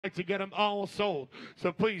like to get them all sold.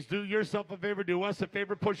 So please do yourself a favor, do us a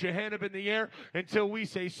favor, push your hand up in the air until we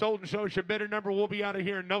say sold and show us your bidder number. We'll be out of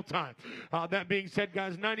here in no time. That being said,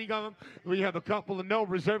 guys, 90 of them. We have a couple of no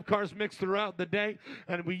reserve cars mixed throughout the day,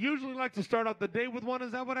 and we usually like to start off the day with one.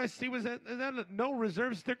 Is that what I see? Is that a no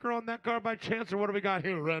reserve sticker on that car by chance, or what do we got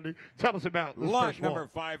here, Randy? Tell us about this lot first number one.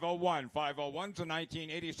 501. 501's a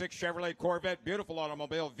 1986 Chevrolet Corvette, beautiful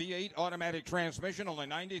automobile, V8 automatic transmission, only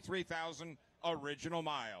 93,000 original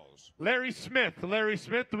miles. Larry Smith,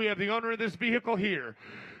 we have the owner of this vehicle here.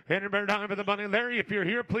 And remember, time for the money. Larry, if you're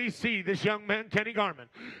here, please see this young man, Kenny Garman.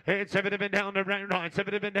 It's $7 been down to round right.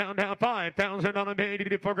 $7 been down now. $5,000 bid.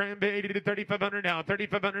 $4,000 bid. $3,500 now.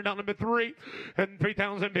 $3,500 number 3. And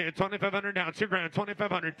 $3,000 bid. $2,500 now. $2,000.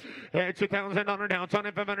 $2,500. $2,000 now.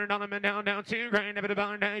 $2,500 bid down. Down $2,000.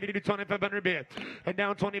 $2,500 bid. And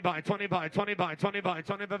down 20 by 20 by 20 by 20 by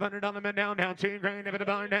 $2,500 bid down. Down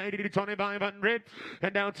 $2,000. $2,500.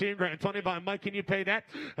 And down $2,000. 20 by Mike. Can you pay that?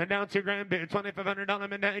 And down $2,000 bid. $2,500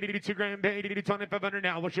 bid down. $2,000 bid, $2,500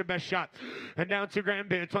 now. What's your best shot? And down $2,000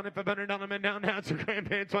 bid, $2,500 and down $2,000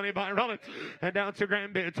 bid, 20 by rolling. And down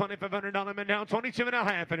 $2,000 bid, $2,500 and down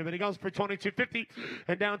 22.5. Anybody goes for $2,250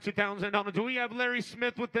 and down $2,000. Do we have Larry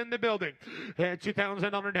Smith within the building?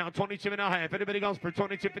 $2,000 down 22.5. Anybody goes for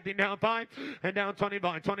 $2,250 down 5 and down 20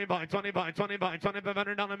 by 20 by 20 by 20 by $2,500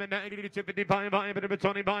 and down $2,250 by a bit of a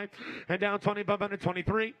 20 by and down 2,500,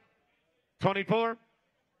 23, 24.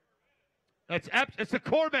 It's a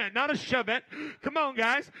Corvette, not a Chevette. Come on,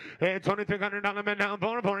 guys. $2,300 been down,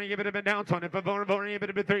 $4,400, give it a bit down, $2,400, give it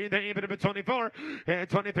a bit 3, then give it a bit 24.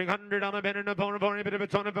 $2,300 been in the $4,400, give it a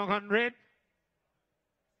bit 2,400.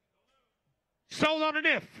 Sold on an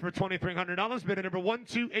if for $2,300. Bid number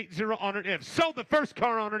 1280 on an if. Sold the first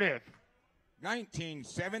car on an if.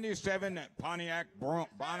 1977 Pontiac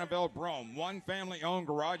Bonneville Brougham. One family-owned,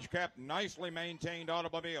 garage kept, nicely maintained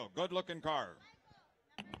automobile. Good-looking car.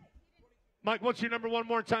 Mike, what's your number one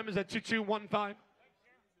more time? Is that 2215?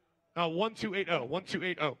 1280.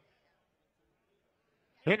 1280.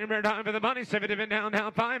 In time for the money, $7 been down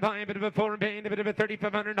now, 5 high, a bit of a 4 bid, a bit of a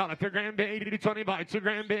 $3,500, $3,000 bid, 20 by,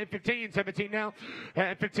 $2,000 bid, 15, 17 now,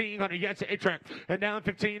 at 1,500, yes, 8 track, and down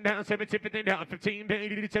 15 down, 17, 15 down, 15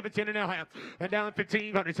 bid, 17 and a half, and down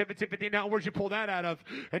 1,500, 17, 15 down, where'd you pull that out of?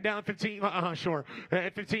 And down 15, sure,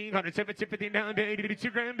 at 1,500, 17, 15 down, bid,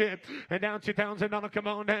 $2,000 bid, and down $2,000, come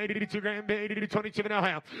on, $2,000 bid, 22 and a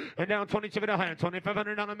half, and down 22 and a half, $2,500,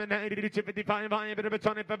 and down 255 by, a bit of a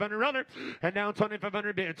 $2,500, and down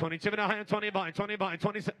 2,500 bid, 22 and a half, 20 by, 20 by,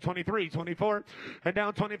 20, 23, 24, and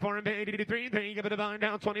down 24 and bid, 83, then give it a bind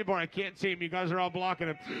down 24. I can't see him. You guys are all blocking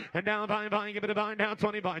him. And down by, give it a bind down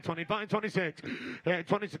 20 by, 25, 26,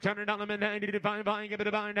 $2,600 and 85 by, give it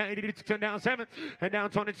a bind down 86 and down 7, and down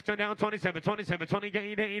 26 and down 27, 27, 20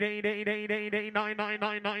 gain, 8, 9, 9, 9,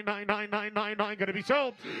 9, 9, 9, 9, 9, 9, 9, gonna be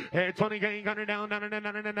sold. 20 gain, 100 down,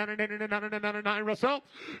 9, Russell,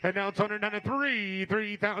 and down 293,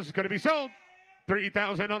 3,000 gonna be sold.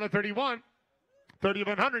 3,000 on the 31.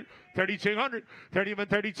 3,100, 3,200,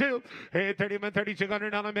 3,132, 3,132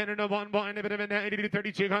 on a minute of 1 wine, a bit of an 80 to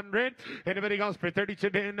 3,200. Anybody else for 32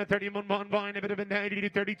 bin, a 31 1 wine, a bit of an 80 to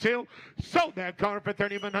 32. Sold that car for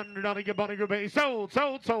 $3,100. Your body group A. Sold.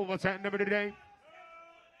 What's that number today?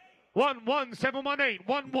 11718,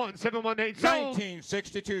 11718. Sold.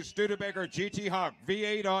 1962 Studebaker GT Hawk,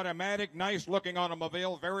 V8 automatic, nice looking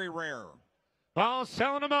automobile, very rare. All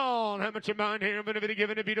selling them all. How much you mind here? But if it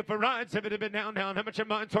given a beautiful ride, $7 bid down. How much you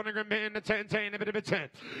mind? 20 grand bid, a 10, a bit of a 10.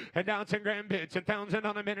 And down 10 grand bid, 10,000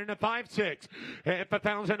 on a minute, a 5, 6.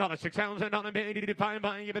 $5,000, $6,000 on a bid, 5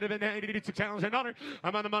 buying a bit of an $6,000.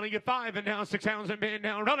 I'm on the money at 5, and now 6,000 bid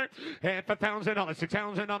now runner. $5,000,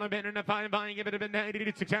 6,000 on a bid, and a 5 buying a bit of an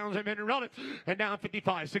 $6,000 bid runner. And down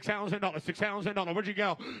 55, $6,000, $6,000. Where'd you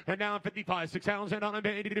go? And down 55, 6,000 on a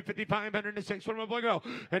bid, 5,506. Where'd my boy go?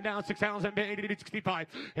 And down 6,000 bid. 65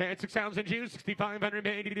 at 6,000 Jews, 6,500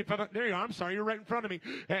 there you are. I'm sorry, you're right in front of me.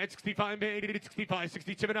 At 65 65,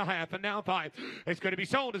 62 and a half, and now 5. It's going to be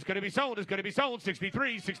sold.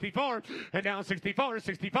 63, 64, and now 64,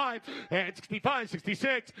 65, and 65,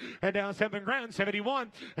 66, and now 7 grand,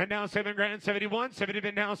 71, and now 7 grand, 71, 70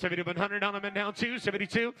 and now 7,100 on them, and now 2,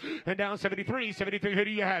 72, and now 73, 73. Who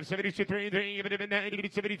do you have? 72, 3,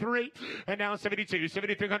 73, and now 72,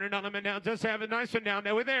 7,300 on them, and now just have a nice one down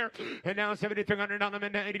there with there, and now 7. $7,300 on the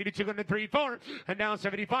men, 8203 4, and now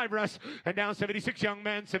 75 Russ, and now 76 young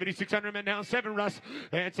men, 7600 men, now 7 Russ,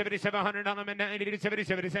 and 7700 on the men,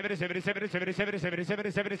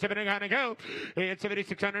 77 gotta go, and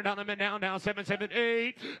 7600 on the men now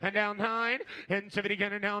 778, and now 9, and 70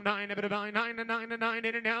 again, and now 9, and 9 and 9 and 9,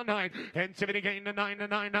 and now 9, and 70 again, and 9 and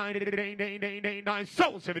 9, 9,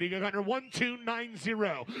 sold 70 under 1290,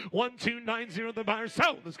 1290 the buyer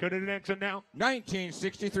sold. Let's go to the next one now.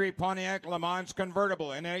 1963 Pontiac Le Mans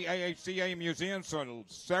convertible in AACA museum for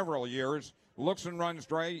several years. Looks and runs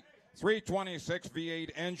great. 326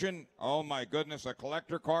 V8 engine. Oh my goodness, a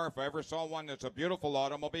collector car. If I ever saw one, it's a beautiful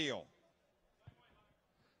automobile.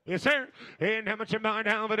 Yes, sir. And how much am I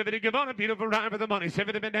now? But a bit of a beautiful ride for the money.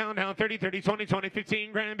 7 have been down now. 30, 30, 20, 20,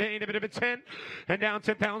 15 grand paid. A bit of a 10. And down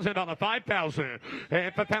 $10,000, 5,000.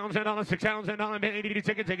 And $5,000, $6,000 paid.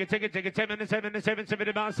 Take it. 7 to 7 to 7, 7 to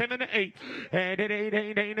about 7 to 8. And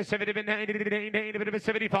 8 to 7 to 8, a bit of a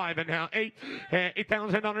 75. And now 8.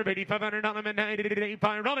 $8,000, $8,500 and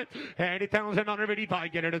 85. Roll it. And $8,000,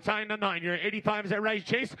 85. Get it a sign to 9. You're 85. Is that right,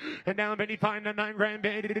 Chase? And now 85 to 9 grand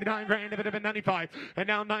paid. 9 grand, a bit of a 95. And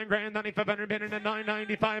now 9 grand, 9,500 bid and a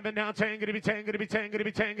 995, and now 10, gonna be 10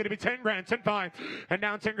 grand, 10 5, and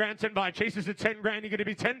now 10 grand, 10 5. Chases at 10 grand, you're gonna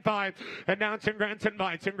be 10 5, and now 10 grand, 10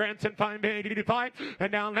 5, 10 grand, 10 5, 85,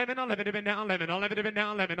 and now 11 to bid now 11, 11 to bid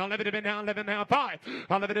now 11, 11 to bid now 11, now 5,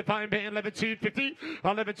 11 to 5, 11 250,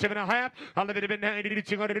 11 7.5, 11 to bid now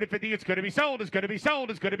 250. It's gonna be sold, it's gonna be sold,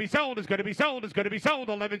 it's gonna be sold, it's gonna be sold, it's gonna be sold.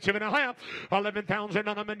 11 7.5, 11,000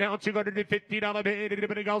 on them, and now $250 bid.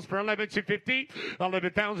 Everybody goes for 11 250,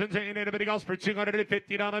 11,000. Anybody else for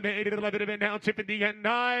 $250 bid, 11 bid now 250 and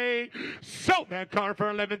 9. Sold that car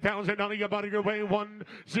for $11,000. You bought your way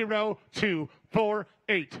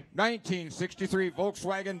 10248. 1963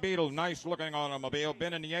 Volkswagen Beetle, nice looking automobile.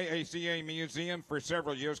 Been in the AACA museum for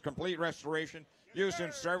several years. Complete restoration, used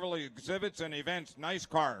in several exhibits and events. Nice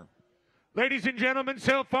car. Ladies and gentlemen,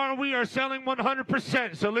 so far we are selling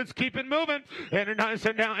 100%, so let's keep it moving. And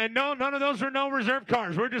now, and no, none of those are no reserve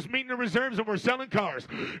cars. We're just meeting the reserves and we're selling cars.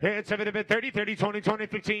 It's a bit of a 30, 30, 20, 20,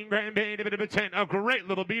 15 grand paid, a bit of a 10. A great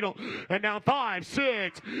little Beetle. And now 5,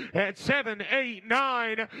 6, at 7, 8,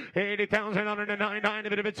 9, $80,000 and 9, 9, a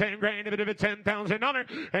bit of a 10 grand, a bit of a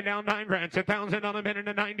 $10,000. And now 9 grand, $10,000 bid and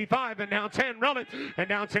a 95. And now 10, roll it. And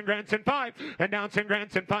now 10 grand, 10, 5. And now 10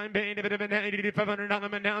 grand, 10, 5, paid, a bit of a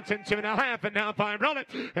 $8,500. And now 10, 2.5. And now 5, roll it,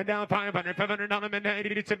 and now 500, $500 and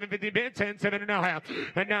 80, 750 bid, 10, 7.5,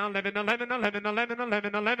 and now 11 to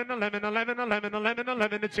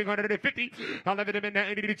 250, 11 to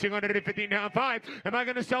 80 to 250, now 5. Am I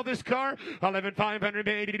going to sell this car? 11 500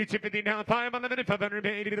 bid, 80 to 250, now 5, 11 500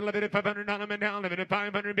 bid, 80 to 11 $500 and now 11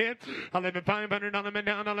 500 bid, 11 $500 and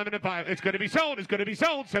now 11 5. It's going to be sold. It's going to be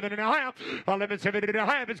sold. 7.5, 11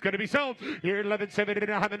 7.5. It's going to be sold. You're 11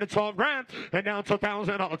 7.5 and 12 grand, and now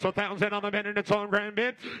 $12,000, $12,000 on the bid and a 12 grand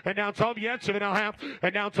bid, and now 12 yet 7.5,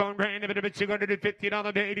 and now 12 grand, a bit of a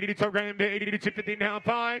 $250 bid, 80 to 12 grand bid, 80 to 250, now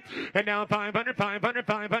 5, and now 500, 500,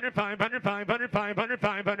 500, 500, 500, 500,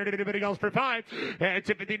 500. Everybody else for 5, and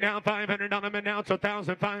 250 now 500 on them, and now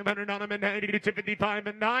 12,500 on them, and 80 to 255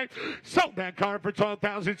 and 9. Sold that car for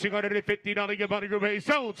 $12,250. You bought your way.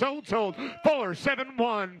 Sold.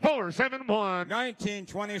 471.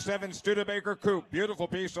 1927 Studebaker Coupe. Beautiful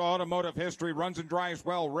piece of automotive history. Runs and drives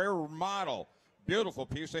well. Rare model. Beautiful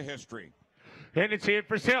piece of history. And it's here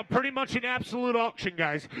for sale. Pretty much an absolute auction,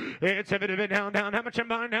 guys. It's a bit of it down. How much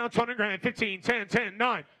am I now? 20 grand. 15, 10,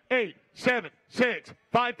 9, 8, 7, 6,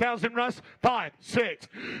 5,000 Russ, 5, 6.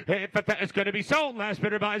 It's going to be sold. Last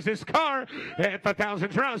bidder buys this car.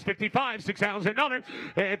 5,000 Russ, 55,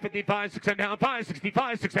 $6,000. 55, 6, and now 5,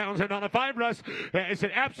 65, $6,000. 5 Russ. It's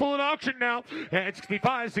an absolute auction now.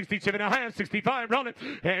 65, 67.5, 65. Roll it.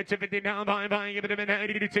 It's 50 now. Buying a bit of an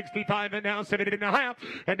 80 to 65, and now 70.5,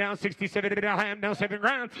 and now 67.5, now 7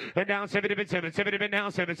 grand, and now 7 7, 7 now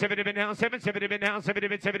 7, 7 now 7, 7 now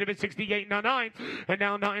 7, 68 now 9, and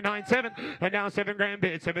now 997, and now 7 grand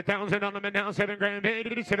bid, 7,000 on them, and now 7 grand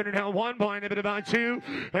bid, 7 and now 1, buying a bit about 2,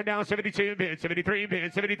 and now 72 bid, 73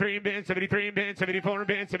 bid, 73 bid, 73 bid, 74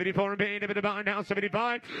 bid, 74 bid, a bit about now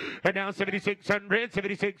 75, and now 7,600,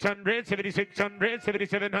 7,600, 7,600,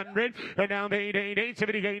 7,700, and now made 88,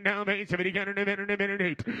 78 now made 78, and a minute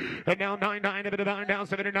 8, and now 99, a bit about now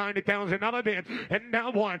 79, $8,000 bid, and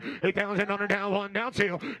now 1, $8,000 now 1, now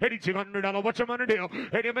 2, $8,200, what you want to do?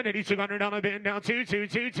 $8,200 bid, now 2, 2,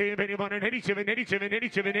 2, 82, 81, and 87, 87,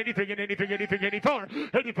 87, 83, and 83, 83, 84.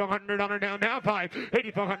 8,400 on her down now 5.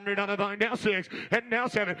 8,400 on the vine now 6. And now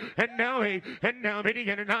 7. And now 8. And now 80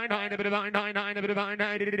 and 9, 9, a bit of vine, 9, 9, a bit of vine,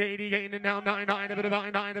 9, 88, and now 9, 9, a bit of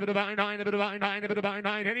vine, 9, a bit of vine, 9, a bit of vine, 9, a bit of vine,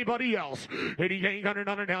 9. Anybody else? 8,800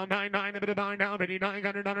 on her down 9, 9, a bit of vine down.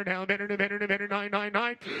 8,900 on her down. Better, 9, 9,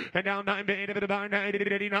 9. And now 9, a bit of vine,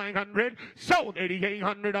 8,900. Sold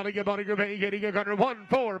 8,800 on a good body, 8,800. 1,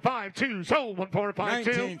 4, 5, 2. Sold 1, 4, 5,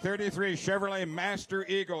 2. 1933 Chevrolet Master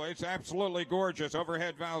Eagle. It's absolutely gorgeous.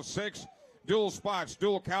 Overhead valve 6, dual spots,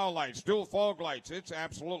 dual cow lights, dual fog lights. It's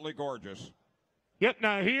absolutely gorgeous. Yep,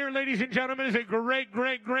 now here, ladies and gentlemen, is a great,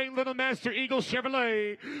 great, great little Master Eagle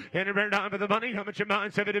Chevrolet. And a rare dime for the money. How much you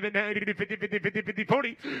mind? 70, 90, 50, 50, 50, 50,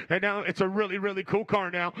 40. And now it's a really, really cool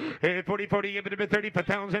car now. 40, 40, 30,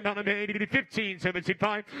 4,000 on a bid. 15,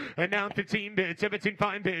 75. And now 15 bid, 17,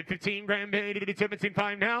 5 bid. 15 grand bid, 17,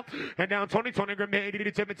 5 now. And now 20, 20 grand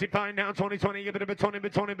bid, 75 now. 20, 20,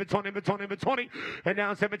 20. And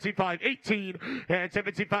now 75, 18. And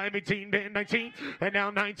 75, 18 bid, 19. And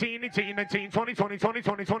now 19, 18, 19, 20, 20. 20,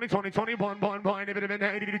 20, 20, 20, 21, 1, 1,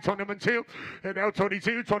 21, 2, and now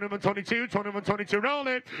 22, 21, 22, 21, 22, roll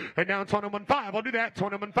it, and now 21, 5, I'll do that,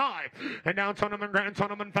 21, 5, and now 21 grand,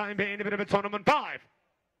 21, 5, band, a bit of a 21, 5,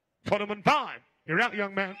 21, 5. You're out,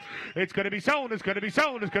 young man. It's going to be sold. It's going to be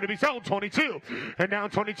sold. It's going to be sold. 22. And now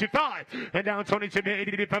 22.5. And now 22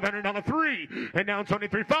 $500 3. And now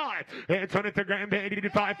 23.5. And 23 grand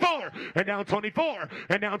 85 4. And now 24.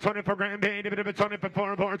 And now 24 grand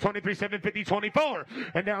 24 4. 23 750 24.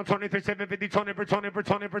 And now 23 750 20 for 20 for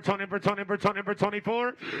 20 for 20 for 20 for 20 for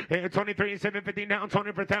 24. And 23 750 now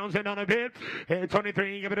 20 per thousand on a bid. And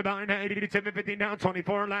 23 give it a buy 750 now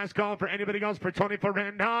 24. Last call for anybody else for 24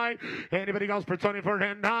 and high. Anybody else for 24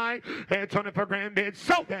 and high, and 24 grand bid.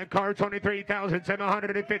 Sold that car,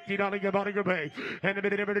 $23,750. Your body, your pay. And the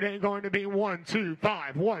bid every day going to be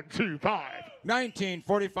 125, 125.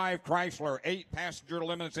 1945 Chrysler 8-passenger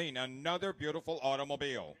limousine. Another beautiful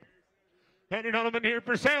automobile. And an element here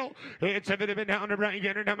for sale. It's 70 down to right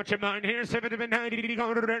again. And how much am I here? 70 90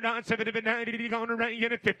 going to red on. 70 90 going to right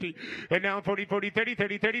again at 50. And now 40 40 30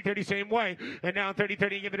 30 30 30 same way. And now 30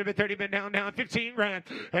 30 give it a bit 30 bid down 15 grand.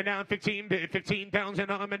 And now 15 bid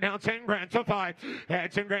 15,000 on them. And now 10 grand so 5.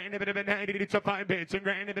 10 grand a bit of a 90 so 5 bid. 10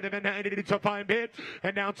 grand a bit of a 90 so 5 bid.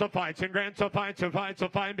 And now so 5. 10 grand so 5 so 5 so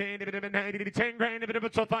 5 bid a bit of a 90 10 grand a bit of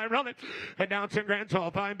a so 5 run it. And now 10 grand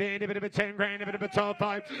so 5 bid a bit of a 10 grand a bit of a so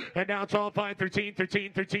 5. And now so 5 13,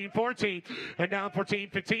 13, 13, 14. And now 14,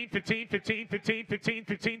 15, 15, 15, 15, 15,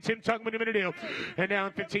 15. Tim Tug, what are you going to do? And now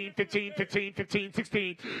 15, 15, 15, 15,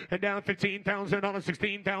 16. And now $15,000,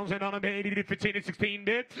 16,000 on a bid. 15 and 16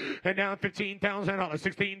 bid. And now $15,000,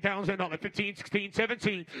 $16,000, 15, 16,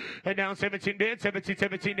 17. And now 17 bid, 17,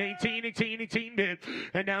 17, 18, 18, 18 bid.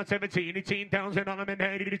 And now 17, 18,000 on a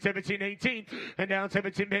bid. 17, 18. And now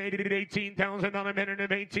 17 bid, 18,000 on a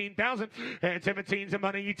bid. 18,000. And 17's the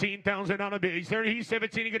money, 18,000 on a bid. 30, he's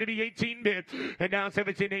 17, going to be 18 bid. And now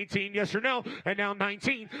 17, 18, yes or no. And now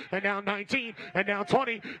 19, and now 19, and now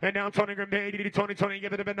 20, and now 20, going to be 20, 20,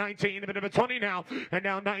 give it a bit 19, a bit of a 20 now. And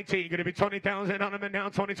now 19, going to be 20,000 on him, and now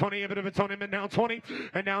 20, 20, a bit of a 20, and now 20,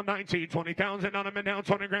 and now 19, 20,000 on him, and now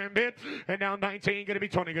 20 grand bid. And now 19, going to be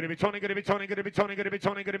 20, going to be 20, going to be 20, going to be 20, going to be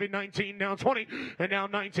 20, going to be 19, now 20, and now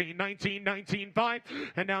 19, 19, 19, 5,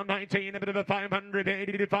 and now 19, a bit of a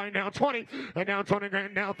 585, now 20, and now 20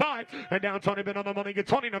 grand, now 5, and now 20 bid on the money, get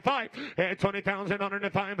 20 to 5, and 20,000 on the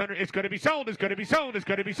 500. It's going to be sold. It's going to be sold. It's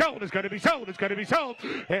going to be sold. It's going to be sold. It's going to be sold.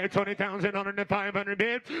 And 20,000 on the 500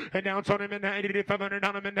 bid, and now 20 bid 90 to 500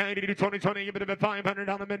 on them, 90 to 20, 20, a bit of a 500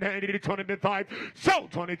 on them, 90 to 20 bid 5.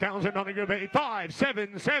 Sold 20,000 on your bay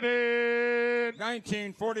 577.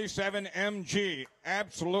 1947 MG.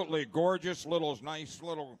 Absolutely gorgeous little, nice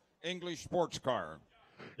little English sports car.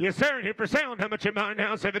 Yes, sir. Here for sound. How much am I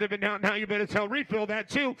now? 7 of it down. Now you better tell refill that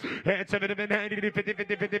too. And 7 of it 90 to 50,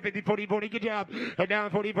 50, 50, 50, 40, 40. Good job. And now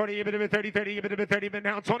 40, 40, a bit of a 30, 30, a bit of a 30, but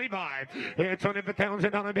now 25. And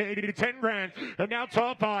 25,000 on a bit, 80 to 10 grand. And now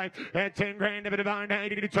 12, 5. And 10 grand, a bit of a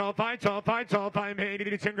 90 to 12, 5, 12, 5, 12, 5, 80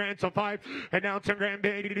 to 10 grand, 12, 5. And now 10 grand,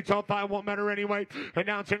 80 to 12, 5. Won't matter anyway. And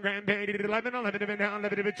now 10 grand, 80 to 11, 11 of it now,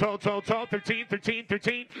 11 of it 12, 12, 12, 13, 13,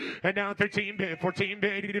 13. And now 13 bid, 14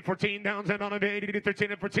 bid, 80 to 14,000 on a bid, 80 to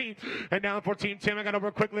 13 and 14. And now 14, Tim. I got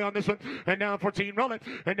over quickly on this one. And now 14, roll it.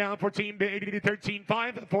 And now 14, 13,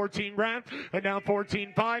 5, 14 grand. And now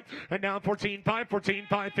 14, 5. And now 14, 5, 14,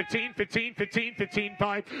 5, 15, 15, 15, 15,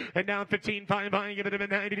 5. And now 15, 5, I give it a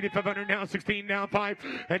 90 to 500. Now 16, now 5.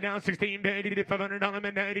 And now 16, 80 to 500.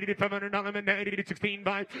 And 90 to 500. And 90 to 16,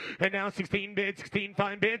 5. And now 16 bid, 16,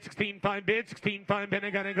 5 bid, 16, 5 bid, 16, 5 bid. I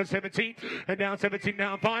gotta go 17. And now 17,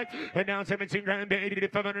 now 5. And now 17 grand, 80 to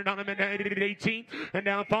 500. And 90 to 18. And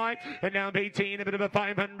now 5. And now 18, a bit of a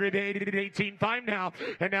 500, 80 to 18, 5 now.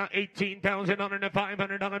 And now 18,000 on and a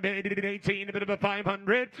 500 on a 80 to 18, a bit of a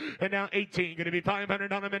 500. And now 18, gonna be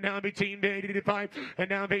 500 on them. And now 18, 80 to 5. And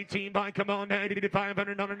now 18 by, come on, 80 to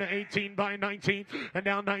 500 on and 18 by 19. And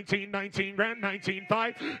now 19, 19 grand, 19,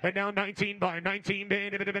 5. And now 19 by 19,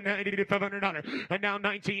 a bit of a 90 to 500 on it. And now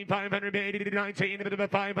 19, 500, 80 to 19, a bit of a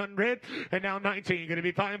 500. And now 19, gonna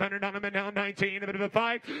be 500 on them. And now 19, a bit of a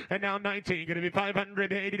 5. And now 19, gonna be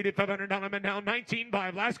 500, 80 to 500 on them. And now 19 by,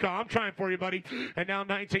 last call, I'm trying for you, buddy. And now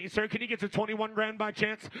 19, sir, can you get to 21 grand by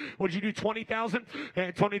chance? Would you do 20,000?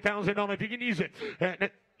 20,000 on it if you can use it.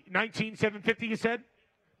 19,750, you said?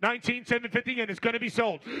 19,750, and it's going to be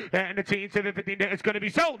sold. And the team 750, it's going to be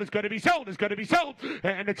sold. It's going to be sold. It's going to be sold.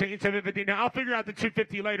 And the team 750 now. I'll figure out the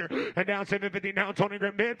 250 later. And now 750 now, 20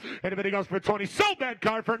 grand bid. Anybody goes for 20. Sold that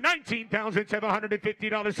car for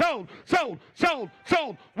 $19,750. Sold. Sold. Sold.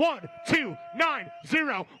 Sold. 1, 2, 9,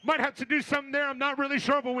 0. Might have to do something there. I'm not really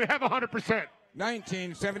sure, but we have 100%.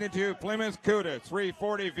 1972 Plymouth Cuda,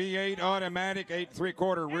 340 V8 automatic, 8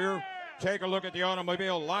 3/4 rear. Take a look at the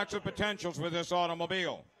automobile. Lots of potentials with this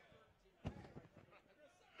automobile.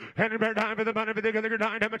 And bear time for the money for the other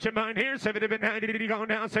nine. How much in mine here? 70 bit 90 go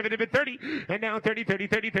now. 70 bit 30. And now 30, 30,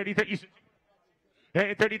 30, 30, 30.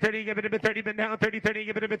 Hey, 30, 30, give it a bit 30, but now 30, 30,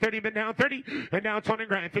 give it a bit 30, but now 30, and now 20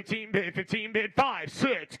 grand, 15 bid, 5,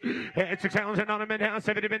 6, and 6,000 on them, and now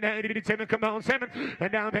 70 bid, 90 7, come on, 7,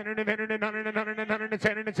 and now 10, and 10, and 100, and 100, and 100, and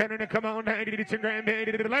 10, and 10, and come on, 90 10 grand,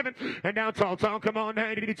 80 11, and now 12, 12, come on,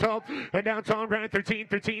 90 12, and now 12 grand, 13,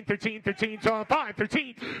 13, 13, 13, 12, 5,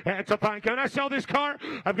 13, and 12, 5, can I sell this car?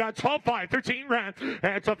 I've got 12, 5, 13 grand,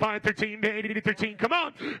 and 12, 5, 13, 80 13, come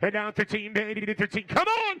on, and now 13, 80 13, come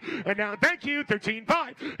on, and now thank you, 13,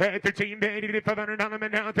 5, 13 bid, 500 on them,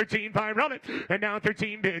 and now 13 5, roll it, and now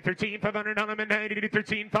 13 bid, 13 500 on them, and 90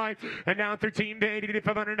 13 5, and now 13 bid,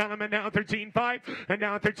 500 on them, and now 13 5, and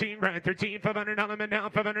now 13 grand, 13 500 on them, and now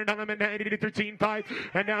 500 on them, and 90 13 5,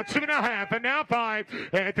 and now 2.5, and now 5,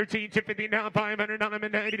 13 250, now 500 on them,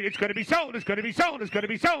 and 90, it's going to be sold, it's going to be sold, it's going to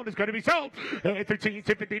be sold, it's going to be sold, 13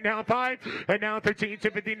 250, now 5, and now 13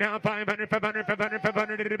 250, now 500, 500, 500,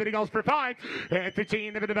 500, everybody goes for 5,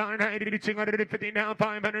 15, 90 250, now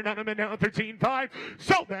 500 on them, and now 13.5.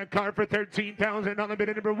 Sold that car for 13,000 on the bid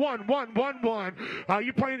number 1111.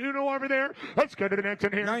 You playing Uno over there? Let's go to the next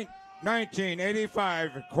one here.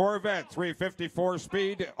 1985 Corvette 354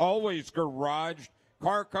 speed, always garaged.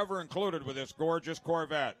 Car cover included with this gorgeous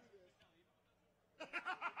Corvette.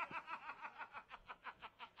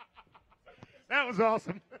 That was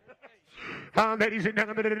awesome. Ladies and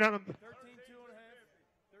gentlemen,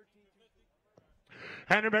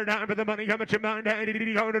 and bear down for the money, how much in mind? It's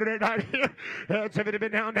a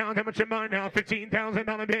bit down, how much in mind now? 15,000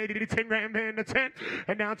 on a bid, 10 grand bid, and 10,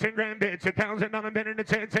 and now 10 grand bid, 1,000 on a bid, and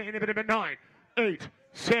 10, saying a bit of 9, 8,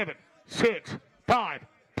 7, 6, 5,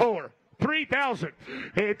 4, 3,000.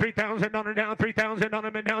 3,000 on it now, 3,000 on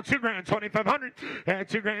them, and now 2 grand, 2,500.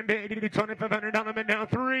 2 grand, 2,500 on them, and now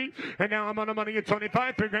 3. And now I'm on the money at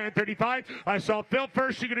 25, 3 grand, 35. I saw Phil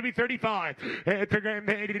first, you're going to be 35. 3 grand,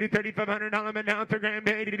 3,500 on them, and now 3 grand,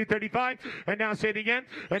 35. And now say it again,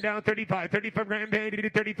 and now 35. 35 grand,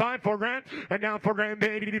 35, 4 grand, and now 4 grand,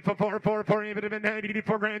 4, 4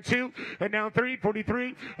 grand, 2. And now 3,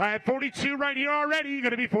 43. I have 42 right here already, you're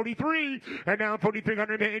going to be 43. And now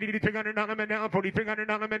 4,300, 300 on them, and now 4,300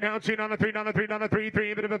 on them, and now 2 on a 3 on a 3 on a 3, a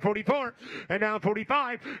bit of a 44, and now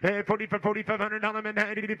 45, 40 for 4,500 on them, and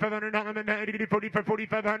 500 on them, and 40 for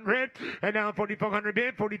 4,500, and now 4,400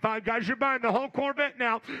 bid, 45 guys, you're buying the whole Corvette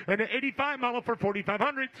now, and an 85 model for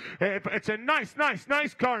 4,500. It's a nice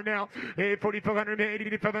car now. 4,400 bid,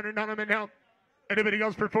 8,500 on them, and now anybody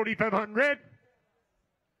goes for 4,500.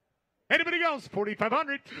 Anybody else?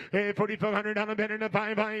 4,500. 4,500 on the bid and a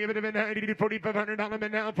 5. I give it a 90 4,500 on them,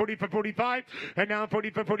 and now 40 for 45. And now 40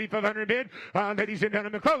 for 4,500 bid. Ladies and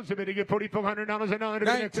gentlemen, close the bid to get $4,400 and on.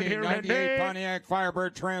 1998 Pontiac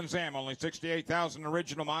Firebird Trans Am, only 68,000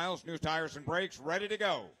 original miles, new tires and brakes, ready to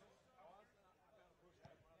go.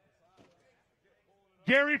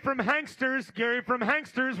 Gary from Hanksters,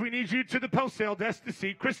 we need you to the post sale desk to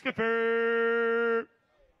see Christopher.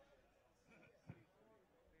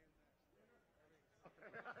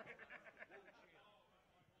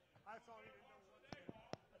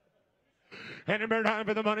 And a bird high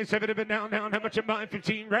for the money. 7 bid down. How much am I?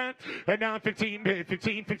 15 grand. And now 15 bid.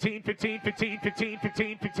 15, 15, 15, 15, 15,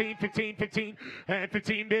 15, 15, 15, 15, and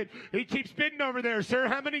 15 bid. He keeps bidding over there, sir.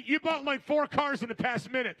 How many? You bought like 4 cars in the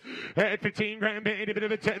past minute. At 15 grand bid, a bit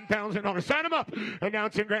of a $10,000. Sign him up. And now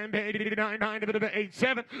 10 grand bid, 9, a bit of a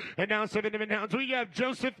 8-7. And now 7 bid down. So we have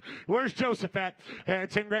Joseph. Where's Joseph at?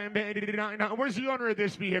 10 grand bid, 9. Where's the owner of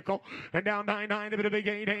this vehicle? And now 9, a bit of a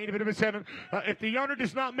 8, a bit of a 7. If the owner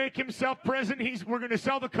does not make himself present, we're going to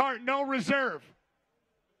sell the car at no reserve.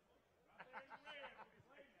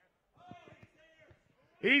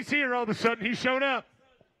 He's here all of a sudden. He showed up.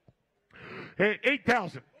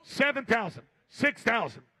 8,000, 7,000,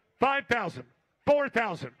 6,000, 5,000,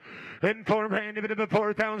 4,000. And 4 grand, a bit of a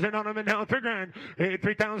 4,000 on him, and now 3 grand.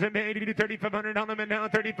 3,000, 3,500 on him, and now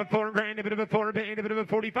 30 for 4 grand, a bit of a 4 band, a bit of a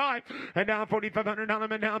 45. And now 4,500 on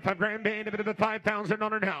him, and now 5 grand band, a bit of a 5,000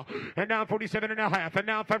 on her now. And now 47 and a half, and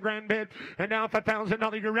now 5 grand bid, and now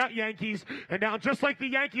 $5,000. You're out, Yankees. And now just like the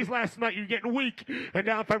Yankees last night, you're getting weak. And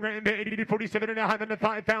now 5 grand bid, 47 and a half, and a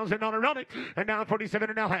 $5,000 on it. And now 47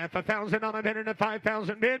 and a half, 1,000 on him, and a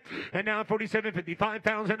 5,000 bid. And now 47.50,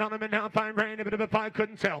 5,000 on him, and now 5 grand, a bit of a 5,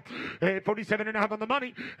 couldn't sell. 47 and a half on the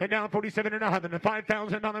money, and now 47 and a half, and a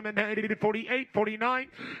 5,000 on him, and now 48, 49,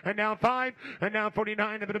 and now 5, and now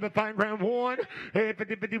 49, a bit of a 5 grand 1,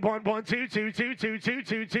 50, 51, 1, 2, 2, 2, 2, 2,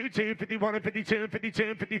 2, 2, 2, 51, and 52,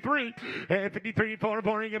 52, 53, 53, 4,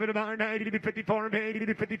 boring, a bit of 90, 54,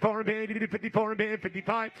 80, 54, 80, 54,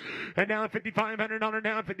 55, and now 5,500 on her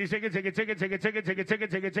now, 56,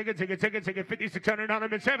 5,600 on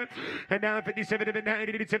him, and 7, and now 57,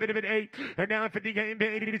 87, 8, and now 50 game,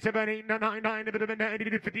 87, 8, 9, a bit of a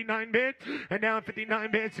 90 to 59 bid, and now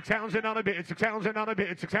 59 bid, 6,000 on a bid, 6,000 on a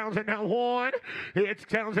bid, 6,000 now 1, it's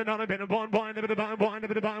 6,000 on a bid, 1, a bit of a 1, a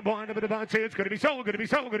bit of a 1, a bit of a 2, it's going to be sold, going to be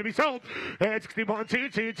sold, going to be sold, it's 61, 2,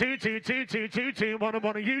 2, 2, 2, 2, 2, 2, 2, 1,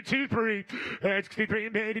 1, you, 2, 3, it's 63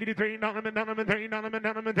 bid, 83, Donovan, 3,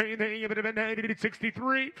 Donovan, 3, a bit of a 90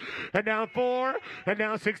 63, and now 4, and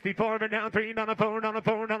now 64, and now 3, Donovan,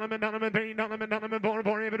 4, Donovan, 3, Donovan,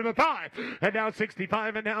 4, a bit of a 5, and now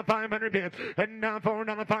 65, and now 500 bid, and now 4,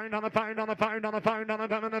 on a 5, on a 5, on a 5, on a 5, on a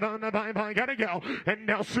 5, on a 5, I gotta go, and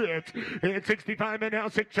now 6, it's 65, and now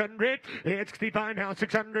 600, it's 65, now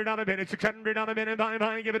 600 on a bid, it's 600 on a bid, and 5,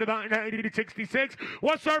 I give it about 90 to 66.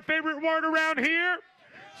 What's our favorite word around here?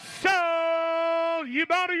 So, you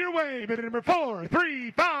bow to your way, bid number 4,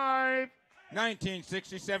 3, 5.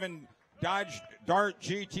 1967 Dodge Dart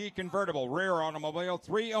GT convertible, rear automobile,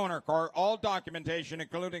 3 owner car, all documentation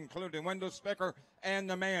including window sticker and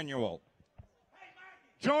the manual.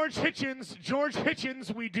 George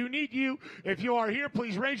Hitchens, we do need you. If you are here,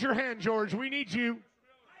 please raise your hand, George. We need you.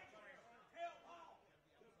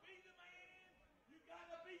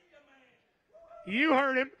 You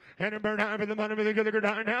heard him. And a bird high for the money with a good liquor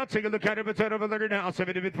down now. Take a look at it, but set of a liquor now.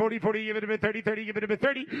 70 bit 40, 40, give it a bit 30, 30, give it a bit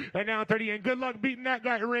 30. And now 30, and good luck beating that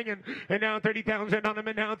guy ringing. And now 30,000 on him,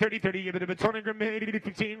 and now 30, 30, give it a bit 20 grand, 80 to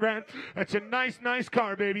 15 grand. That's a nice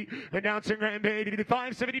car, baby. And now 10 grand, 80 to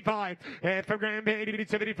 575. And 5 grand, 80 to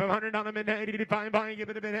 7,500 on him, and 80 to 5, buying, give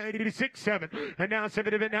it a bit 80 to 6, 7. And now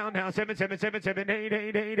 7 of it now 7, 7, 7, 7, 8,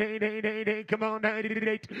 8, 8, 8, 8, 8, 8. Come on, 80 to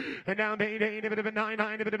 8. And now 8, 8, a bit of a 9,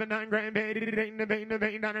 9, a bit of a 9 grand, 80 to 8, 8,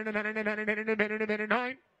 8, 9,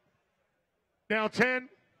 9. Now 10.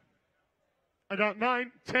 I got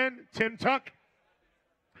 9, 10. Tim Tuck.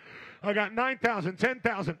 I got 9,000,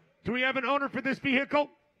 10,000. Do we have an owner for this vehicle?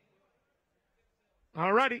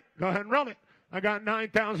 All righty. Go ahead and roll it. I got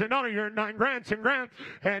 9,000 on it. You're at 9 grand, 10 grand.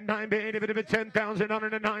 And 9 bid, a bit of a 10,000 on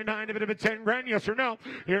it, and 9, a bit of a 10 grand. Yes or no?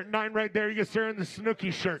 You're at 9 right there. Yes, sir, in the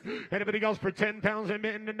Snooki shirt. Anybody else for 10,000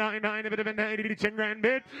 bid, and 9, a bit of a 90 to 10 grand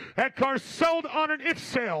bid. That car sold on an if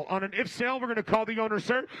sale. On an if sale, we're going to call the owner,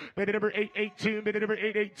 sir. Bid number 882, bid number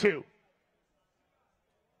 882.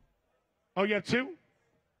 Oh, you have 2?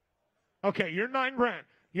 Okay, you're 9 grand.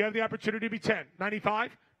 You have the opportunity to be 10.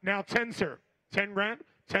 95, now 10, sir. 10 grand,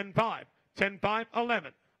 10, 5. 10, 5,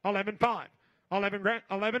 11, 11, 5, 11 grand,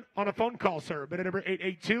 11 on a phone call, sir. Bid number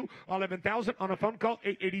 882, 11,000 on a phone call,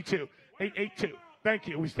 882, 882. Thank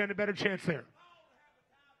you. We stand a better chance there.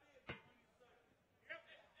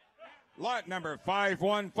 Lot number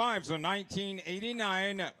 515 is a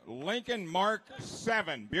 1989 Lincoln Mark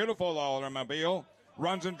 7. Beautiful automobile.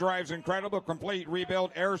 Runs and drives incredible. Complete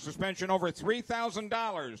rebuild. Air suspension. Over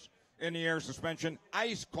 $3,000 in the air suspension.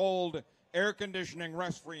 Ice cold air conditioning,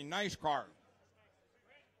 rust-free, nice car.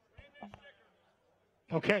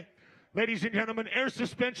 Okay. Ladies and gentlemen, air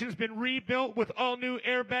suspension's been rebuilt with all new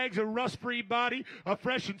airbags, a rust-free body, a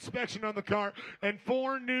fresh inspection on the car, and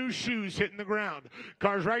 4 new shoes hitting the ground.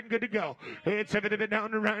 Car's right and good to go. It's 7 bit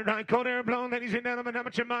down to right, cold air blown. Ladies and gentlemen, how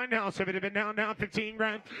much in mind now? 7 bit down, 15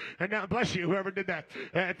 grand. And now, bless you, whoever did that.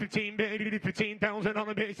 15,000 on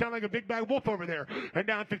the base. Sound like a big bag wolf over there. And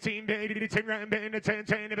now 15, 10 grand, 10,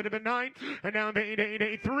 10, a bit of 9. And now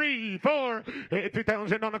 8, 3, 4,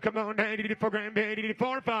 2,000 on the come on, 84 grand,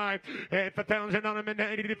 84, 5. 5,000 on them,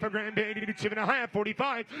 84 grand, 87 and a half,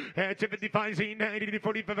 45. 55,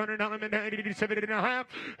 4,500 on them, 87 and a half.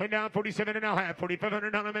 And now 47 and a half,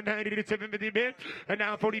 4,500 on them, 87 50 bid. And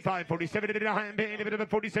now 45, 47 and a half,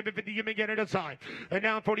 47 50, you may get it aside. And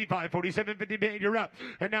now 45, 47 50 bid, you're up.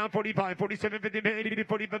 And now 45, 47 50 bid,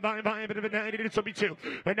 45, 5, bit of a 90, so be 2.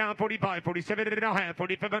 And now 45, 47 and a half,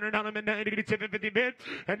 4,500 on them, 87 50 bid.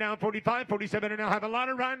 And now 45, 47 and a half, a lot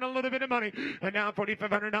of riding, a little bit of money. And now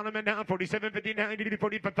 4,500 on them, and now 47 50, 90,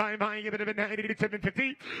 45, 5, give it a 97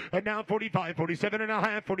 50. And now 45, 47 and a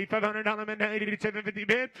half, 4,500 on them, and 97 50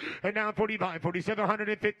 bid. And now 45,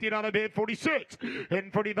 4,750 bid, 46.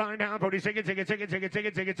 And 45 now, 46, take it,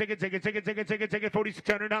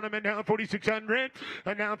 4,600 on them, and now 4,600.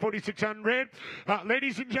 And now 4,600.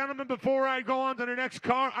 Ladies and gentlemen, before I go on to the next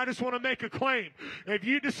car, I just want to make a claim. If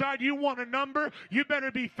you decide you want a number, you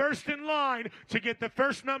better be first in line to get the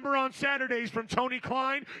first number on Saturdays from Tony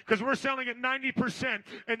Klein, because we're selling at 90%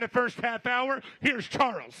 in the first half hour. Here's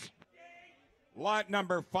Charles. Lot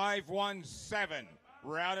number 517.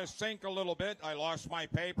 We're out of sync a little bit. I lost my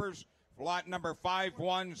papers. Lot number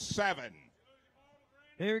 517.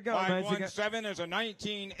 Here we go. 517 is a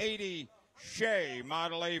 1980 Shea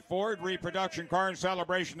Model A Ford reproduction car in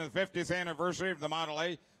celebration of the 50th anniversary of the Model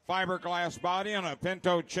A. Fiberglass body on a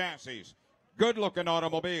Pinto chassis. Good-looking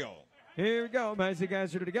automobile. Here we go, guys. You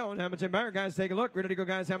guys are ready to go. And how much in bar, guys? Take a look. Ready to go,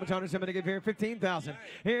 guys. How much on somebody give here? 15,000.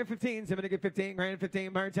 Here, 15. Somebody get 15 grand.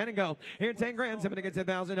 15 bar, 10 and go. Here, 10 grand. Somebody gets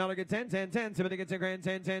 $1,000. Get 10, 10, 10. Somebody gets a grand.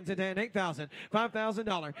 10, 10, 10, 10. 8,000.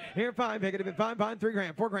 $5,000. Here, 5. Make it a bit 5, 5, 3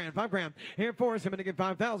 grand. 4 grand. 5 grand. Here, 4. Somebody get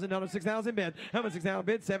 $5,000. 6,000 bid. How much 6,000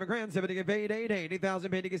 bid? 7 grand. Somebody get 8, 8, 8.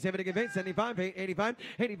 8,000 bid. You get 7 get 8. 75, 8, 85.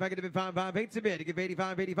 85 get a bit 5, 5, 8 bid. You get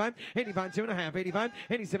 85, 85. 85, 2.5. 85.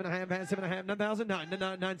 87 and a half. 7 and a half. 9,000. 9,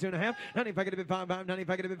 9, 9, 2.5. 95 get a bit 5.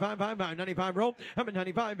 95, get a bit 5, 5, 5, 95 roll. I'm at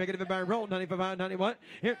 95, make it a bit by roll. 95, 90 what?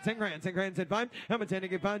 Here, 10 grand, 10 grand, 10, 5. I'm at 10 to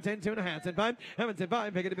get 5, 10, 2.5, 10, 5. I'm at 10,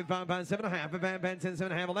 5, make it a bit 5, 5, 7.5. 5, 10,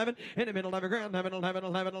 7.5, 11. In the middle, 11 grand, 11, 11,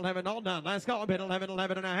 11, 11, all done. Last call, bid 11,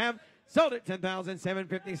 11 and a half. Sold it,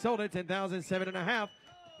 10,750. Sold it, 10,007 and a half.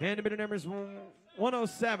 And the bidder number's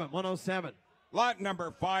 107, 107. Lot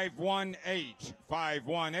number 518,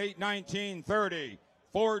 518, 1930.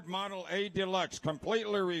 Ford Model A Deluxe,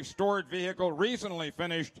 completely restored vehicle, recently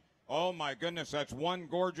finished. Oh my goodness, that's one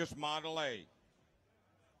gorgeous Model A.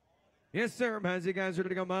 Yes, sir. Mazzy guys ready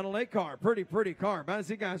to go. Model A car. Pretty car.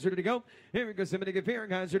 Mazzy guys ready to go. Here we go. Somebody get here.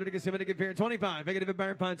 Guys ready to get somebody get here. 25. Make it a bit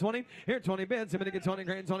better. 5, 20. Here, 20 bids. Somebody get 20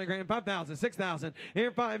 grand. 20 grand. 5,000. 6,000.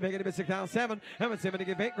 Here, 5. Make it a bit 6,000. 7. How much? Somebody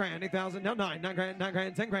get 8 grand. 8,000. Now 9. 9 grand. 9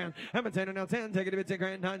 grand. 10 grand. How much? 10 now 10. Take it a bit 10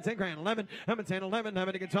 grand. 9, 10 grand. 11. How much? 10, 11. How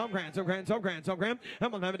much to get 12 grand? 12 grand. 12 grand. 12 grand. How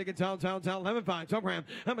much? How much to get 12, 12, 12, 11, 5. 12 grand.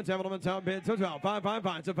 How much? 12 bids. So 12. 5, 5,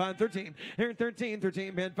 5. So 5, 13. Here, 13.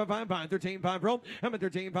 13 bid. 5, 5, 5. 13, 5 roll. How much?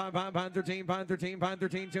 13, 5, 5, 5. 13, 5, 13. 5,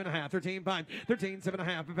 13, 2.5, 13, 5, 13,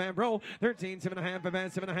 7.5, a van roll, 13, 7.5, a van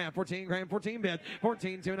 7.5, 14 grand, 14 bid,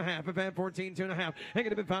 14, 2.5, a van 14, 2.5, hang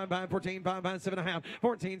it a bit 5 by 14, 5 by 7.5,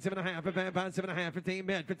 14, 7.5, a van by 7.5, 15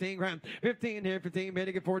 bid, 15 grand, 15 here, 15 bid,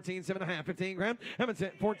 you get 14, 7.5, 15 grand, how much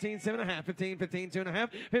 14, 7.5, 15, 15, 2.5,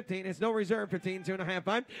 15, it's no reserve, 15, 2.5,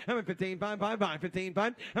 5, how much 15, 5, 5, 5, 15,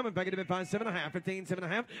 5, how much back it a bit 5, 7.5, 15,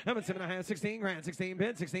 7.5, how much 7.5, 16 grand, 16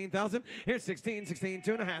 bid, 16,000, here's 16, 16,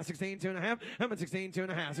 2.5, 16, 2.5, how much 16,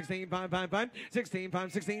 2.5, 16, 5, 5, 5, 16,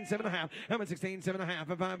 5, 16, 7.5. How much 16, 7.5,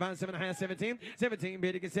 5, 5, 7.5, 17, 17,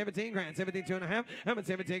 bid to get 17 grand, 17, 2.5. How much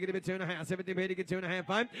 17, get a bit 2.5, 17, bid to get 2.5,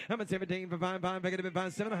 5. How much 17, for 5, 5, get a bit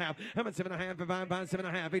 5, 7.5. How much 7.5, for 5, 5,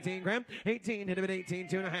 7.5, 18 grand, 18, hit a bit 18,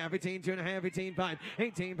 2.5, 18, 2.5, 18, 5,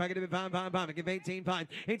 18, get a bit 5, 5, 5, give 18, 5,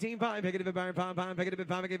 18, 5, get a bit 5, 5, 5, get a bit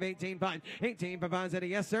 5, give 18, 5, 18, for 5, said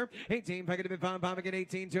yes, sir, 18, get a bit 5, 5, get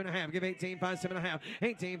 18, 2.5, give 18, 5, 7.5,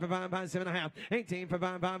 18, for 5, 5, 7.5, 18, for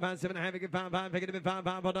 5, 5, 7.5, give 5, 5, make it a bit 5,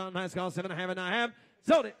 5, hold on, last call, 7.5 and a half,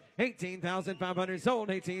 sold it, 18,500, sold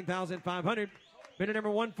 18,500, bidder number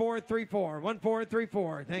 1434,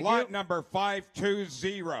 1434, thank you. Lot number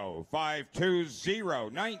 520, 520,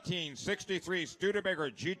 1963 Studebaker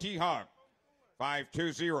GT Hawk,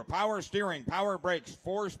 520, power steering, power brakes,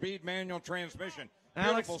 4-speed manual transmission,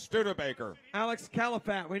 Beautiful Studebaker. Alex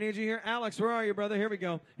Califat, we need you here. Alex, where are you, brother? Here we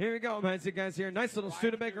go. Here we go, man. See guys here. Nice little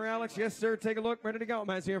Studebaker, Alex. Yes, sir. Take a look. Ready to go,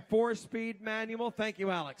 man. Here. 4-speed manual. Thank you,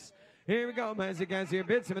 Alex. Here we go, man. See guys here.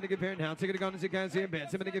 Bid. Somebody give here now. Take it to go. See guys here. Bid.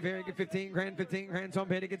 Somebody give here. Get 15 grand. 15 grand. So I'm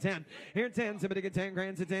paid to get 10. Here 10. Somebody get 10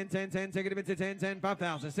 grand. To 10. 10. 10. Take it a bit to 10. 10.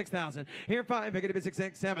 5,000. 6,000. Here 5. Make it a bit 6,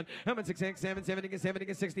 6, 7. I'm at 6, 6, 7. 7 to get 7 to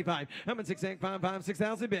get 65. I'm at 6, 6, 5, 5,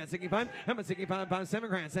 6,000 bid. 65. I'm at 65, 5, 7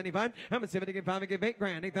 grand. 75. I'm at 7 to get 5 to get 8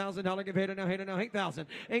 grand. $8,000 get paid now. 8,000.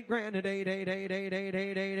 8 grand at 8, 8, 8, 8, 8,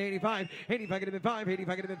 8, 8, 85. 85 get a bit 5.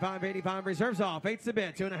 85 get a bit 5. 85 reserves off. 8's the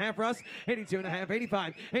bid. 2.5 for us. 82.5.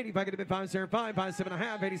 85. 85 get a bit 5. Sir 5.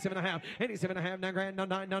 57.5, 87.5, 87.5, 9 grand, no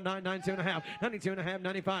 9, no 9, 92.5, 92.5,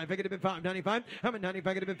 95, make it a bit 5, 95, I'm at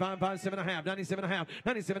 95, get a bit 5, 57.5, 97.5,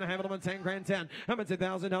 97.5, I'm at 10 grand, 10, I'm at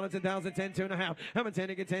 $10,000, 10,000, 10, 2.5, I'm at 10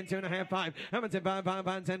 to get 10, 2.5, 5, I'm at 10, 5, 5,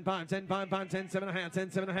 5, 10, 5, 10, 5, 5, 10, 7.5, 10,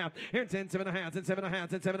 7.5, here 10, 7.5, 10, 7.5,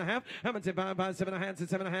 10, 7.5, I'm at 10, 5, 5, 7.5, 10,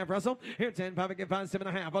 7.5, Russell, here 10, 5, get 5,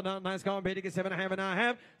 7.5, hold on, nice call, baby, get 7.5, and I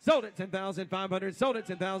have sold it, 10,500, sold it,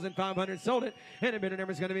 10,500, sold it, and a bidder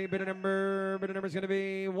number is going to be, bidder number is going to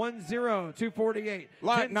be 10248.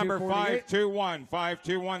 Lot number 521.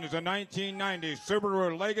 521 is a 1990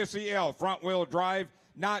 Subaru Legacy L front-wheel drive,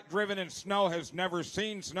 not driven in snow, has never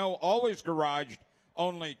seen snow, always garaged.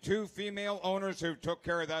 Only 2 female owners who took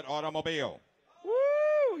care of that automobile.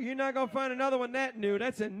 Woo! You're not going to find another one that new.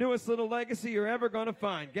 That's the newest little Legacy you're ever going to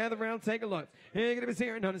find. Gather around, take a look. Here, you're going to be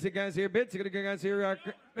here. Notice the guys here. Bits. You're going to guys here.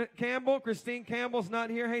 Campbell, Christine Campbell's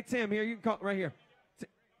not here. Hey, Tim, here. You can call right here.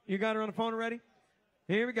 You got her on the phone already?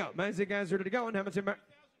 Here we go. Man, the guys are ready to go. And how much?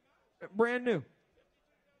 Brand new.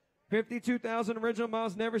 52,000 original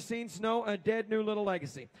miles, never seen snow, a dead new little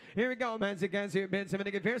Legacy. Here we go, man. Guys, here, bid, 7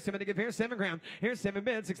 to give here, 7 to give here, 7 grand. Here's 7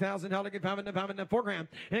 bids, $6,000, get 5 and 4 grand.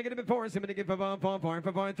 Here, get a bid 4, 7 to give 4,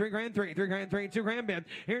 3 grand, 3 grand, 3, 2 grand bid.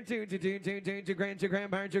 Here, 2 grand, 2 grand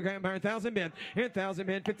buyer, 1,000 bid. Here, 1,000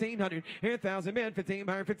 bid, 1,500. Here, 1,000 bid, 15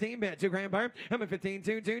 buyer, 15 bid, 2 grand buyer. I'm at 15,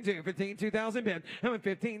 2,000 bid. I'm at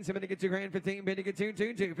 15, 7 to get 2 grand, 15 bid to get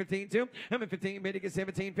 15, 2. I'm at 15 bid to get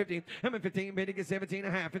 17, 50. I'm at 15 bid to get 17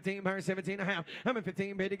 and a half, 15 buyer, 17 and a half. I'm at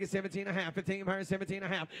 15 bid to get 17 and a half, 15 buyer, 17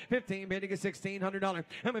 and a half, 15 bid to get $1,600.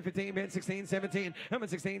 I'm at 15 bid, 16, 17. I'm at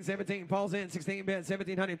 16, 17. Paul's in, 16 bid,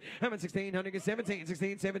 1,700. I'm at 1,600, get 17,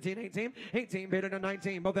 16, 17, 18. 18 bid at a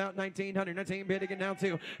 19, both out 1,900. 19 bid to get now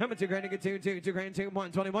 2. I'm at 2 grand to get 2 grand, 2,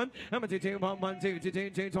 1, 21. I'm at 2, 1, 2,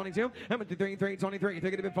 22. I'm at 3, 23.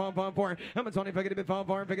 Take it a bit 4. I'm at 20, take it a bit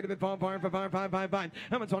 4, take it a bit 4, 5.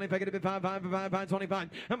 I'm at 20, take it a bit 5, 25.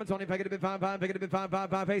 I'm at 20, take it a bit 5, take it a bit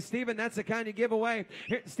 5. Hey, Steven, that's the kind you give away.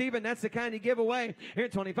 Here, Steven, that's the kind you give away. Here,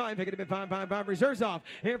 25, make it a bit 5. Reserves off.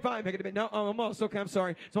 Here, 5, make it a bit. No, almost. Okay, I'm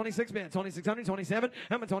sorry. 26 bid, 2,600, 27.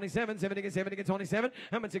 I'm at 27, 7 to get 27.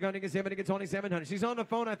 I'm at 2 to get 7 to get 2,700. She's on the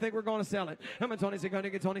phone. I think we're going to sell it. I'm at 26 to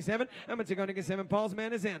get 27. I'm at 2 to get 7. Paul's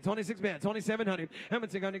man is in. 26 bid, 2,700. I'm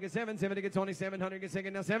at 2 to get 7 to get 2,700. Get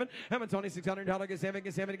second now 7. I'm at $2,600. Get 7 to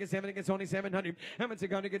get 2,700. I'm at 2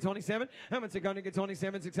 to get 27. I'm at 2 to get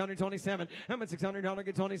 27, 627. I'm at $600.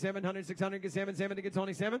 Get 2,700. 600 get 7 to get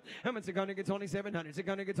 27. I'm at 2 to get 2,700. 6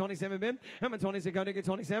 to get 27 bid. I'm at 26 to get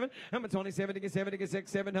 27. I'm at 27 to get 7 to get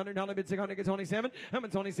 $700 bid. 6 to get 27. I'm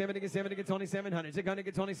at 27 to get 7 to get 2,700. 6 to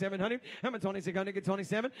get 2,700. I'm at 26 to get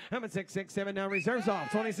 27. I'm at 667 now reserves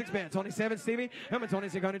off. 26 bid. 27 Stevie. I'm at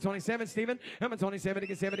 26 to 27 Steven. I'm at 27 to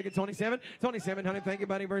get 7 to get 27. 2,700. Thank you,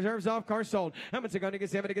 buddy. Reserves off. Car sold. I'm at 2 to get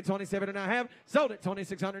 7 to get 27 and I have sold it.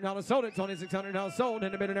 $2,600 sold it. $2,600 sold.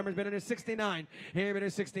 And the bidder number's bidder is 69. Here bidder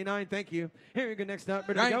 69. Thank you. Here we go. Next up.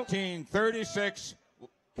 Bidder 1936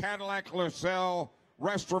 Cadillac LaSalle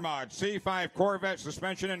Restromod C5 Corvette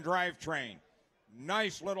suspension and drivetrain.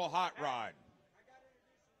 Nice little hot rod.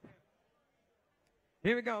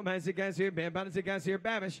 Here we go, man. See guys here, bam, bam. See guys here,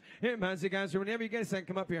 Babish. Here, man. See guys here. Whenever you get a second,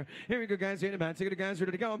 come up here. Here we go, guys here. Man, see the guys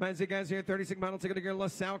ready to go. Man, see guys here. 36 model. Take it to get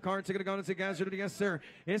LaSalle car. Take it to go. See guys ready to yes, sir.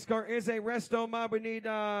 This car is a resto mob. We need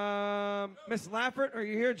Miss Laffert. Are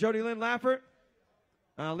you here, Jody Lynn Laffert?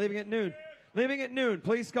 Leaving at noon. Leaving at noon.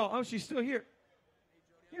 Please call. Oh, she's still here.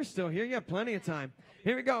 You're still here. You have plenty of time.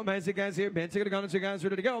 Here we go, man. See guys here. Ben, take it to go. See guys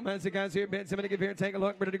ready to go. Man, see guys here. Ben, somebody give here. Take a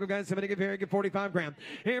look. Ready to go, guys. Somebody give here. Get 45 grand.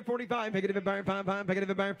 Here, 45. Make it a buyer 5. Make it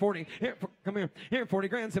a buyer 40. Here, come here. Here, 40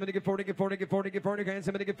 grand. Somebody get 40. Get 40. Get 40. Get 40 grand.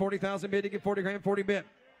 Somebody get 40,000 bid. Get 40 grand. 40 bid.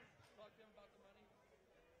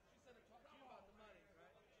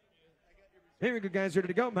 Here we go, guys, ready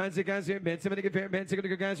to go. Man's the guys here, man. Somebody get fair, man. Somebody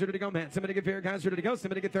get guys ready to go, man. Somebody get fair, guys ready to go.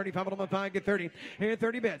 Somebody get 35 on my 5, get 30. Here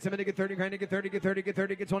 30 bits. Somebody get 30 grand, get 30, get 30, get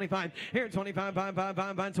 30, get 25. Here 25,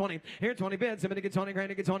 5, 20. Here 20 bits. Somebody get 20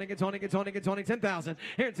 grand, get 20, get 20, get 20, get 20, 10,000.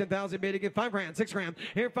 Here 10,000 bid to get 5 grand, 6 grand.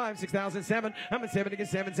 Here 5, 6,000, 7. I'm at 70, get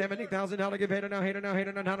 7, $70,000. Give hater now, hater now,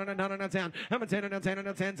 hater now, now, 10. I'm at 10, now, 10,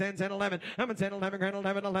 now, 10, 10, 10, 11. I'm at 10, 11 grand,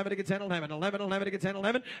 11, 11 to get 10, 11, 11, 11 to get 10,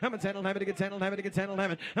 11. I'm at 10, 11 to get 10, 11 to get 10,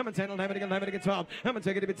 11. I'm at 10, 11 to get 11 to get 12. I'm at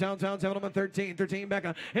take it to be 12, I'm at 13, 13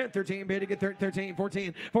 Becca. And 13 bid to get 13,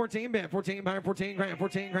 14, 14 bid, 14 buyer, 14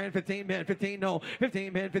 grand, 15 bid, 15 no,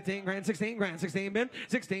 15 bid, 15 grand, 16 grand, 16 bid,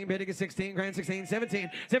 16 bid to get 16 grand, 16,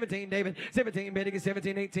 17 David, 17 bid to get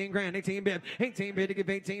 17, 18 grand, 18 bid, 18 bid to give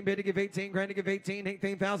 18 bid to give 18 grand to give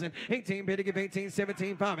 18,000, 18 bid to give 18,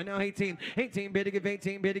 17 5, and now 18 bid to give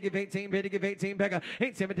 18 bid to give 18 bid to give 18 Becca,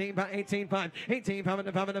 17 5, 18 5, 18 5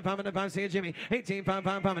 and 5, see Jimmy, 18 5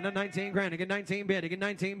 and 19 grand, again 19 bid, again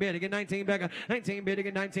 19 bid, again 19 Becca, 19 bid,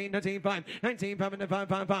 again 19 5, 19 5 and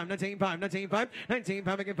 5, 19 5, 19 5, 19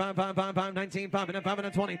 5 again 5, 19 5 and 5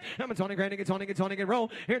 and 20. I'm a 20 grand, get 20, get 20, get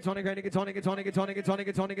roll. Here 20 grand, get 20, get 20, get 20, get 20,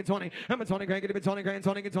 get 20, get 20. I'm a 20 grand, get a bit 20 grand,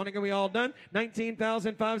 20, get 20, get we all done.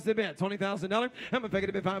 19,005's the bid, $20,000. I'm a fake it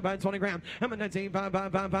a bit 5 by 20 grand. I'm a 19 5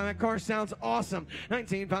 That car sounds awesome.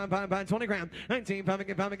 19 5 20 grand. 19 5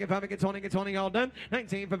 get 5 get 5 get 20 get 20 all done.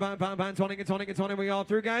 19 5 20 get 20 get 20 we all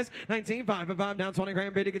through guys. 19 5 down 20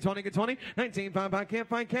 grand bid to get 20 get 20. 19 5 can't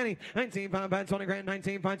find Kenny. 19 5 20 grand.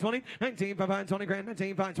 19 5 20. 19 5 20 grand.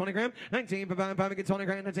 19 5 20 grand. 19 5 get 20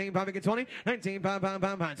 grand. 19 5 get 20. 19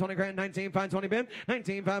 5 20 grand. 19 5 20 bid.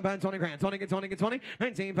 19 5 20 grand. 20 get 20 get 20.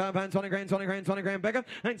 19 5 20 grand. 20 grand Becca.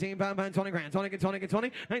 19 5 20 grand. 20 get 20 get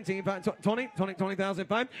 20. 19 5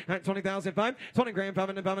 20,005. 20,005. 20 grand 5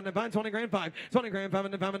 and 5 and 5. 20 grand 5. 20 grand 5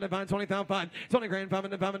 and 5 and 5. 20,005. 20 grand 5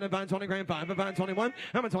 and 5 and 5. 20 grand 5 and 5. 21.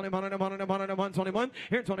 I'm a 21 and 1 and 1 and 1. 21.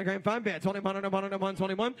 Here 20 grand 5 bid. 21 and 1 and 1.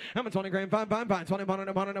 21. I'm a 20 grand 5 5. 21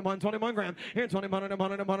 and 1 and 1. 21 grand. Here 21 and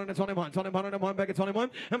 1 and 1 and 21. 21 and 1 Becca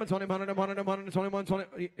 21. I'm a 21 and 1 and 1 and 21. 20.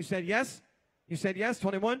 You said yes? You said yes,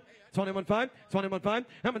 21, 21 5, 21 5.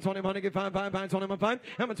 I'm a 21 to get 5 5 21 5.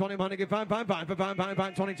 I'm a 21 to get 5 5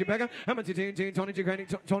 5 22 Becca. I'm a 22 grand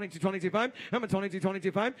 22 5. I'm a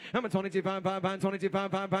 22 5. I'm a 22 5 22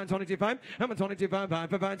 5 22 5. I'm a 22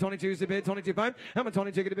 5 22 is the bid 22 5. I'm a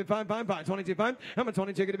 22 get a bid 5 22 5. I'm a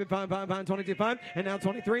 22 get a bid 5 22 5. And now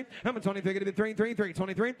 23. I'm a 23 get a bid 3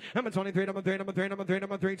 23. I'm a 23 number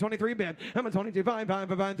 3 23 bid. I'm a 22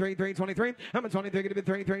 5 3 23. I'm a 23 get a bid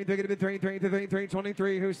 3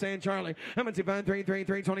 23 who's saying Charlie. I'm a 3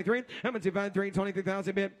 23. I'm a 3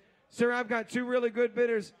 23,000 bid. Sir, I've got two really good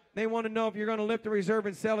bidders. They want to know if you're going to lift the reserve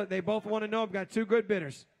and sell it. They both want to know. I've got two good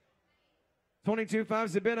bidders.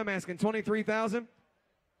 22.5's the bid. I'm asking 23,000.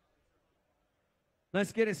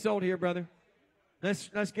 Let's get it sold here, brother. Let's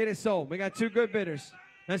get it sold. We got two good bidders.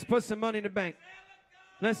 Let's put some money in the bank.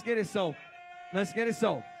 Let's get it sold. Let's get it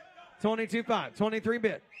sold. 22.5, 23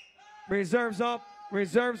 bid. Reserves off.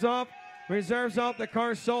 Reserves off. Reserves off. The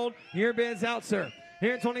car's sold. Your bid's out, sir.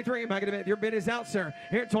 Here at 23, am I going to bid? Your bid is out, sir.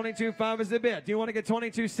 Here at 22.5 is the bid. Do you want to get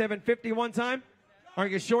 22,750 one time? Are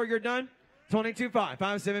you sure you're done? 22.5,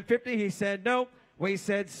 5,750. He said no. We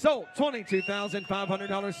said sold.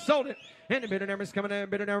 $22,500. Sold it. And the bidder number's coming in.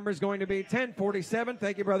 Bidder number is going to be 1047.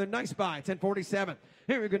 Thank you, brother. Nice buy. 1047.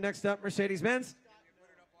 Here we go. Next up, Mercedes-Benz.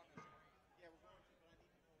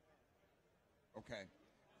 Okay.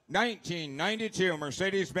 1992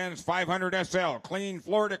 Mercedes-Benz 500 SL. Clean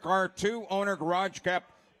Florida car, 2-owner garage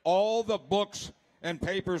kept. All the books and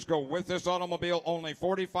papers go with this automobile. Only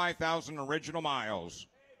 45,000 original miles.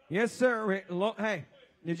 Yes, sir. Hey,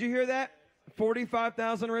 did you hear that?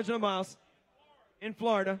 45,000 original miles in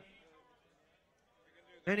Florida.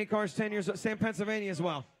 Any cars 10 years old. Same Pennsylvania as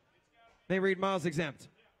well. They read miles exempt.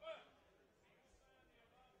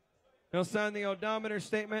 They'll sign the odometer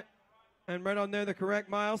statement. And right on there, the correct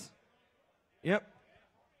miles. Yep,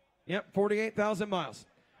 48,000 miles.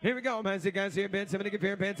 Here we go, man. See guys here, Ben. Somebody give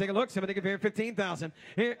here, Ben. Take a look. Somebody give here, 15,000.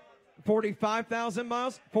 Here, 45,000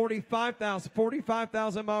 miles.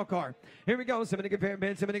 45,000 mile car. Here we go. Somebody give here,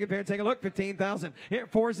 Ben. Somebody give here. Take a look. 15,000. Here,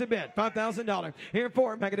 4 is the bid. $5,000. Here,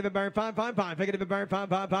 4. Negative and bar 555. Negative and bar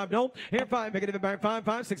 555. No. Here, 5. Negative and bar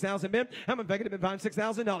 55. 6,000 bid. I'm a negative and 5.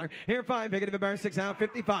 $6,000. Here, 5. Negative and bar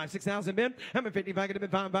 6,055. 6,000 bid. I'm a 55. Negative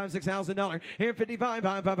and 5. $6,000. Here, 55.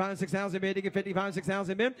 5. 6,000 bid. You get 55.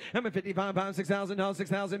 6,000 bid. I'm a 55. $6,000.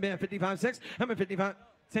 6,000 bid. 55. 6. I'm a 55.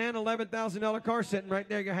 $10,000, $11,000 car sitting right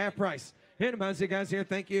there, your half price. Here the Mazda guys here,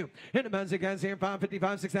 thank you. Here the Mazda guys here,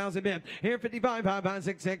 555, 6,000 bid. Here 55, 5,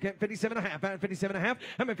 6, 57 and a half, 57 and a half.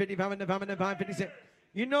 I'm at 55 and 5, 56.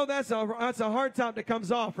 You know that's a hard top that comes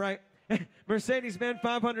off, right? Mercedes-Benz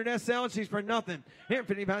 500 SL, she's for nothing. Here,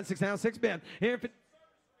 55, 6 now, 6 bid. Here,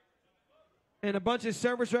 and a bunch of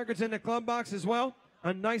service records in the club box as well.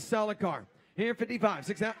 A nice solid car. Here, 55,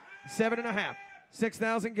 6 out, 7.5.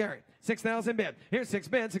 6,000 Gary, 6,000 bid. Here's 6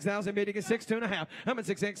 bid, 6,000 bid, you get 6, 2.5. I'm at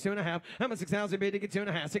 6, 6, 2.5. I'm at 6,000 bid, you get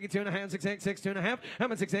 2.5. 6, 2.5, 6, 6, 6, 2.5.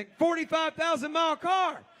 I'm at 6, 6, 45,000 mile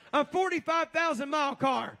car. A 45,000 mile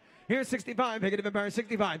car. Here's 65, negative and bar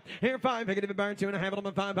 65. Here 5, negative and bar 2.5. I'm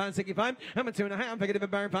at 5 pound 65. I'm at 2.5, negative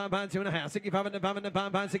and bar 5 pound 2.5. 65 and 5 and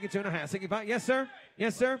 5 pound 62.5. 65. Yes, sir.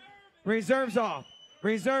 Yes, sir. Reserves off.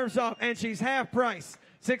 Reserves off, and she's half price.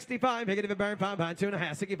 65, negative and bar 5 pound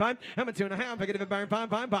 2.5. 65. I'm at 2.5, negative and bar 5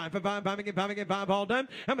 pound 5. 5 pound, get 5 all done.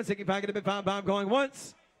 I'm at 65, negative 5 pound going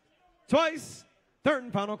once, twice, third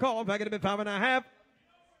and final call. Negative 5.5.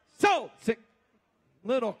 Sold.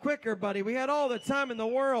 Little quicker, buddy. We had all the time in the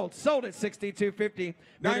world. Sold at 62.50.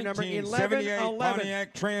 Number 1978 1111.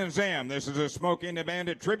 Pontiac Trans Am. This is a Smokey and the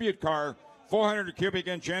Bandit tribute car. 400 cubic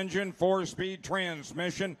inch engine, 4-speed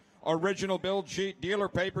transmission, original build sheet, dealer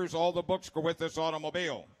papers. All the books go with this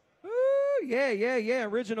automobile. Ooh, yeah.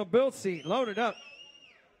 Original build seat. Loaded up.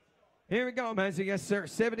 Here we go, man. Yes, sir.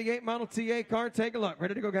 78 Model TA car. Take a look.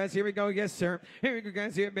 Ready to go, guys. Here we go. Yes, sir. Here we go,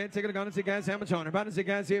 guys. Here, Ben. Take a look on and see, guys, how much on it. About to see,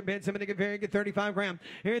 guys, here, Ben. Somebody get very, get 35 grand.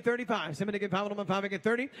 Here, 35. Somebody get 5 on 5, get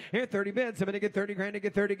 30. Here, 30 bid. Somebody get 30 grand.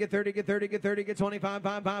 Get 30, get 30, get 30, get 30, get 25,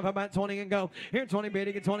 5, 5. How about 20 and go? Here, 20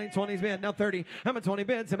 bid. Get 20, 20's bid. Now 30. How about 20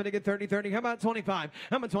 bid? Somebody get 30, 30. How about 25?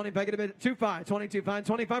 How about 25? Get a bid. 25, 22, 5,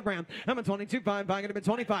 25 grand. How about 22, 5, 5, get a bid.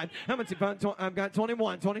 25. How about 25? I've got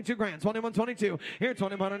 21, 22 grand. 21, 22. Here,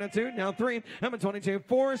 21 and a 2. Now 3. How about 22,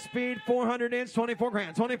 4-speed, 400 inch, 24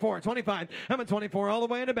 grand, 24, 25. I'm at 24 all the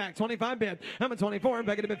way in the back, 25 bid. I'm at 24,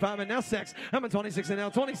 back at bid 5, and now 6. I'm at 26 and now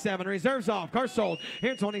 27. Reserves off, car sold.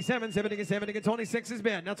 Here 27, 70, 26 is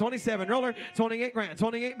bid. Now 27, roller, 28 grand,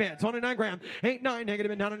 28 bid, 29 grand, 8, 9,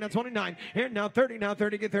 negative, and now 29. Here now 30,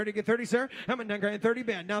 get 30, sir. I'm at 9 grand, 30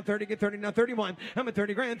 bid. Now 30, get 30, now 31. I'm at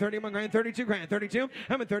 30 grand, 31 grand, 32 grand, 32.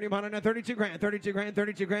 I'm at 31 and now 32 grand, 32 grand,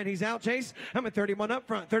 32 grand. He's out, Chase. I'm at 31 up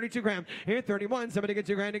front, 32 grand. Here 31. Somebody get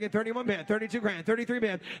 2 grand to get 31 bid, 32 grand, 33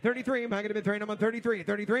 bid, 33. I'm going to bid 3, I'm on 33,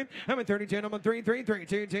 33. I'm at 32, I'm on 3, 3, 3,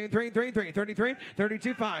 2, 2, 3, 3, 3, 33,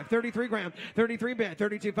 32, 5, 33 grand, 33 bid,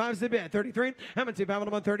 32, 5's the bid, 33. I'm at 2, 5,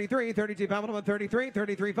 I'm on 33, 32, 5, I'm on 33,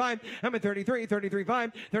 33, 5. I'm at 33, 33,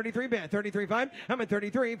 5, 33 bid, 33, 5. I'm at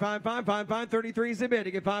 33, 5, 5, 5, 5, 33 is the bid.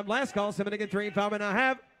 To get 5 last call, somebody get 3,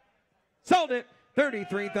 5.5. Sold it,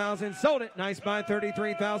 33,000. Sold it. Nice buy,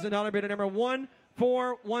 $33,000 bid at number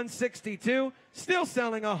 14162. Still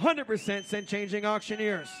selling 100% cent changing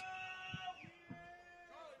auctioneers.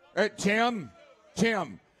 Tim,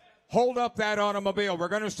 hold up that automobile. We're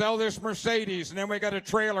going to sell this Mercedes, and then we got a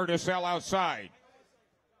trailer to sell outside.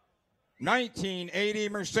 1980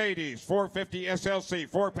 Mercedes, 450 SLC,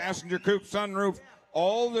 4-passenger coupe, sunroof.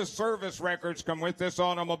 All the service records come with this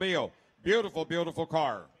automobile. Beautiful, beautiful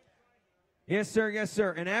car. Yes, sir. Yes,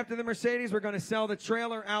 sir. And after the Mercedes, we're going to sell the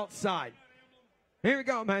trailer outside. Here we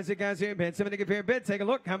go, guys. Guys, here, bid. Somebody give here, bid. Take a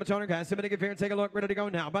look. How much on it, guys? Somebody give here and take a look. Ready to go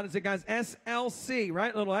now. About to say, guys, SLC,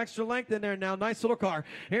 right? A little extra length in there now. Nice little car.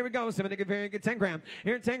 Here we go. Somebody give here and get 10 grand.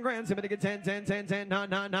 Here, 10 grand. Somebody get 10, 10, 10, 10, 9,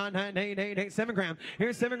 9, 9, 9, 8, 8, 8, 7 grand.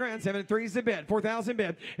 Here's 7 grand. 7, 3's the bid. 4,000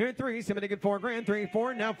 bid. Here, 3. Somebody get 4 grand. 3,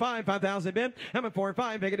 4. Now 5, 5,000 bid. I'm at 4,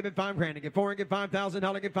 5. Make it a bid 5 grand. To get 4 and get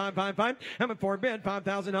 $5,000. Get 5, 5, 5. I'm at 4 bid.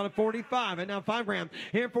 $5,000. 45. And now 5 grand.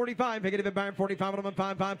 Here, 45. Make it a bid 45. I'm at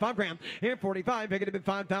 5, 5, 5 grand. Here, 45. Make it a bid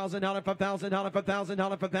 $5,000.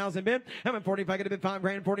 $5,000 bid. I'm at 45, get a bid 5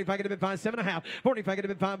 grand. 45, get a bid 5, 7.5. 45, get a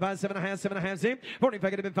bid 5, 5, 7.5, 7.5 Z.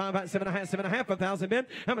 45, get a bid 5, 5, 7.5, 7.5, 5,000 bid.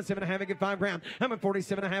 I'm at 7.5, get 5 grand. I'm at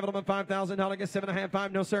 47.5, I'm at $5,000, get 7.5,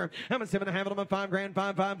 5, no sir. I'm at 7.5, I'm at 5 grand,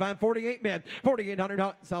 5, 5, 5, 48 bid.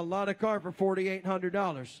 $4,800. It's a lot of car for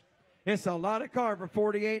 $4,800. It's a lot of car for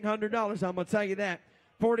 $4,800. I'm gonna tell you that.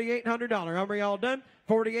 $4,800. Are we all done?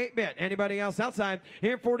 48 bid. Anybody else outside?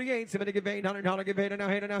 Here, 48. Somebody give $800. Give $800.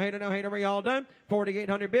 Hater. Are we all done?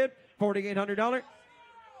 4,800 bid. $4,800.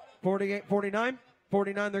 48, 49.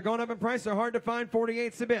 49, they're going up in price. They're hard to find.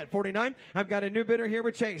 48's a bid. 49, I've got a new bidder here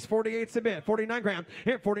with Chase. 48's a bid. 49 grand.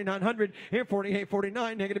 Here, 4,900. Here, 48,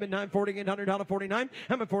 49. Negative bid 9, $4,800. 49.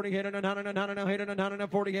 I'm at 48,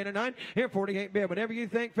 48, 9. Here, 48 bid. Whatever you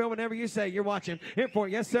think, Phil, whatever you say, you're watching. Here, 4,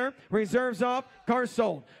 yes, sir. Reserves off. Cars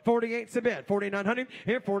sold. 48's a bid. 4,900.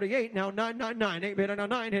 Here, 48. Now 999. 8 bid. Now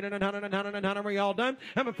 9. Hit it. 9. Are we all done?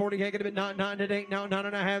 I'm at 48. Get a bid 9, 9 at 8. Now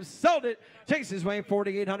 9.5. Sold it. Chase's way.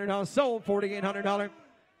 $4,800. Sold. $4,800.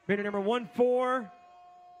 Bidder number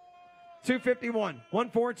 14251.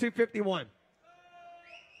 14251.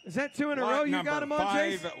 Is that 2 in a row Lot you number got them on,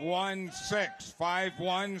 Jace? 516.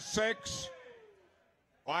 516.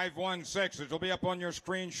 516. It'll be up on your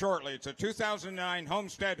screen shortly. It's a 2009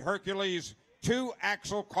 Homestead Hercules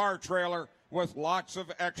 2-axle car trailer with lots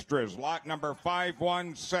of extras. Lot number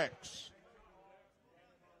 516.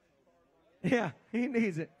 Yeah, he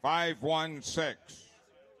needs it. 516.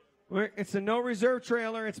 It's a no reserve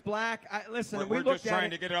trailer. It's black. Listen, We're looked just at trying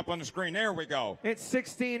it. to get it up on the screen. There we go. It's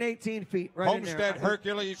 16, 18 feet right in there. Homestead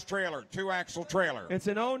Hercules trailer, 2-axle trailer. It's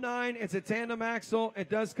an 09. It's a tandem axle. It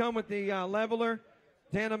does come with the leveler,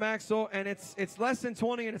 tandem axle, and it's less than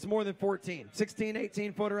 20 and it's more than 14. 16,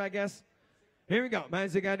 18 footer, I guess. Here we go.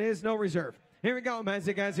 Magic got his, no reserve. Here we go, man.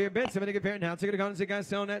 Guys here, bid. Somebody get pair now. Take it on. Guys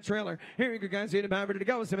selling that trailer. Here we go, guys. Here to buy, ready to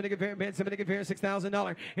go. Somebody get pair, bid. Somebody get pair.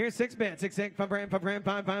 $6,000. Here's 6 bids. 6, 5 grand, 5 grand,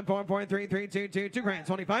 5, 5, 4, 4, 3, 3, 2, 2, 2 grand,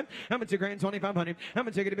 25. I'm a 2 grand, 2,500. I'm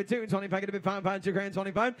a ticket a bit 2, 25, get a bit 5, 5, 2 grand,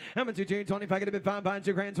 25. I'm a 2, 2, 25, get a bit 5, 5,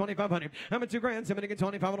 2 grand, 2,500. I'm a 2 grand, somebody get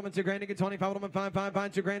 25. I'm a 2 grand, get 25. I'm a 5, 5,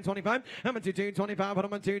 5, 2 grand, 25. I'm a 2, 2, 25.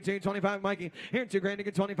 I'm a 2, 2, 25. Mikey. Here 2 grand,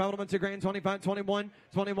 get 25. I'm a 2 grand, 25, 21,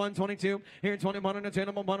 21, 22. Here 21 and a 2.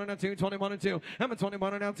 I'm a 1 and a 2, 21 and 2. I'm a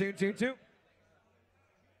 21 and a 2, 2, 2.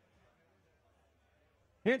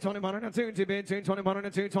 Here, 21 and a 2, 2 bid, 2, 21 and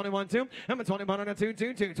a 2, 21, 2. I'm a 21 and a 2,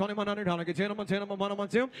 2, 2, $2,100. Get 10, I'm a 10, I'm a 1, I'm a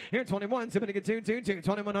 2. Here, 21, somebody get 2, 2, 2,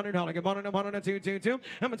 $2,100. Get 1 and a 1 and a 2, 2, 2.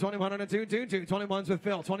 I'm a 21 and a 2, 2, 2, 21s with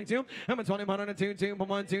Phil, 22. I'm a 21 and a 2, 2,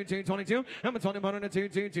 1, 2, 2, 22. I'm a 21 and a 2,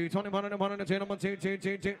 2, 2, 21 and a 1 and a 2, I'm a 2, 2,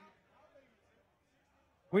 2, 2.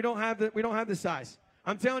 We don't have the size.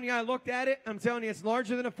 I'm telling you, I looked at it. I'm telling you, it's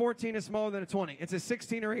larger than a 14 and smaller than a 20. It's a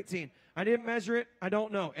 16 or 18. I didn't measure it. I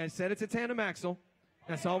don't know. It said it's a tandem axle.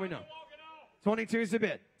 That's all we know. 22 is the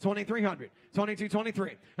bid. 2,300. 22,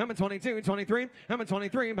 23. I'm a 22, 23. I'm a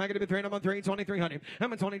 23. I'm back at the 3. I'm on 3, 2,300.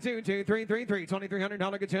 I'm a 22, 2, 3, 3, 3.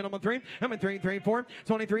 $2,300. Get 10. I'm on 3. I'm a 3, 3, 4.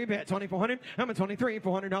 23 bid. 2,400. I'm a 23.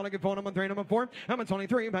 $400. Get 4. I'm on 3. I'm on 4. I'm a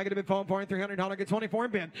 23. Back at the bid. 4, $300. Get 24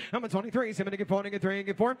 bid. I'm a 23. 7 to get 4 and get 3 and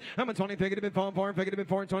get 4. I'm a 23. Get a bid. 4, 4. Get a bid.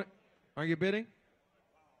 4 and 20. Are you bidding?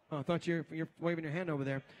 Oh, I thought you're waving your hand over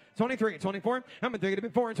there. 23, 24. I'm a 3 get a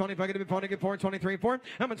bit 4, 25 get a bit 4 to get 4, 23, 4.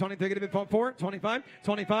 I'm a 23 get a bit 4, 25,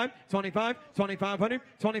 25, 25, 2,500,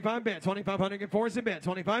 25 bid, 2,500 get 4 is a bid,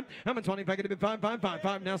 25. I'm a 25 get a bit 5, 5, 5,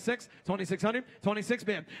 5 now 6, 2,600, 26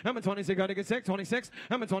 bid. I'm a 26 got to get 6, 26.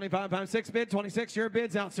 I'm a 25, 5, 6 bid, 26. Your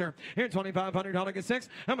bid's out, sir. Here, $2,500 get 6.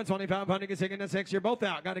 I'm a 2,500 get 6 and a 6. You're both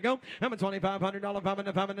out. Got to go. I'm a $2,500 5 and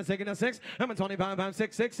a 5 and a 6 and a 6. I'm a 25, 5,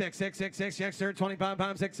 6, 6, 6, 6, 6, 6. Yes, sir. 25,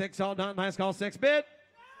 5, 6, 6. All done. Last call 6 bid.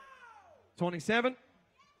 27,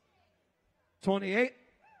 28,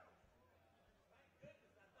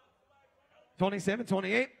 27,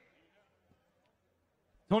 28,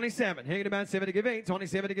 27. Here about 7 to give 8.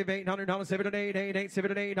 27 to give $800. 7 to 8, 8, 8,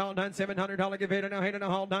 7 to 8, all done. $700 give 8 now. 8 and a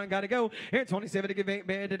all done. Got to go. Here 27 to give 8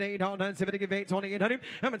 bid to 8 all done. 7 to give 8, 2,800.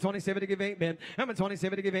 I'm a 27 to give 8 bid. I'm a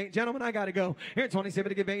 27 to give 8. Gentlemen, I got to go. Here 27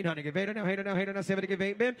 to give 800. Give 8 now. 8 now. 8 now. 7 to give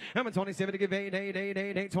 8 bid. I'm a 27 to give 8, 8, 8,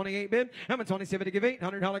 8, 8, 28 bid. I'm a 27 to give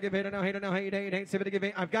 $800. Give 8 now. 8 now. 8, 8, 8, 7 to give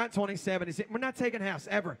 8. I've got 27. We're not taking halves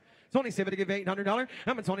ever. 27 to give $800.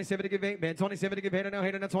 I'm a 27 to give 8 bid. 27 to give 8 now.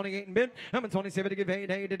 8 now. 28 and bid. I'm a 27 to give 8,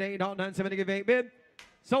 8, 8, 8, all done. 7 to give 8 bid.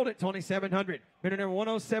 Sold it 2,700. Bidder number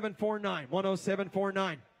 10749.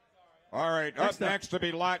 10749. All right. Up next to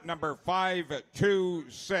be lot number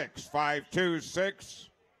 526. 526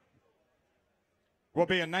 will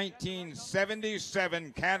be a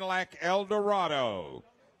 1977 Cadillac Eldorado.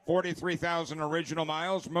 43,000 original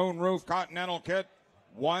miles. Moonroof Continental kit.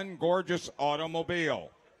 One gorgeous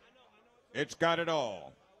automobile. It's got it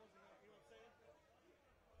all.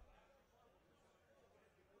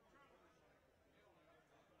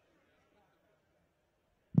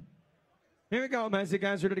 Here we go, man. You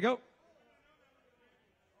guys ready to go?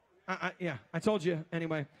 Yeah, I told you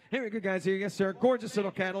anyway. Here we go, guys. Here, yes, sir. Gorgeous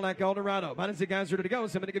little Cadillac Eldorado. But the guys ready to go.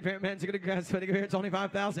 Somebody get man. Somebody get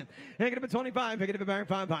 25,000. Hey, get a bit 25. Hey, get a bit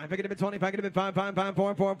 5, 5. Hey, get a bit 25. Get a bit 5, 5, 5,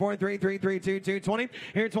 4, 4, 4, 3, 3, 3, 2, 2, 20.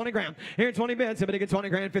 Here, 20 grand. Here, 20 bids. Somebody get 20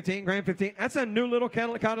 grand, 15 grand, 15. That's a new little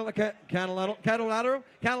Cadillac.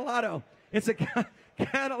 It's a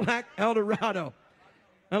Cadillac Eldorado.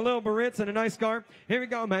 A little Baritz and a nice car. Here we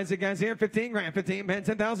go, man. So guys, here, 15 grand, 15 man,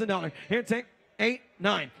 $10,000. Here, take 8,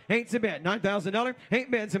 9. 8's a bid. $9,000.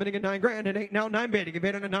 8 bids. Somebody get 9 grand. And 8 now 9 bid. You give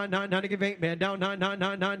 8 on a 9, 9, 9 to give 8 bid. Down 9, 9,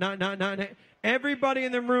 9, 9, 9, 9, 9, 8. Everybody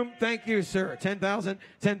in the room, thank you, sir. 10,000,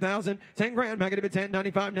 10,000, 10 grand. Back at 10,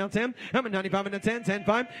 95, now 10. I'm at 95 and a 10, 10,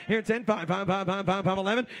 5. Here, 10, 5, 5, 5, 5, 5, 5,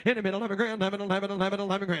 11. In the middle, 11 grand, 11, 11, 11,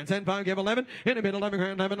 11 grand. 10, 5, give 11. In the middle, 11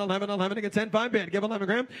 grand, 11, 11, 11. To get 10, 5 bid. Give 11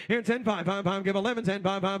 grand. Here, 10, 5, 5, 5, give 11. 10,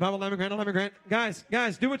 5, 5, 5, 11 grand, 11 grand.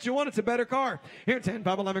 Guys, do what you want. It's a better car. Here, 10,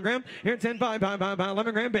 5, 11 grand. Here, 10, 5, 5, 5, 5,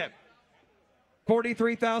 11 grand bid.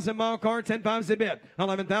 43,000 mile car, 10 5's a bid.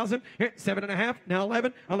 11,000, 7.5, now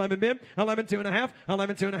 11, 11 bid, 11 2.5,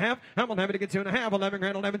 11 2.5. I'm gonna have it to get 2.5, 11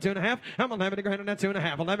 grand, 11 2.5. I'm gonna have it to grand on that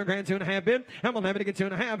 2.5, 11 grand, 2.5 bid. I'm gonna have it to get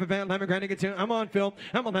 2.5, 11 grand to get 2. I'm on Phil.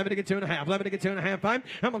 I'm gonna have it to get 2.5, 11 to get 2.5, 5.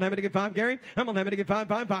 I'm gonna have it to get 5, Gary. I'm gonna have it to get 5,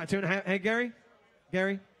 5, 5, 2.5. Hey, Gary,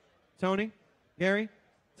 Tony,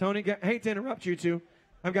 hate to interrupt you two.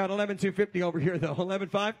 I've got 11,250 over here though.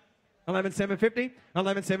 11.5. 11,750,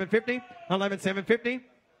 11,750, 11,750,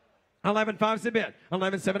 11.5's a bid,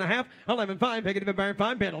 11.7.5, 11.5, negative Baron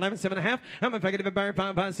 5 bid, 11.7.5, I'm a negative Baron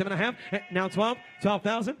 5, 7.5, now 12,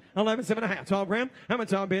 12,000, 11.7.5, 12 grand, I'm a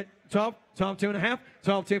 12 bid, 12, 12, 2.5,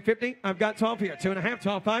 12, 250, I've got 12 here, 2.5,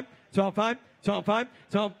 12, 5, 12, 5, 12, 5,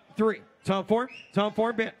 12, 3, 12, 4, 12,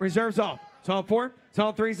 4 bid, reserves off, 12, 4,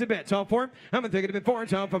 12, 3's a bid, 12, 4, I'm a negative 4,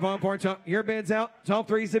 12, 5, 4, 12, your bid's out, 12,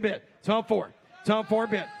 3's a bid, 12, 4. 12-4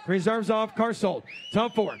 bid. Reserves off. Car sold.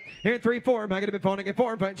 12-4. Here 3-4. Am I going to be phoning at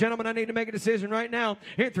 4? But gentlemen, I need to make a decision right now.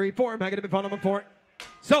 Here 3-4. Am I going to be phoning at 4?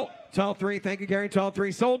 Sold. 12-3. Thank you, Gary.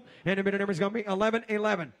 12-3 sold. And the bidder number is going to be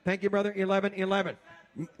 11-11. Thank you, brother. 11-11.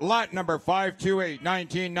 Lot number 528,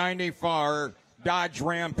 1994. Dodge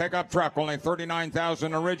Ram pickup truck, only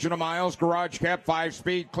 39,000 original miles. Garage kept,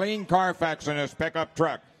 5-speed, clean Carfax in this pickup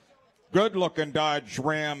truck. Good-looking Dodge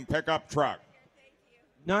Ram pickup truck.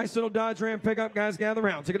 Nice little Dodge Ram pickup, guys. Gather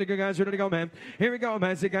around. Take it to go, guys. Ready to go, man. Here we go,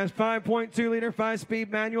 man. See, guys, 5.2 liter,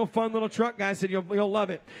 5-speed manual, fun little truck, guys. Said you'll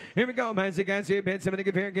love it. Here we go, man. See, guys, here bids. Somebody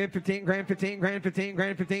give here, give 15 grand, 15 grand, 15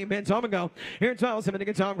 grand, 15 bids. Home and go. Here 12. Somebody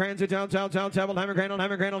get 12 grand, 12, 11 grand,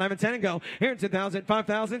 11 grand, 11, 10 and go. Here 2,000,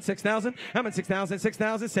 5,000, 6,000. I'm at 6,000,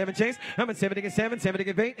 6,000, 7 chase. I'm at 7 to get 7, 7 to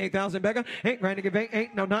get 8, 8,000 Becca, 8 grand to get 8,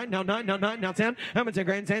 8, no 9, no 9, no 9, now 10. I'm at 10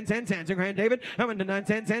 grand, 10, 10, 10, 10 grand, David. I'm at 9,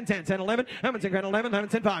 10, 10, 10, 10, 11. I'm at 10 grand, 11, 11,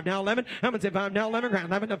 10, 5, now 11. I'm at 10, 5, now 11 grand,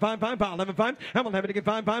 11 to 5, 5, 5, 11, 5. I'm 11 to get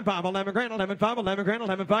 5, 5, 5, 11 grand, 11, 5, 11 grand,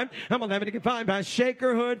 11, 5. I'm 11 to get 5, by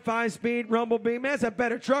Shaker Hood, 5-speed, Rumble Beam. That's a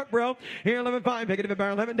better truck, bro. Here, 11, 5, negative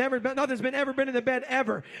barrel, 11. Nothing's been ever been in the bed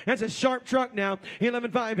ever. That's a sharp truck now.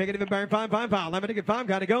 11, 5, negative barrel, 5, 5, 5. 11 to get 5,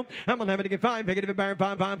 gotta go. I'm 11 to get 5, negative barrel,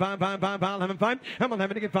 5, 5, 5, 5, 5, 5, 11, 5. I'm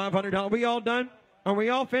 11 to get $500. We all done? Are we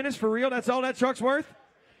all finished for real? That's all that truck's worth?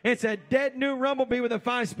 It's a dead new Rumble Bee with a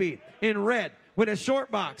 5-speed in red, with a short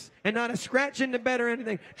box and not a scratch in the bed or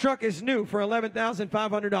anything. Truck is new for $11,500.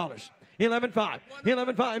 11.5.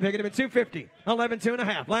 11.5. Picking him at 250. 11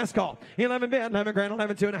 2.5. Last call. 11 bid. 11 grand.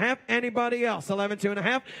 11 2.5. Anybody else? 11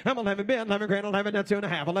 2.5. I'm 11 bid. 11 grand. 11 now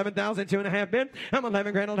 2.5. 11,000 2.5 bid. I'm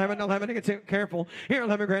 11 grand. 11 11 to get 2. Careful. Here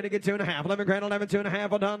 11 grand to get 2.5. 11 grand. 11 2.5.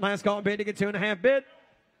 Hold on. Last call bid to get 2.5 bid.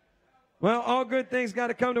 Well, all good things got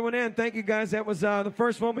to come to an end. Thank you, guys. That was the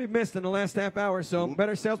first one we missed in the last half hour, so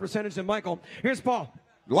better sales percentage than Michael. Here's Paul.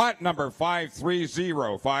 Lot number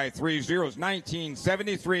 530. 530 is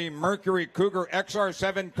 1973 Mercury Cougar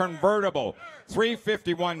XR7 convertible.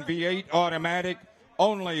 351 V8 automatic.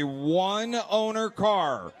 Only one owner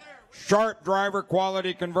car. Sharp driver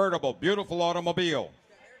quality convertible. Beautiful automobile.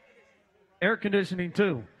 Air conditioning,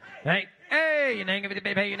 too. Hey, you hang with the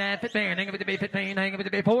baby, you now 15, hang with the baby 15, hang with the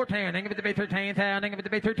baby 14, hang with the baby 13, hang with the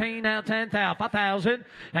baby 13, now 10,000, 5,000.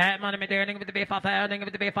 Money me there, hang with the baby 5,000, hang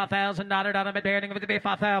with the baby $5,000, dollar me there, hang with the baby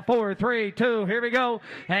 5,000, 4, 3, 2, here we go.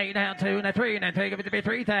 Hey, now 2, now 3, now take with the baby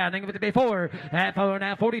 3,000, hang with the baby 4, 4,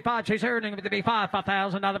 now 45, chase her, hang with the baby 5,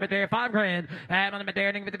 $5,000 me there, 5 grand. Money me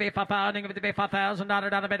there, hang with the baby 5,000, hang with the baby $5,000,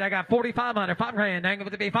 dollar me there, I got 4,500, 5 grand, hang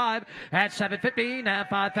with the baby 5, at 750, now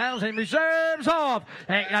 5,000, reserves off.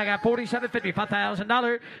 Hey, I got 47.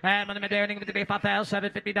 $55,000. On the Mediterranean with the B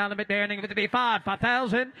 5,750 down the Mediterranean with the B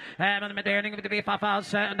 5,000. On the Mediterranean with the B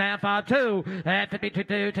 5,000 down 5,2.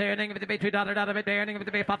 52 turning with the B $2 dollar Mediterranean with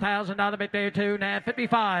the B $5,000 Mediterranean 2 now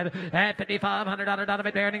 55. $5,500 dollar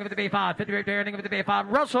Mediterranean with the B 5. 50 Mediterranean with the B 5.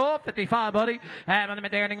 Russell 55 buddy. On the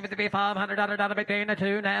Mediterranean with the B $500 dollar Mediterranean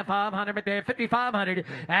 2 now 500 Mediterranean 5,500.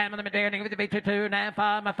 On the Mediterranean with the B 2 now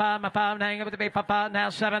 5 now with the B 5 now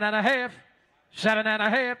 7.5.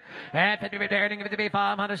 7.5 at 50 returning with the B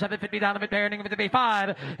 500, 750 down the returning with the B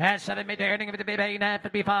 5 at 7 returning with the B 8 now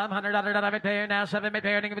 50 $500 return now 7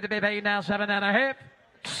 returning with the B 8 now 7.5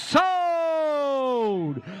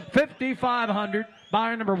 sold 5,500.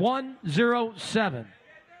 Buyer number 107.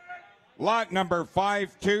 Lot number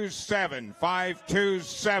 527,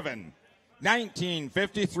 527,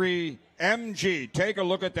 1953 MG. Take a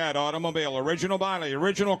look at that automobile. Original body,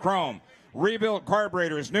 original chrome, rebuilt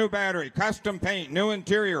carburetors, new battery, custom paint, new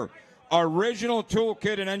interior, original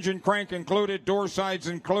toolkit and engine crank included, door sides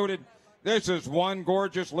included. This is one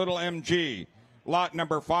gorgeous little MG. Lot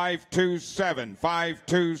number 527,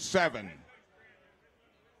 527.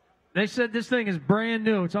 They said this thing is brand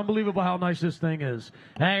new. It's unbelievable how nice this thing is.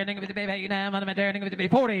 Hey, with the baby, now, on the daring with the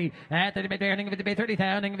 40, at the daring with the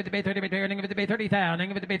 30,000, with the 30, daring with the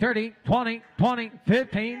 30,000, with the 30, 20, 20,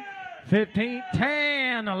 15. 15,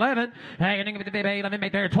 10, 11. Hanging with the baby, 11,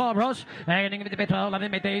 make there 12 rush. Hanging with the 12, 11,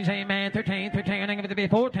 make there, man, 13, 13, hanging with the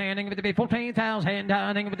 14, hanging with the 14,000,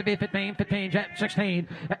 hanging with the 15, 15, jet 16,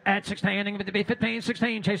 at 16, hanging with the 15,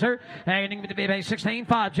 16, chaser. Hanging with the baby, 16,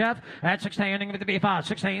 5, Jeff, at 16, hanging with the B5,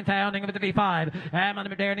 16,000, hanging with the B5. I'm on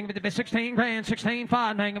the daring with the 16 grand, 16,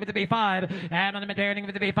 5, hanging with the B5. I'm on the daring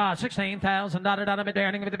with the B5, 16,000, dotted on the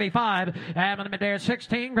daring with the B5. I'm on the daring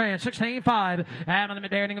 16 grand, 16, 5. I'm on the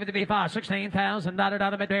daring with the B5. 16,000, dotted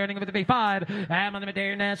out of the daring with the B5. I'm on the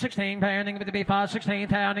Madeira now, 16, pounding with the B5, 16,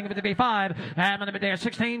 pounding with the B5. I'm on the Madeira,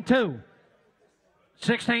 16, 2.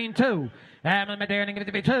 16, 2. I'm on the Madeira with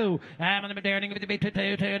the B2. I'm on the Madeira with the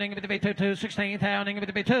B2, turning with the B2, 16, pounding with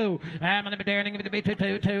the B2. I'm on the Madeira with the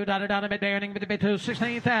B2, 2, dotted out of the Madeira with the B2,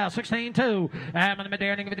 16,000, 16, 2. I'm on the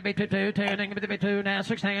Madeira with the B2, turning with the B2, now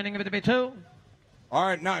 16, with the B2. All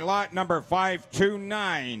right, now lot number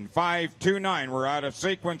 529, 529. We're out of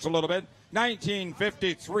sequence a little bit.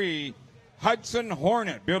 1953 Hudson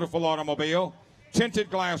Hornet, beautiful automobile. Tinted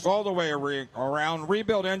glass all the way around.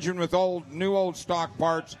 Rebuilt engine with new old stock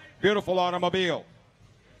parts. Beautiful automobile.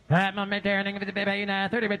 I'm on returning with the baby now,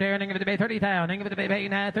 30 returning with the baby 30,000, with the baby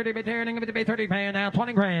now, 30 returning with the baby 30 grand, now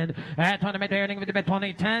 20 grand. At 20 returning with the baby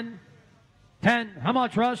 20, 10. 10. How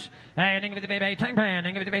much, Russ? Ending with the baby 10 grand.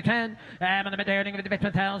 Ending with the baby 10. I'm on the returning with the baby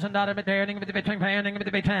 $10,000. Returning with the baby 10 grand. Ending with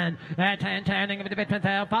the baby 10. At 10. Ending with the baby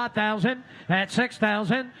 10,000. 5,000. At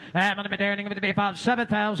 6,000. I'm on the returning with the baby 5.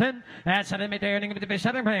 7,000. At 7. Returning with the baby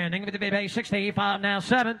 7 grand. Ending with the baby 65. Now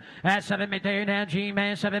 7. At 7. Returning now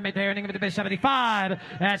G-Man. 7. Returning with the baby 75.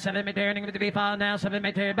 At 7. Returning with the baby 5. Now 7.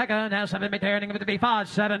 Returning Becca. Now 7. Returning with the baby 5.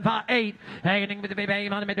 7. 5. 8. Ending with the baby.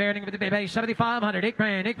 I'm on the returning with the baby 7,500. 8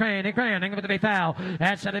 grand. 8 grand. 8 grand. Ending with the foul.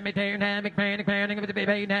 That's 7 McMahon, now McMahon, with the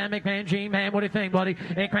baby, now McMahon, G-Man, what do you think, buddy?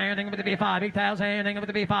 8 crowning with the B5, 8,000, with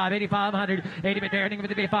the B5, 8,500, 80 McMahon with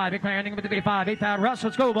the B5, 8 crowning with the B5, 8,000, Russ,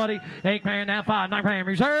 let's go, buddy. 8 crown now, 5, 9 crown,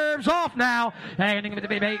 reserves off now, ending with the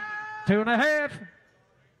baby, 2.5.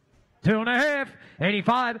 2.5,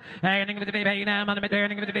 85, ending with the baby, now I'm on the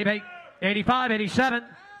McMahon with the baby, 85, 87,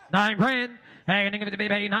 9 grand. Ending with the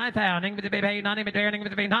baby 9,000, with the baby 90 returning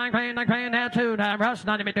with the baby 9 grand, 9 grand now 2. Now Russ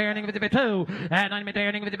 90 returning with the baby 2. And 90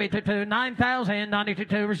 returning with the baby 2, 9,000, 92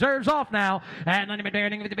 2 reserves off now. And 90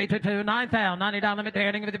 returning with the baby 2, 9,000, 90 down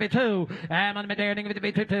returning with the baby 2. And 90 returning with the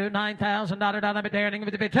baby 2, 9,000, down returning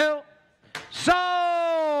with the baby 2.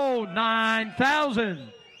 So 9,000.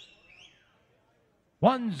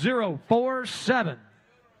 1047.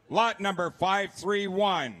 Lot number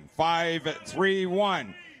 531,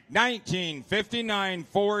 531. 1959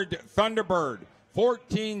 Ford Thunderbird,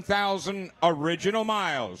 14,000 original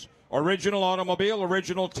miles. Original automobile,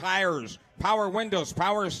 original tires, power windows,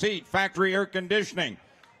 power seat, factory air conditioning.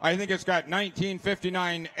 I think it's got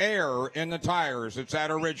 1959 air in the tires. It's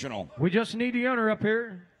that original. We just need the owner up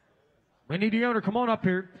here. We need the owner. Come on up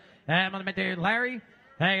here. I'm on the Larry.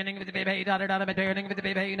 Hanging with the baby, dotted out of returning with the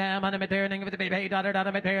baby. Now I'm on the returning with the baby, dotted out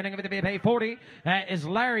of returning with the baby. 40. Is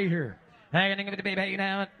Larry here? Hanging with the baby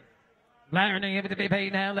now. Larry with the baby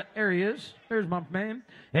now. There he is. There's my man.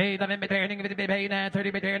 Hey, 11 returning with the baby now. 30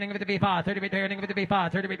 returning with the B5. 30 returning with the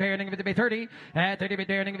B5. 30 returning with the B30. 30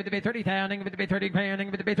 returning with the B30. Pounding with the B30.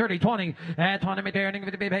 Pounding with the B30. 20. 20 returning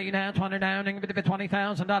with the baby now. 20 downing with the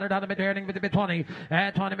B20,000. Dotted out of returning with the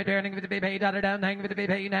B20. 20 returning with the baby. Dotted down with the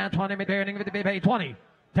baby now. 20 returning with the baby. 20.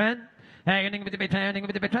 10. Ending with the B10.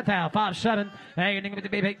 With the B10,000. 5, 7. Ending with the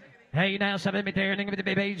baby. Hey, now 7 returning with the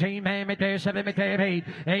baby, G-Man, return 7 return 8.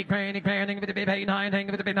 8 grand, 8 grand, with the baby 9, hanging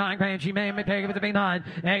with the baby 9 grand, G-Man, return with the baby 9.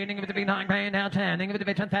 Hanging with the baby 9 grand, now 10, hanging with the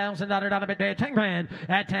baby 10,000, $10 return 10 grand.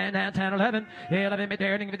 At 10, now 10, 11. 11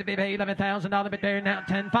 returning with the baby, $11,000 return, now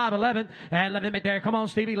 10, 5, 11. 11 return, come on,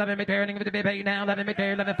 Stevie, 11 returning with the baby, now 11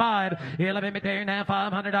 return, 11, 5. 11 return, now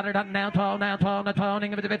 $500, now 12, now 12, now 12,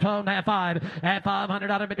 hanging with the baby 12, now 5. At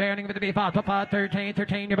 $500 returning with the baby 5, 12, 5, 13,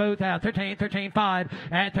 13, you're both out, 13, 13, 5.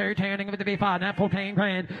 At 13. turning with the B5, now 14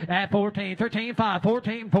 grand at 14, 13, 5,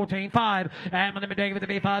 14, 14, 5. I'm on the day with the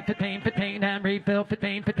B5, 15, 15, and refill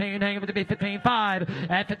 15, 15, hanging with the B 15, 5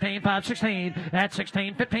 at 15, 5, 16 at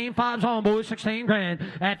 16, 15, 5's on, boys, 16 grand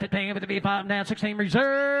at 15 with the B5, now 16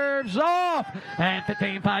 reserves off at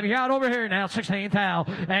 15, 5. You're out over here now, 16 thou,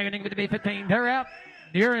 hanging with the B15, they're out.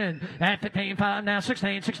 You're in at 15.5 now,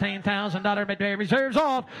 $16,000 midday reserves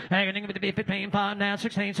off. Hanging with the B15.5 now,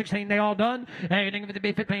 16. They all done. Hanging with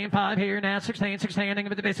the B15.5 here now, 16. Hanging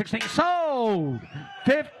with the B16 sold.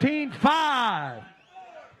 15.5.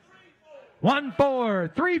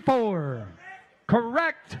 1-4-3-4.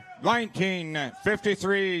 Correct.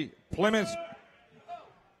 1953 Plymouth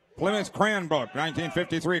Cranbrook,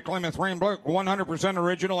 1953 Plymouth Cranbrook, 100%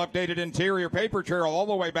 original, updated interior, paper trail all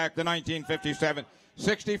the way back to 1957.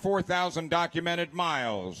 64,000 documented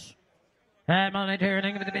miles. Money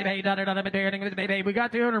turning with the baby, with the baby. We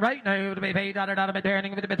got the owner right now with the baby,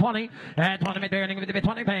 turning with the 20, 20 turning with the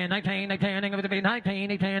 20 pan, 19, turning with the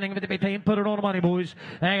 19, turning with the 10. Put it on the money, boys.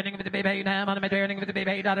 Turning with the baby now, money turning with the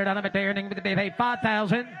baby, turning with the baby.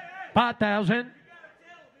 5,000, 5,000.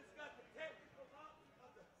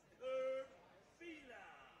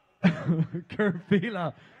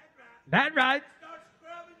 Curvila. That right.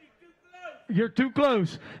 You're too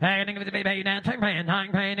close. Hanging with the B now, 10 grand,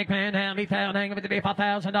 9 grand, 8 grand, down, B-5, hanging with the B,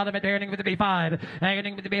 $5,000, turning with the B5,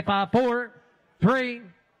 hanging with the B5, 4, 3,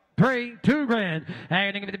 2 grand.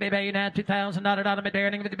 Hanging with the B now, $2,000,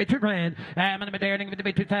 turning with the B 2 grand. I'm on the turning with the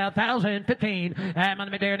B 2,000, 15. I'm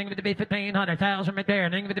on the turning with the B 1,500, 1,000,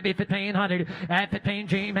 turning with the B 1,500, at 15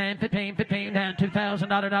 G man, 15, down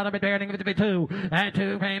 $2,000, turning with the B 2, at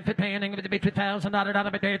 2 grand, 15, with the B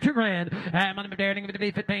 $2,000, 2 grand. I'm on the turning with the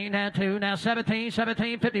B 15, now 2, now 17,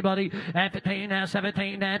 50, buddy. At 15, now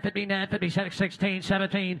 17, now 50, now 50, 16,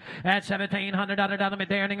 17, at $1,700,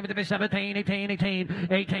 turning with the B 17,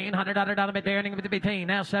 18. $1,800 turning with the B-18.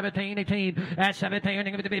 Now 17, 18. At 17,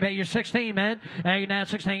 turning with the B-18. You're 16, man. You're now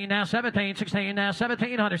 16, now 17, 16, now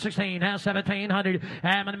 1,700, 16, now 1,700.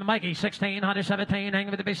 Mikey, 1,600, 17,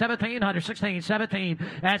 hanging with the B, 1,700, 16, 17.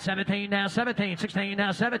 At 17, now 17, 16,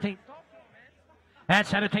 now 17.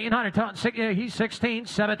 At 1,700, he's 16,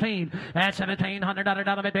 17. At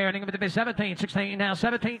 $1,700 turning with the B, 17, 16, now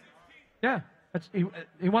 17. Yeah.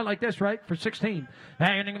 He went like this, right? For 16.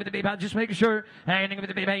 Hanging with the B, just making sure. Hanging with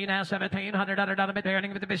the B, now $1,700.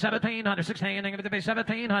 Hanging with the B, 1,700. 16. Hanging with the B,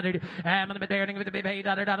 1,700. I'm on the turning with the B,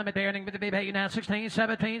 turning with the B, now 16,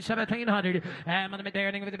 17, 1,700. I'm on the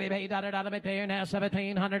turning with the B, now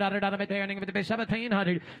 $1,700. Turning with the B,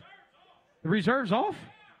 1,700. The reserves off.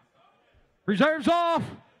 Reserves off.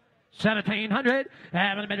 1,700.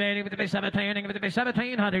 I'm on the turning with the B, 17, with the B,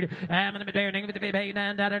 1,700. I'm on the turning with the B,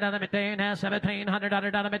 now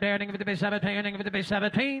 $1,700. Turning with the B, 17, with the B,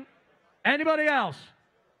 17. Anybody else?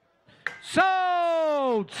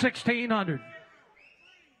 Sold 1,600.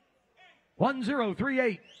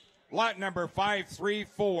 1038. Lot number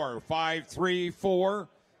 534. 534.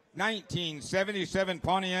 1977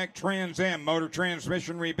 Pontiac Trans Am. Motor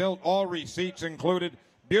transmission rebuilt. All receipts included.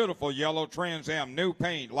 Beautiful yellow Trans Am, new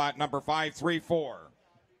paint, lot number 534.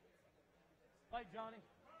 Hi, Johnny.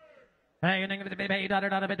 Hey, with the baby,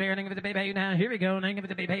 turning with the baby now. Here we go. With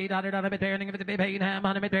the baby, turning with the baby now. I'm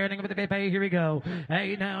on the turning with the baby. Here we go.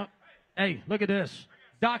 Hey, now. Hey, look at this.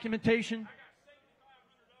 Documentation.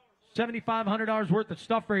 $7,500 worth of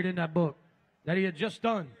stuff right in that book that he had just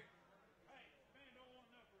done.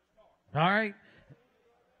 All right.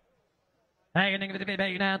 Hanging with the B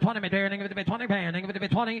now, 20 turning with the B 20 hanging with the B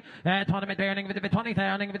 20, 20 turning with the B 20,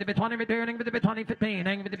 hanging with the B 20 turning with the B 20 15,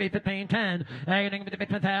 hanging with the B 15 10, hanging with the B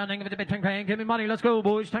 10 hanging with the B 10 grand. Give me money, let's go,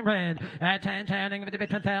 boys, 10 grand. At 10 hanging with the B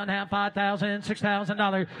 10 now $5,000,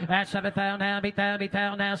 $6,000. At 7,000 now, beat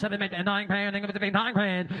down now 7 9 grand, hanging with the B 9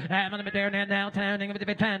 grand. I'm on the turn now 10 hanging with the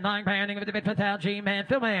B 10, 9 grand, hanging with the B 10 G man,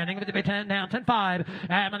 Phil man, hanging with the B 10 now 10 5.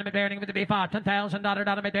 I'm on the turning with the B 5,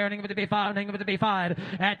 $10,000 turning with the B 5, hanging with the B 5.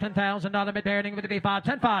 At $10,000 turning with the B5,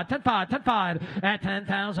 10 5, 10 5, 10 5. At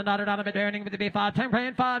 $10,000 turning with the B5, 10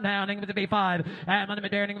 grand 5 now, hanging with the B5. I'm on the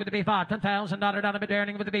turning with the B5, $10,000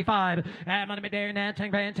 turning with the B5. I'm on the turning now, 10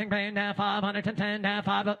 grand now, 500, 10 now,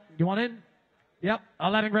 5. You want in? Yep,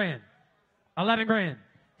 11 grand. 11 grand.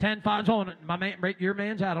 10 5's on it. My man, your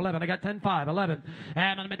man's out. 11. I got 10 5. 11.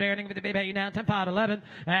 I'm on the turning with the B now. 10 5. 11.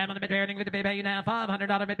 I'm on the turning with the B now.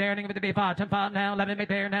 $500 turning with the B5. 10 5 now. 11 mid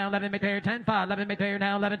now. 11 mid 10 5. 11 mid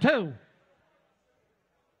now. 11 2.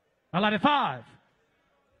 11 5.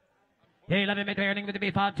 11 mid turning with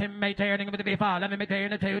the B5. 10 mid turning with the B5. 11 mid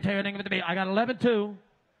turning 2 turning with the B. I got 11 2.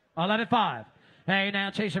 11 5. Hey, now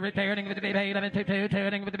Chaser returning with the B, 11 2 2,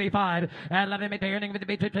 turning with the B5, 11 returning with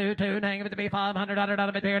the B2 2, turning with the B5,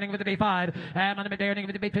 $100 returning with the B5, I'm returning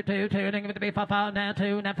with the B2 2, turning with the B5, now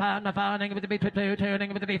 2, now 5, now 5, with the B2 2,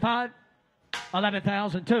 turning with the B5,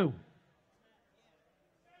 11,002.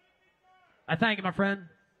 I thank you, my friend.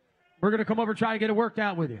 We're going to come over and try to get it worked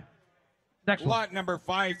out with you. Next one. Lot number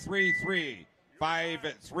 533.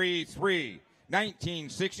 533.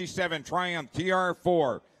 1967 Triumph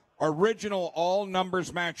TR4. Original all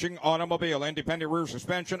numbers matching automobile. Independent rear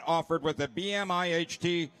suspension offered with a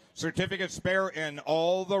BMIHT certificate spare in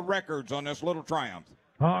all the records on this little Triumph.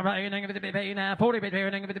 All right, hang with the B now, 40 bit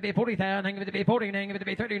hang with the B 40,000, hang with the B 40, hang with the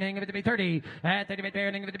B 30, hang with the B 30, at 30 bit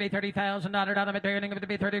hang with the B $30,000, dollar bit hang with the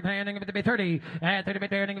B 30, hang with the B 30, at 30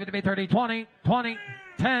 bit hang with the B 30, 20, 20,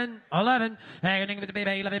 10, 11, hanging with the B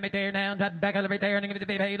 11 bit now, back of the bit hanging with the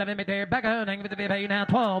B 11 bit back hanging with the B now,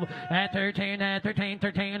 12, at 13, at 13,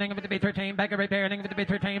 13, hanging with the B 13, back of the hanging with the B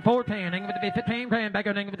 13, 14, hanging with the B 15 grand, back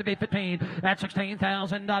hanging with the B 15, at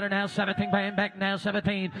 $16,000 now, 17 grand, back now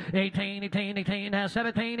 17, 18, 18, 18, now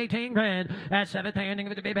 17. 18 grand at 17, ending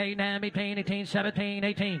with the baby now 18, 18, 17,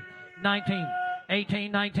 18, 19,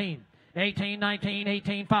 18, 19, 18, 19,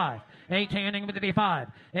 18, 5. 18 ending with the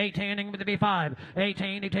B5, 18 ending with the B5,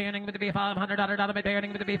 18, 18 ending with the B5, $100 bit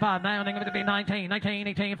ending with the B5, now ending with the B19, 19,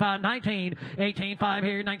 18, 5, 19, 18, 5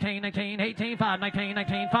 here, 19, 19, 18, 5, 19,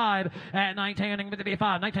 19, 5, at 19 ending with the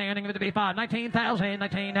B5, 19 ending with the B5, 19,000,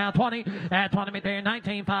 19 now 20, at 20 bit there,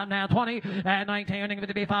 19, 5 now 20, at 19 ending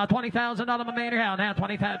with the B5, $20,000 my man here, now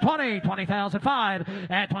 20,005,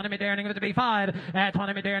 at 20 bit there ending with the B5, at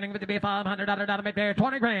 20 bit there ending with the B5, $100 bit there,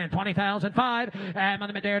 20 grand, 20,005, at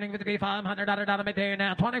 20 bit there ending with the B5, $100 bit there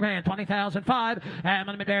now 20 grand 20,005 and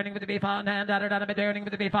I'm bearing with the B5 and $100 bit there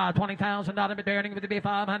with the B5 $20,000 bit there with the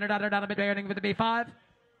B5 $100 bit there with the B5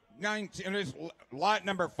 19 is lot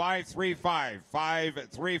number 535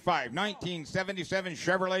 1977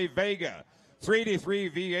 Chevrolet Vega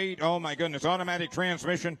 3-3 V8. Oh my goodness, automatic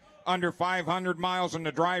transmission, under 500 miles in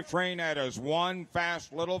the drivetrain. That is one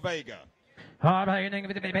fast little Vega. All right,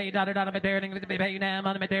 with the baby, with the baby now,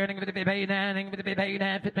 on the with the baby now, with the baby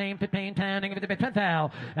now, 15, 15, 10, with the big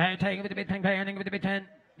 10,000, and taking with the big 10, with the big 10.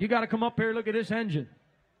 You got to come up here, look at this engine.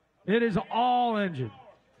 It is all engine.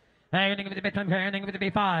 With the big 10, with the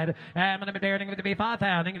B5, and with the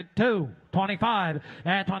B5,000, with 2, 25,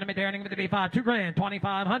 and 20 with the B5, 2 grand,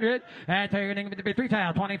 2,500, and turning with the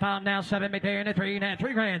B3,000, 25 now, 7 with the 3, now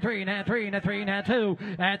 3 grand, 3 now 3, now 3 now 2,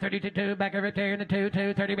 and 32, back over there in the 2,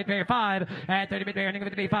 2, 30 with the 5, and 30 with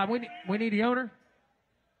the B5. We need the owner.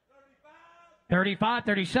 35,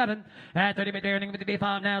 37, at 30 bit with the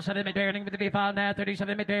B5 now, 7 bit with the B5 now,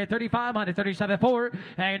 37 bit 3,500, 37 4,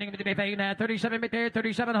 and with the B5 now, 37 bit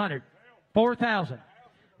 3,700, 4,000.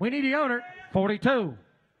 We need the owner. 42,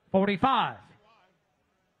 45,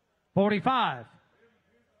 45,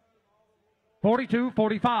 42,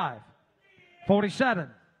 45, 47,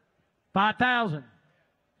 5,000.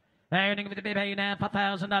 Ending with the B now,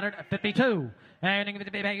 $5,000, 52. Ending with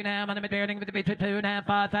the B now, money returning with the B2 now,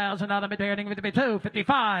 $5,000 returning with the B2,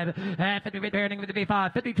 55. And 50 returning with the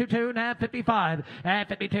B5, 52 2 now, 55. And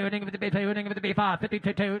 52 ending with the B2, ending with the B5,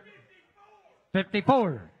 52 2,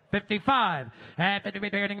 54. 55. And 50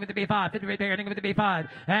 returning with the B5, 50 returning with the B5.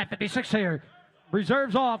 And 56 here.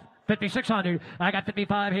 Reserves off. 5,600. I got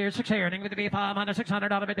 55 here. 6 here. With the B5,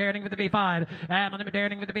 $600 bit there. With the B5. I'm on the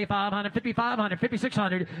bit with the B5, 5,500,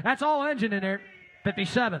 5,600. That's all engine in there.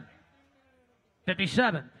 57.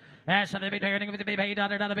 57. That's $7 bit there. With the B8,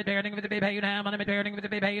 $100 bit there. With the B8 now. I'm on the bit there. With the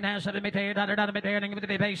B8 now. $7 bit there. $100 bit there. With the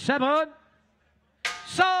B8. 7.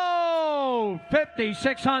 Sold.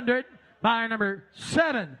 5,600. Buyer number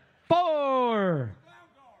 7 4.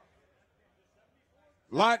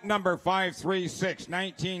 Lot number 536,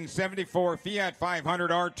 1974 Fiat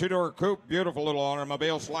 500R two-door coupe. Beautiful little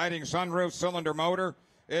automobile, sliding sunroof, cylinder motor.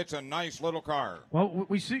 It's a nice little car. Well,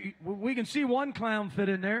 we can see one clown fit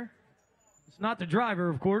in there. It's not the driver,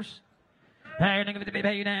 of course. Hey, with the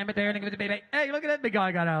baby now, but there, with the baby. Hey, look at that big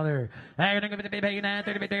guy got out there. Hey, with the baby now,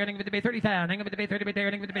 30 bit there, with the baby 30,000, with the baby 30 bit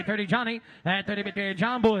there, with the baby 30 Johnny, at 30 bit there,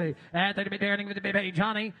 John Boy, at 30 bit there, with the baby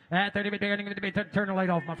Johnny, at 30 bit there, with the baby turn the light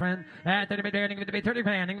off, my friend, at 30 bit there, with the baby 30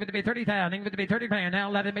 grand, with the baby 30,000, with the baby 30 grand, now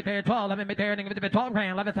 11 bit there, 12, 11 bit there, with the baby 12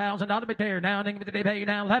 grand, $11,000 bit there, now with the baby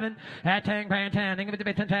now 11, at 10 grand, 10, with the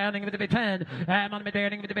baby 10,000, with the baby 10, at on the bit there,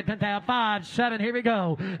 with the baby 10,000, 5, 7, here we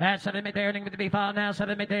go, at 7 bit there, with the baby 5, now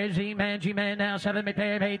 7 bit there, G-Man, grand now, 7 bit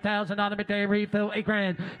there, $8,000 bit there, refill 8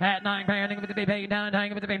 grand at 9 grand, with the big pay down,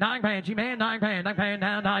 with the big 9 grand, G-Man 9 grand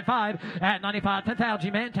now, 9.5 at 95, 10,000,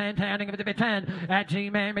 G-Man 10, with the big 10 at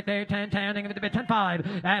G-Man bit there, 10, with the big 10,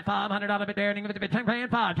 5 at $500 bit there, with the big 10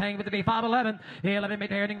 grand, 5, with the big 5, 11, 11 bit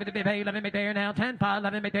there, with the big pay, 11 bit there now, 10, 5,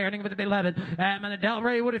 11 bit there, with the big 11 at man, Del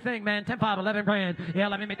Rey, what do you think, man? 10, 5, 11 grand,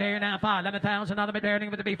 11 bit there now, 5, $11,000 bit there,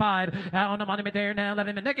 with the big 5 on the money bit there now,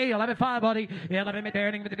 11 bit Nicky, 11, 5, buddy, 11 bit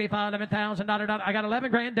there, with the big 5, $11,000, I got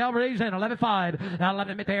 11 grand, Del Rey's in, 11, 5,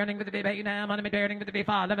 11 bit there, with the big 8 now, money bit there, with the big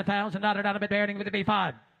 5, $11,000 bit there, with the big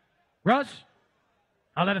 5. Russ?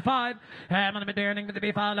 11.5, money bit there, with the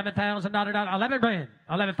big 5, $11,000, 11 grand,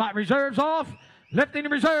 11.5, reserves off. Lifting the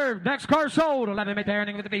reserve. Next car sold. 11 bit there,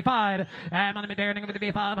 with the B5. And on the bit there, with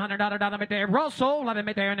the B500 bit there. Russell. 11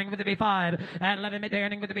 bit there, with the B5. And 11 bit there,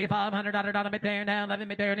 with the B500 bit there. Now 11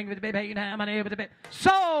 bit there, with the B8. Now money with the bit.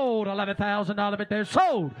 Sold. $11,000 bit there.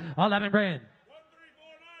 Sold. 11 grand.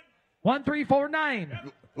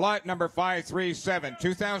 1349. Lot number 537,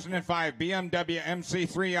 2005 BMW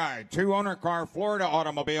MC3i. 2-owner car, Florida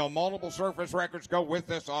automobile. Multiple surface records go with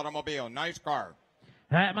this automobile. Nice car.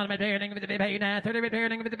 On the there, with the big 8, 30 bit there,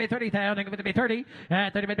 with the big 30,000, with the big 30,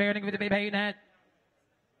 30 bit there, with the big 8,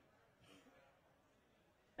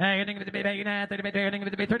 with the big 8, 30 bit there,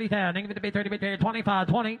 with the big 30,000, with the big 30 bit there, 25,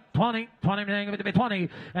 20, with the big 20,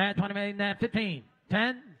 20, 15,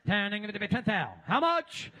 10, with the big 10,000. How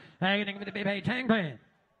much? With the big 10 grand.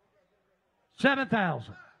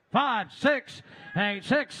 7,000. 5, 6, 8,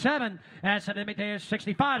 6, 7. That's a limit there.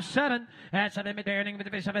 65, 7. That's a limit there.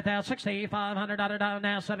 With the $7,000, $6,500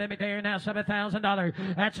 now. 7 limit there now.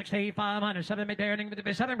 $7,000. That's 6,500. 7 limit there. With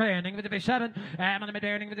the 7 grand. With the big 7. I'm on the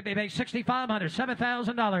there. With the big 6,500.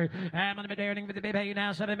 $7,000. I'm on the there. With the big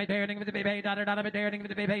now. 7 limit there. With the big dollar there. With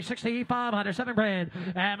the big 6,500. 7 grand.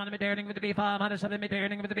 I'm on the there. With the big 500. 7 limit there.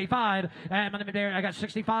 With the big 5. I'm on the there. I got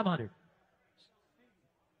 6,500.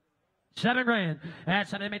 7 grand. That's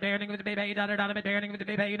 7 bit there, with the baby, $8 bit there, with the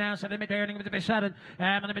baby now, 7 bit there, with the big 7.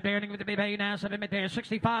 I'm on the bit there, with the baby now, 7 bit there,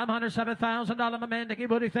 $6,500, $7,000, my man, Dickie,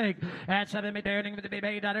 what do you think? That's 7 bit there, with the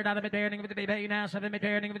baby, $8 bit there, with the baby now, 7 bit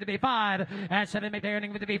there, with the big 5. That's 7 bit there,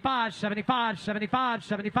 with the big 5, 75, 75,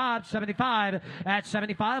 75, 75. That's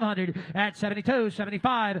 7,500. That's 72,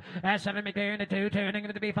 75. That's 7 bit there, 2, turning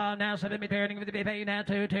with the big 5 now, 7 bit there, with the baby now,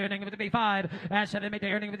 2, turning with the big 5. That's 7 bit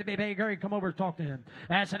there, with the baby, Gary, come over and talk to him.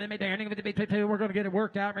 That's 7 bit there, with the big 2, we're going to get it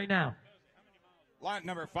worked out right now. Lot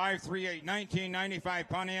number 538, 1995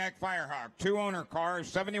 Pontiac Firehawk. 2-owner cars,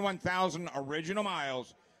 71,000 original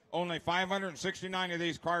miles. Only 569 of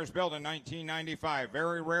these cars built in 1995.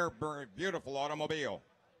 Very rare, very beautiful automobile.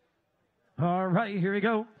 All right, here we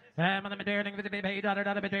go. I'm on the Madering with the baby,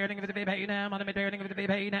 with the baby now. I'm on the Madering with the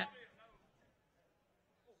baby now.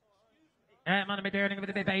 I'm on the Madering with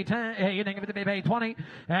the baby 10, with the baby 20,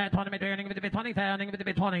 20 Madering with the baby 20,000 with the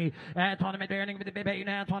baby 20, 20 Madering with the baby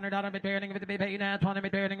now, $20 Madering with the baby now, 20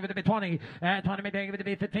 Madering with the baby 20, 20 Madering with the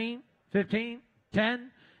baby 15, 15,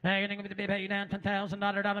 10. With the baby now, $10,000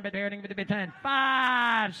 Madering with the baby 10,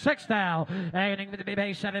 5, 6 now. With the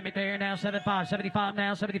baby 7 Madering now, 75, 75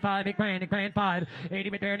 now, 75, 8 grand 5, 80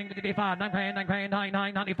 Madering with the baby 5, 9 grand 9,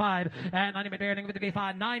 95, 90 Madering with the baby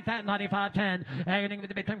 5, 9, 95, 10. With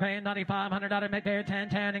the baby 10 grand, $9,500 Madering 10,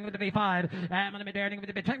 10 with the baby 5. On the Madering with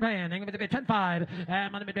the baby 10 grand, with the baby 10, 5.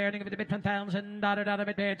 On the Madering with the baby $10,000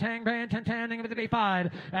 Madering 10 grand, 10, 10 with the baby 5.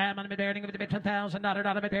 On the Madering with the baby $10,000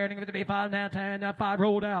 Madering with the baby 5 now, 10, 5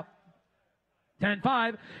 rolled out.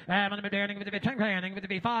 10-5. I'm on the Madering with the bit 10 grand with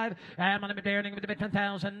the B5. I'm on the Madering with the bit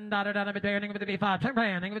 $10,000 Madering with the B5. 10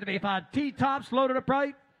 grand with the B5. T-tops loaded up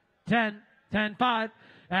right. 10, 5.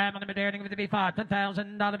 I'm on the Madering with the B5.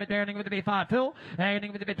 $10,000 Madering with the B5. Phil.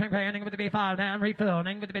 With the bit 10 grand with the B5. Now I'm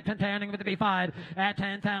refilling with the bit 10 with the B5. At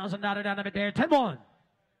 $10,000 Madering. 10-1.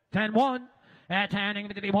 10-1. Turning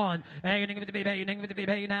with the B1, ending with the B, with the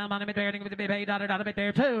B, now I'm on the turning with the B, dollar bit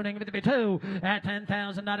there, 2, with the B2, at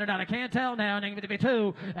 $10,000, can't tell now, with the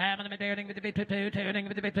B2, I'm on the turning with the B2, turning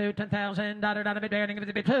with the B2, $10,000, turning with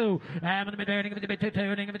the B2, I'm on the turning with the B2,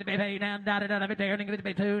 turning with the B, now, turning with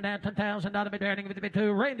the B2, now, $10,000, turning with the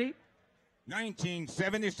B2, Randy.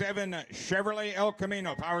 1977 Chevrolet El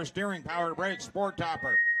Camino, power steering, power brakes, sport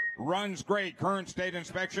topper, runs great, current state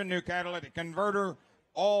inspection, new catalytic converter,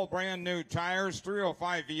 all brand new tires,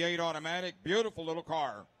 305 V8 automatic, beautiful little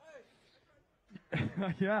car.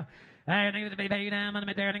 Yeah. Turning with the baby now, I'm on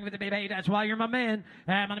the turning with the baby. That's why you're my man.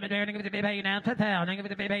 I'm on the turning with the baby now, 10,000 with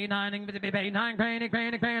the baby, 9 with the baby, 9 grand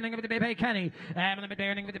with the baby, Kenny. I'm on the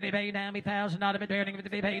turning with the baby now, $8,000 turning with the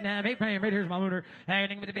baby now, 8 grand. Right here's my owner.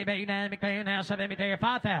 Turning with the baby now, $8 grand now, 7 there,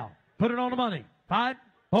 5,000. Put it on the money. 5,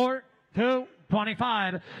 4, 2,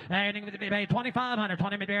 25. Ending with the B 2500.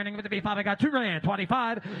 20 mid ending with the B5. I got $2,000.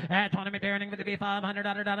 25. 20 mid ending with the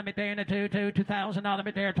B500. Dollar mid there. $2,000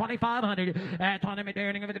 mid there. 2,500. 20 mid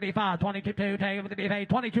ending with the B5. 22. Taking with the B8.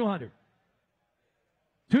 2,200.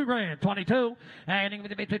 $2,000, 22, ending with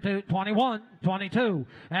the B22, 21, 22,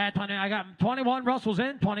 20, I got 21 Russells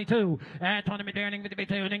in, 22, 20 mid ending with the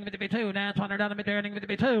B2, ending with the B2, now $20 mid ending with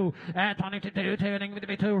the B2, 22, ending with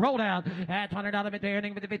the B2, rolled out, $20 mid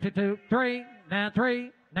ending with the B22, 3, now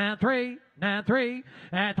 3, now 3, now 3,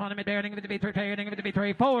 20 mid ending with the B3, ending with the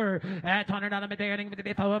B3, 4, $20 mid ending with the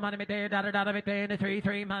B4, money mid there, dollar mid there,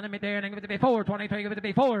 3, money mid ending with the B4, 23 with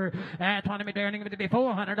the B4, 20 mid ending with the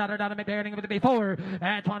B4, $100 mid ending with the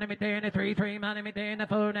B4, 20 mid there, 3, money mid there,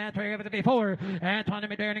 4, now 3 with the B4, 20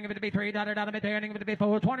 mid ending with the B3, dollar mid ending with the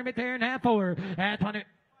B4, 20 mid there, now 4, 20.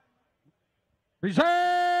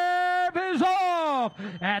 Reserve is off.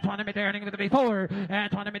 20 mid ending with the B4.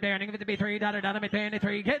 20 mid ending with the B3. Dollar mid ending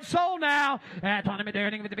 3. Get sold now. 20 mid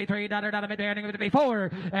ending with the B3. Dollar mid ending with the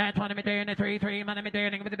B4. 20 mid ending 3. Money mid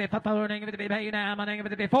ending with the B4. Ending with the B now. Money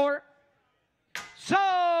with the B4. Sold.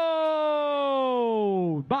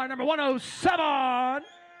 Bar number 107.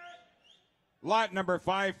 Lot number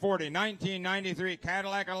 540, 1993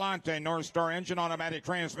 Cadillac Alante, North Star engine, automatic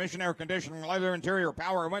transmission, air conditioning, leather interior,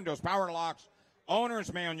 power windows, power locks.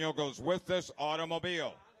 Owner's manual goes with this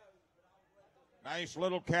automobile. Nice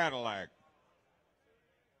little Cadillac.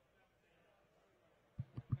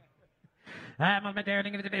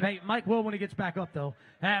 Mike will when he gets back up, though.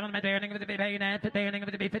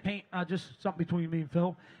 Just something between me and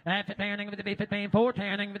Phil. That's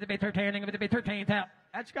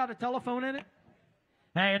got a telephone in it.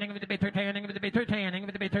 Ending with the B13, ending with the B13, ending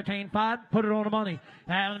with the B13, 5. Put it on the money.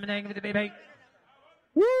 Ending with the B8.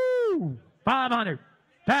 Woo! 500,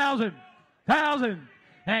 1,000.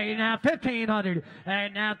 Hey, now 1,500.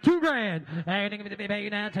 And now $2,000. Ending with the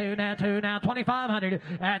B8. Now 2. Now 2,500.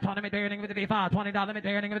 20 mid ending with the B5. $20 mid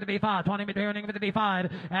ending with the B5. 20 mid ending with the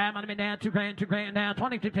B5. Money mid now $2,000. Now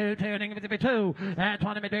 22. Ending with the B2.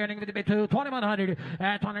 20 mid ending with the B2. 2,100.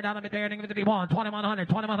 $20 mid ending with the B1. 2,100.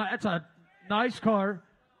 That's a nice car.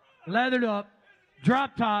 Leathered up.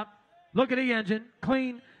 Drop top. Look at the engine.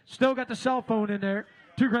 Clean. Still got the cell phone in there.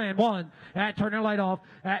 $2,000. 1. Turn the light off.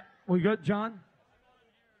 We good, John?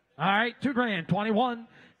 All right, $2,000. 21.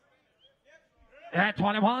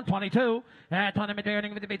 21, 22. 20 mid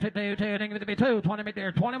ending with the B2. Ending with the B2. 20 mid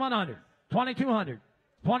there. 2,100. 2,200.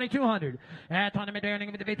 2,200. 20 mid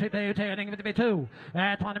ending with the B2. Ending with the B2.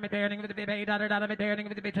 20 mid ending with the B8. Dollar mid ending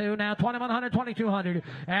with the B2. Now 2,100. 2,200.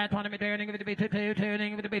 20 mid ending with the B2.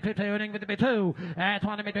 Ending with the B2. Ending with the B2.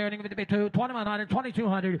 20 mid ending with the B2. 2,100.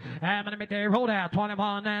 2,200. Money mid there. Rolled out.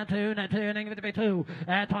 21. Now 2. Now 2. Ending with the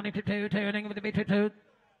B2. 22. Ending with the B2.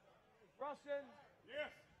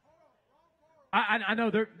 I know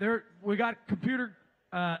we got computer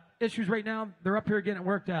issues right now. They're up here getting it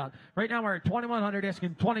worked out. Right now we're at 2,100,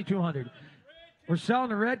 asking 2,200. We're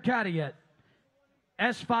selling the red Cadillac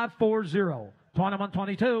S540. 21,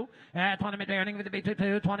 22. 20 mid ending with the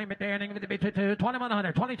B22. 20 mid ending with the B22.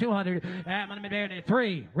 2,100, 2,200. Money mid ending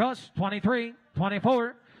 3. Russ 23,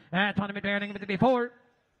 24. 20 mid ending with the B4.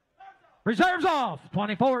 Reserves off.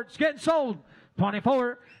 24. It's getting sold.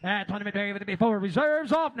 24, 20 mid with the B4.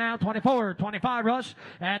 Reserves off now. 24, 25 rush.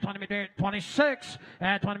 20 mid 26,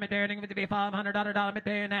 20 mid ending with the B500 dollar mid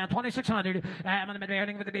there now. 2,600. Money mid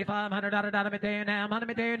ending with the B500 dollar mid there now. Money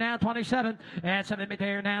mid there now. 27, 7 mid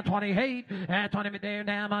there now. 28, 20 mid there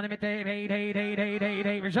now. Money mid there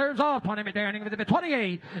 8. Reserves off. 20 mid ending with the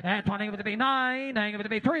B28, 20 with the B9, 9 with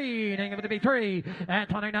the B3, 9 with the B3,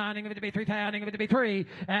 29 with the B3, 9 with the B3,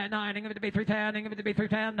 9 with the B3, 9 with the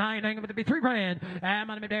B3, 9 with the B3 grand.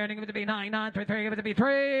 Money mid ending with the B9, 9, 3, 3 with the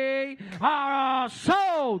B3.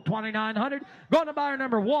 Sold 2,900. Going to buyer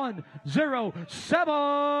number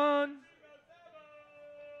 107.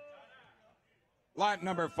 Lot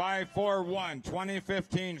number 541,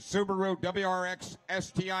 2015 Subaru WRX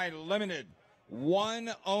STI Limited.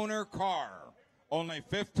 One owner car. Only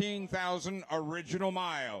 15,000 original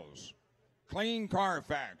miles. Clean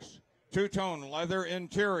Carfax. Two-tone leather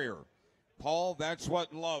interior. Paul, that's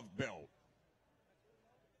what love built.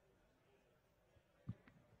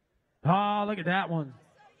 Oh, look at that one.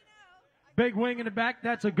 Big wing in the back.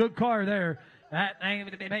 That's a good car there. Number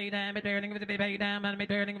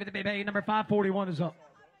 541 is up.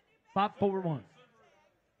 541.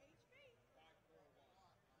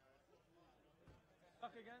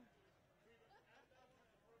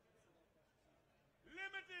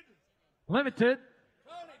 Limited.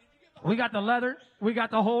 We got the leather. We got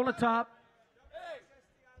the hole at the top.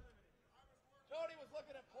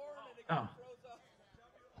 Oh.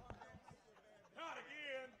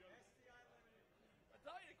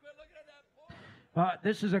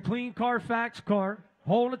 This is a clean Carfax car.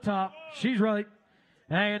 Hole in the top. She's right.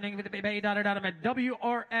 And then with the baby dotted out of it.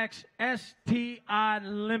 WRX STI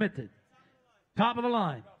Limited. Top of the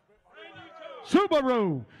line.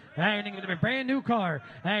 Subaru. And with a brand new car.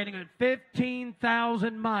 And with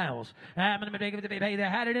 15,000 miles. And with the baby, they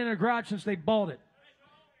had it in a garage since they bought it.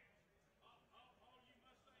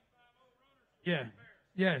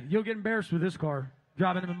 Yeah, you'll get embarrassed with this car.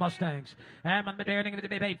 Driving them in Mustangs. And with the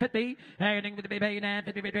baby 50. And with the baby now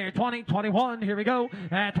 50, 20, 21. Here we go.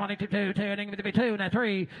 22, turning with the baby 2. Now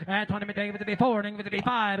 3. 20 with the baby 4. And with the baby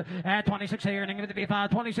 5. 26 here. And with the baby 5.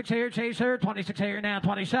 26 here. Chaser. 26 here. Now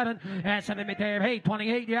 27. 7 with there. 8.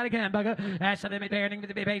 28. Yet again, Bugger. 7 with there. And with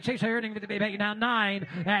the baby Chaser. And with the baby now 9.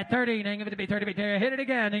 30. And with the baby 30 there. Hit it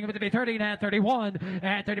again. And with the baby 30. Now 31.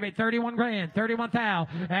 30. 31 grand.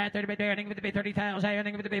 31,000. 30 there. And with the baby 30,000.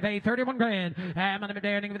 And with the baby 31 grand. I'm with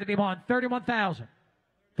the B1, 31,000,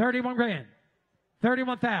 31 grand,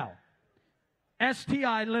 31,000.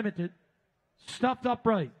 STI Limited, stuffed up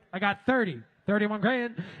right. I got 30. 31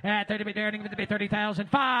 grand. 30 bit daring with the B30,000.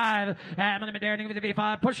 5. I'm going to be daring with the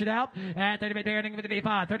B5. Push it out. 30 bit daring with the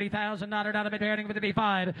B5. 30,000. $100 bit daring with the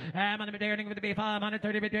B5. I'm going to be daring with the B5.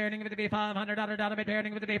 130 bit daring with the B5. $100 bit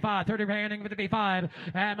daring with the B5. 30 daring with the B5.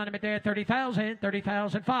 I'm going to be there 30,000.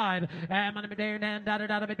 30,000. 5. I'm going to be daring and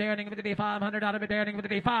 $100 bit daring with the B5. $100 bit daring with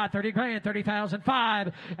the B5. 30 grand. 30,000.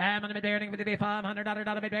 5. I'm going to be daring with the B5.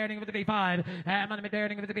 $100 bit daring with the B5. I'm going to be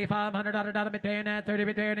daring with the B5. $100 bit daring. 30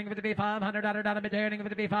 bit daring with the B5. $100 bit daring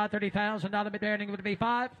with the B5, $30,000 bit daring with the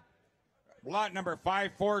B5. Lot number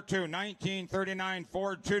 542, 1939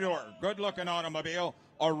 Ford two-door. Good-looking automobile.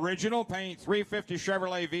 Original paint, 350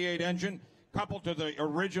 Chevrolet V8 engine, coupled to the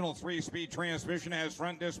original 3-speed transmission, has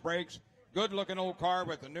front disc brakes. Good-looking old car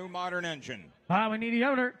with a new modern engine. We need the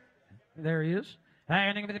owner. There he is.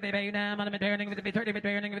 Daring with the B now, I'm daring with the B30,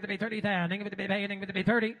 daring with the B30, daring with the B, with the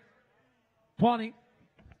B30. 20.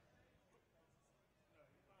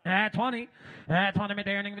 20. 20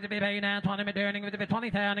 daring with the B now, 20 daring with the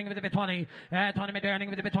B20, daring with the B20. 20 daring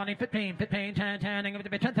with the B20, 15, 15, 10, daring with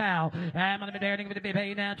the B10. I'm going to be daring with the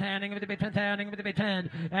B now, daring with the B10, daring with the B10.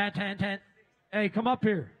 10, 10. Hey, come up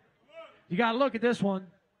here. You got to look at this one.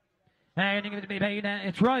 Daring with the B now,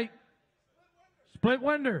 it's right. Split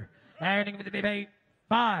window. Daring with the B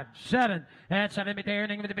 5, 7, and 7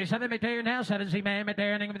 daring with the B 7 daring now, 7 Z man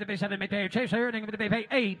daring with the B 7 daring chase daring with the B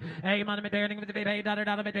 8, A man daring with the B dollar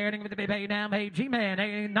daring with the B now, A G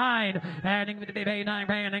man 9, daring with the B 9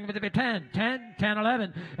 daring with the B 10, 10, 10,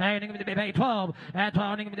 11, daring with the B 12,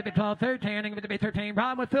 12 with the B 12, 13 with the B 13.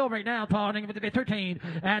 Problem with Phil right now, 12 with the B 13,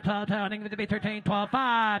 12 with the B 13, 12,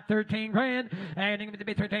 5, 13 grand, daring with the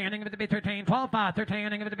B 13, with the B 13, 12, 5,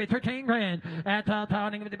 13 with the B 13 grand, 12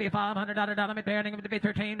 with the B $500 daring with the B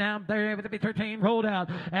 13 now, there with the B13 rolled out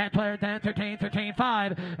at 13, 13,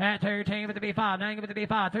 5, at 13 with the B5, 9 with the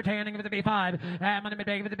B5, 13 with the B5, at Monday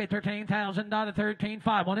midday with the B13,000, 13,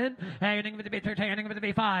 5, 1 in, adding with the B13 with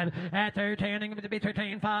the B5, at 13 with the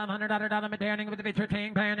B13, $500 daring with the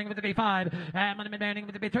B13, planning with the B5, at Monday midday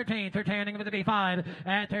with the B13, 13 with the B5,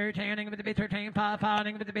 at 13 with the B13, 5, 5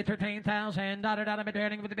 with the B13,000,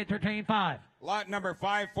 daring with the B13, 5. Lot number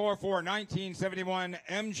 544, 1971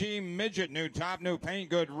 MG Midget, new top, new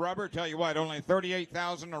paint, good rubber. Tell you what, only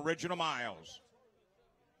 38,000 original miles.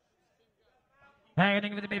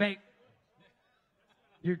 Heading with the B8.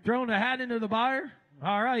 You're throwing the hat into the buyer?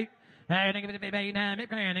 All right. Heading with the B8 now,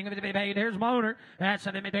 heading with the B8. There's Moner. That's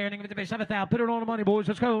 7 daring with the B 7,000. Put it on the money, boys.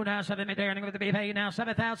 Let's go now. 7 daring with the B8 now.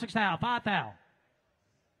 7,000, 6,000, 5,000.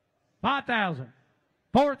 5,000.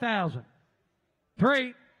 4,000.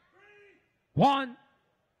 3. 1,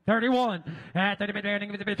 31. 30 bit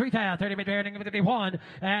daring with the bit 3,000. 30 bit daring with the bit 1.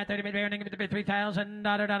 30 bit daring with the bit 3,000.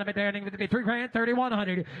 $1 bit daring with the bit 3 grand.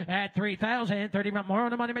 3,100. 3,000. 30 more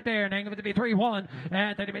on the money bit daring with the bit 3, 1.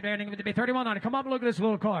 30 bit daring with the bit 3,100. Come up and look at this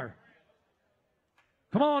little car.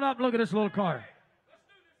 Come on up and look at this little car.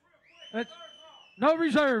 No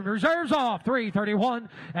reserve. Reserves off. 331.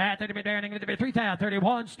 30 bit daring with the bit 3,000.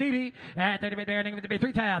 31. Stevie. 30 bit daring with the bit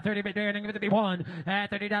 3,000. 30 bit daring with the bit 1.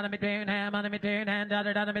 $30 bit daring. Money bit daring.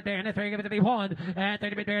 $1 bit daring. 3 with the bit 1.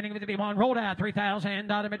 30 bit daring with the bit 1. Rolled out.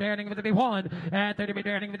 $3,000 bit daring with the bit 1. 30 bit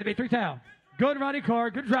daring with the bit 3,000. Good running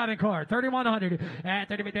car. Good driving car. 3,100.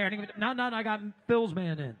 30 bit daring. No, I got Phil's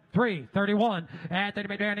man in. 331. 30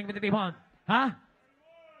 bit daring with the bit 1. Huh?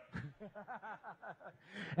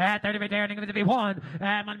 30 bit daring with the B1,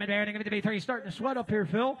 1 bit daring with the B3. Starting to sweat up here,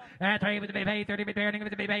 Phil. 3 with the B8, 30 bit daring with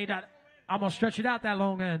the B8. I'm going to stretch it out that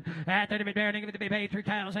long end. 30 bit daring with the B8,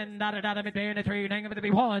 3,000, $1 bit daring, 3 with the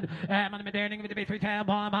B1, 1 bit daring with the B3,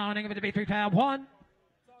 1 with the B3, 1.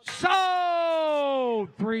 Sold!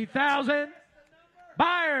 3,000.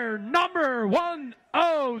 Buyer number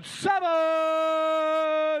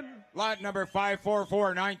 107. Lot number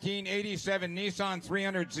 544, 1987 Nissan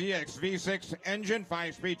 300ZX V6 engine,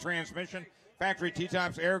 5-speed transmission, factory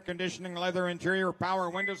T-tops, air conditioning, leather interior, power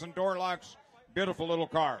windows and door locks. Beautiful little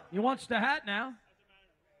car. He wants the hat now.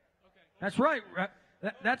 That's right.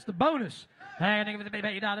 That's the bonus. Handing with the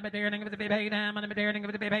baby, down with the handing with the baby, down on the handing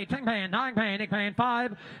with the baby, 10 pan, 9 pan, 8 pan,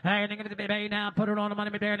 5. Handing with the baby, now put it on the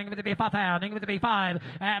money, handing with the baby, 5 handing with the baby, 5.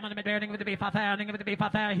 On the handing with the baby, 5 handing with the baby,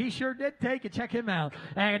 5. He sure did take it. Check him out.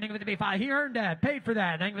 Handing with the baby, 5. He earned that, paid for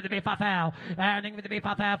that. Handing with the baby, 5. Handing with the baby,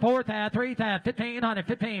 5. 4, 3, 1500,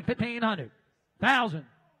 1500, 1,000.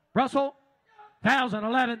 Russell,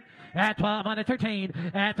 1,011. At 12, on 13,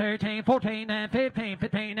 at 13, 14, and 15,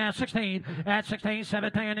 15, now 16, at 16,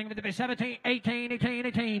 17, ending with the B 17, 18, 18,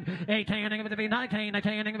 18, 18, ending with the B 19,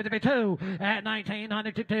 19, ending with the B 2, at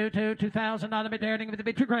 1900 to 2, 2,000 on the mid ending with the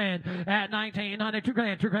B 2 grand, at 1900, 2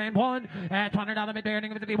 grand, 2 grand 1, at $20 mid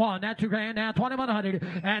ending with the B 1, at 2 grand, now 2100,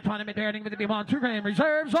 at 20 mid ending with the B 1, 2 grand,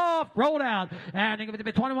 reserves off, rolled out, ending with the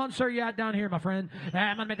B 21, sir, you out down here, my friend,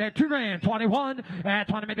 at mid there, 2 grand, 21, at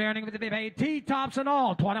 20 mid ending with the B T tops and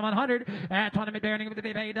all, 2100. At 20 mid earning with the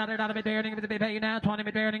B dollar mid earning with the B now 20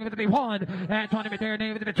 mid earning with the B1 at 20 mid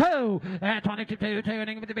earning with the B2 at 22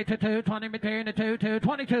 earning with the B2 20 mid earning 2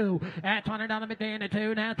 22 at $20 mid earning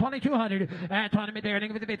 2 now 2200 at 20 mid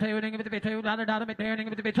earning with the B2 earning with the B2 dollar mid earning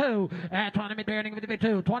with the B2 at 20 mid earning with the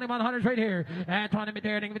B2 2100 right here at 20 mid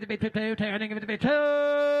earning with the B2 turning with the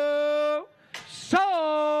B2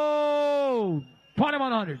 sold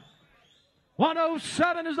 2100.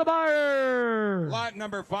 107 is the buyer. Lot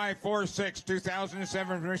number 546,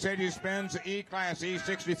 2007 Mercedes-Benz E-Class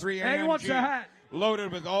E63 Hey, he wants a hat.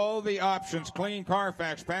 Loaded with all the options. Clean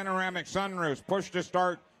Carfax, panoramic sunroofs, push to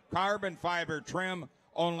start, carbon fiber trim.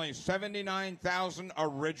 Only 79,000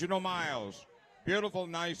 original miles. Beautiful,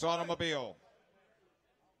 nice automobile.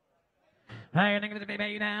 Earning with the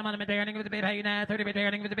baby now, on the earning with the baby now, 30 bit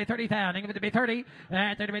earning with the 30,000, with the 30,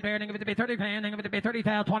 30 bit earning with the 30 grand, with the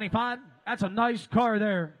 30,000, 25. That's a nice car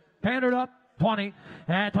there. Pandered up, 20,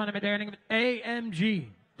 20 bit earning with AMG,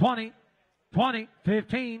 20, 20,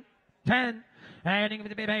 15, 10. Earning with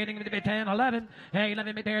the baby, earning with the 10, 11,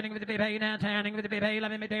 11 bit earning with the baby now, 10 with the baby,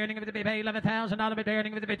 11 bit earning with the baby, $11,000 bit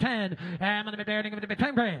earning with the 10, on the bit earning with the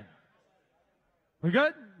 10 grand. We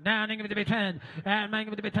good? Now, with the bit 10. And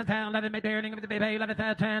with the bit 10,000, 11 bit there, with the bit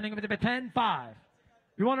 11,000, 10, with the bit 10, 5.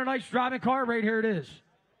 You want a nice driving car? Right here it is.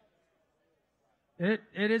 It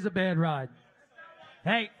is a bad ride.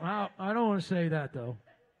 Hey, well, I don't want to say that, though.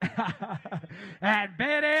 That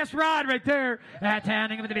badass ride right there. At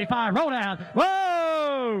 10, with the bit 5. Roll down.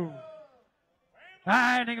 Whoa!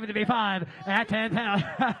 Ending with the B5 at 10,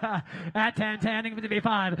 at 10, ending with the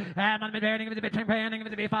B5. And on the ending with the bit 10, ending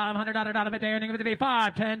with the B5, $100 bit ending with the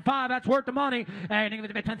B5, 10, 5. That's worth the money. Ending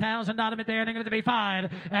with the bit $10,000 bit ending with the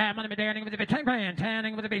B5. And on the ending with the bit 10 grand,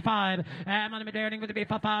 ending with the B5. And on the ending with the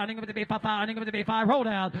B5, ending with the B5, ending with the B5, rolled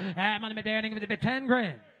out. And on the ending with the bit 10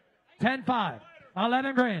 grand, 10, 5,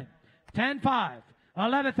 11 grand, 10, 5,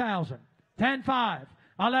 11,000, 10, 5.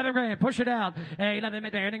 11 grand, push it out. 11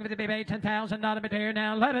 mid earning with the baby, $10,000 bit there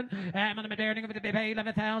now. 11, on the mid earning with the baby,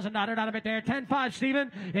 $11,000 bit there. 10-5,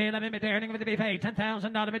 Stephen. 11 mid earning with the baby,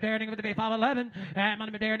 $10,000 bit earning with the baby, 11. On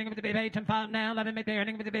the mid earning with the baby, 10-5 now. 11 mid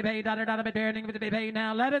earning with the baby, $1 bit earning with the baby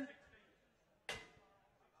now. 11.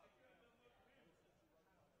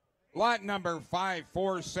 Lot number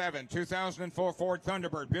 547, 2004 Ford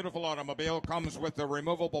Thunderbird. Beautiful automobile. Comes with the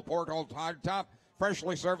removable porthole hardtop.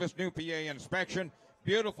 Freshly serviced, new PA inspection.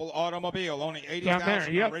 Beautiful automobile. Only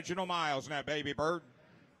 80,000 original miles in that baby bird.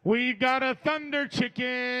 We've got a Thunder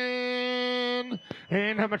Chicken.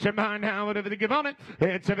 And how much am I now? Whatever they give on it.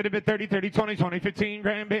 It's a bit of 30, 30, 20, 20, 15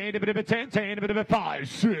 grand, bit, a bit of 10, 10, a bit of 5,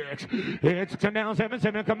 6. It's 10 down, 7,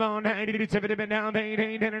 7, come on, 8, 7, a bit down, 8,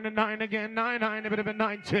 8, 10, and 9 again, 9, 9, a bit of a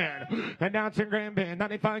 9, 10. And now 10 grand, bit,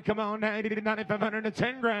 95, come on, 80, 9,500, and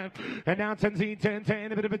 10 grand. And now 10 Z, 10,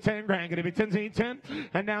 10, a bit of a 10 grand. Gonna be 10 Z, 10.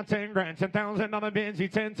 And now 10 grand, $10,000 bid, Z,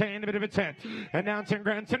 10, 10, a bit of a 10. And now 10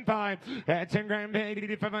 grand, 10, 5. At 10 grand,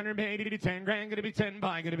 bid, 500, bid, 10 grand, gonna be 10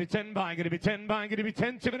 buy, gonna be 10 buy, gonna be 10 buy, gonna be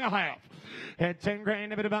 10, 2.5. At 10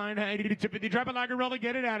 grand, a bit of buying, 80 to 50, drop it like a roller,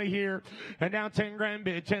 get it out of here. And now 10 grand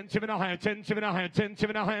bid, 10, 2.5, 10, 2.5, 10,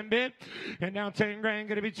 2.5 bid. And now 10 grand,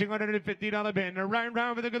 gonna be $250 bid. And right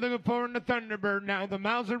round for the good looking for in the Thunderbird. Now the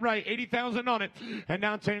miles are right, 80,000 on it. And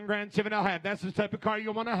now 10 grand, 2.5. That's the type of car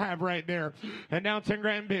you want to have right there. And now 10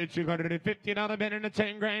 grand bid, $250 bid and a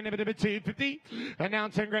 10 grand, a bit of a 250. And now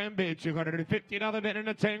 10 grand bid, $250 bid and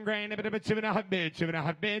a 10 grand, a bit of a 2.5 bid,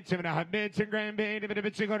 2.5 bid, 2.5 bid, 10 grand bid, a bit of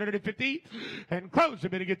a 250, and close a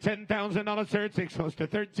bit to get $10,000, sir. It takes close to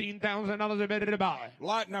 $13,000 a bid to buy.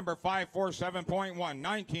 Lot number 547.1,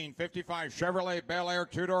 1955 Chevrolet Bel Air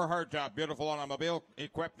two-door hardtop. Beautiful automobile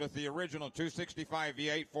equipped with the original 265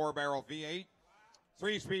 V8, 4-barrel V8,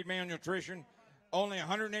 3-speed manual transmission. Only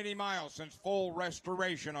 180 miles since full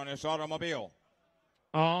restoration on this automobile.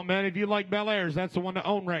 Oh, man, if you like Bel Airs, that's the one to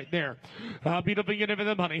own right there. Beautiful unit for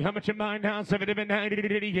the money. How much in mine now? 70,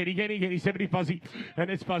 90, 70 fuzzy,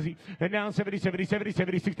 and it's fuzzy. And now 70, 70, 70,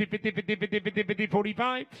 70, 60, 50, 50, 50, 50, 50,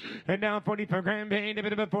 45. And now 40 for grand band, a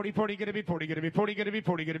bit of a 40, 40, gonna be 40, gonna be 40, gonna be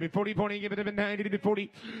 40, gonna be 40, 40, give it a bit 90 to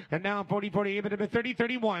 40. And now 40, 40, a bit of a 30,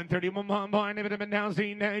 31, 31 behind, a bit of a now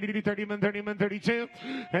Z, 90 to 31, 31, 32.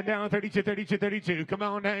 And now 32, 32, 32. Come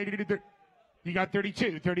on, 90 to 30. You got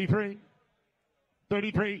 32, 33.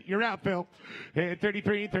 33, you're out, Phil.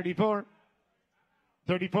 33, 34.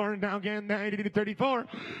 34, and now again, 90 to 34.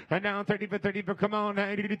 And now 30 for 34, come on,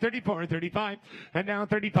 90 to 34, 35. And now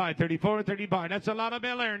 35, 34, 35. That's a lot of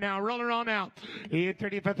Bel Air now. Roll her on out.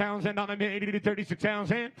 35,000 on a bid, 80 to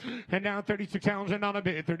 36,000. And now 36,000 on a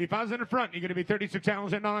bid. 35's in the front. You're going to be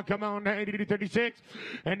 36,000 on, come on, 90 to 36.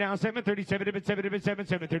 And now 7, 37, a bit 7, a bit 7,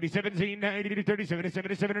 7, 37, 90 to 37,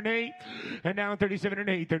 77 and 8. And now 37 and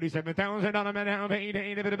 8, 37,000 on a bid now, 8,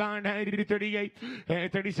 a bit of 90 to 38.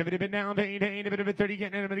 37 a bit now, 8, a bit of a 30.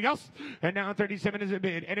 Getting anybody else? And now 37 is a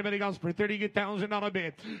bid. Anybody else for $30,000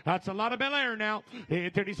 bid? That's a lot of Bel Air now.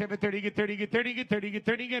 37, 30, get 30, get 30, get 30, get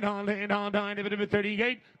 30, get on, and on, down, a bit of a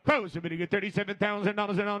 38. Close, a bit to get $37,000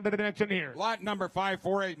 and on to the next one here. Lot number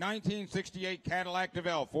 548, 1968 Cadillac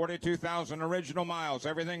DeVille, 42,000 original miles.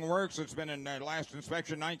 Everything works. It's been in last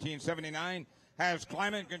inspection 1979. Has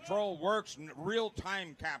climate control, works,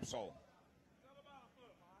 real-time capsule.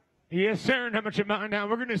 Yes, sir. And how much of mine now?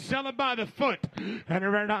 We're going to sell it by the foot. And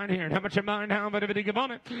right on here. And how much of mine now? But everything give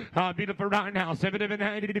on it. Beautiful right now. 70,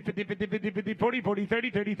 90, 50, 50, 50, 50, 40, 40,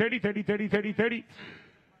 30, 30, 30, 30, 30, 30, 30.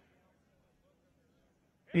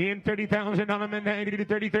 In 30,000 on them and 80 to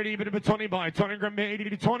 30, 30, bit of a 20 by 20 grand,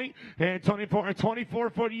 80 to 20, and 24, a 24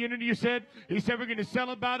 foot unit. You said, he said we're going to sell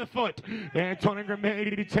it by the foot, and 20 grand,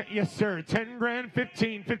 80 to 10, yes sir, 10 grand,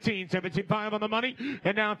 15, 15, 17, 5 on the money,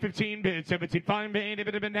 and now 15 bids, 17, 5 bid, it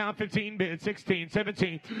would have been now 15 bids, 16,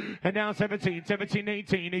 17, and now 17, 17,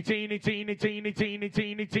 18, 18, 18, 18, 18,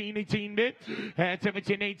 18, 18, 18 bid, and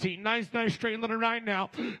 17, 18, nice straight little right now,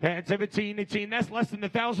 and 17, 18, that's less than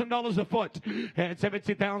 $1,000 a foot, and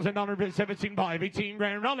 17,000 bid, 17, 5, 18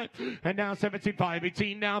 grand, roll it, and now 17, 5,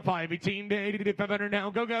 18, now 5, 18 bid, 500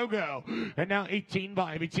 now, go, go, go, and now 18,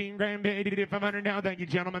 5, 18 grand bid, 500 now, thank you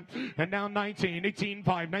gentlemen, and now 19, 18,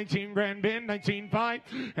 5, 19 grand bid, 19, 5,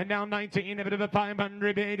 and now 19, a bit of a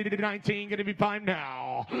 500 bid, 19, going to be 5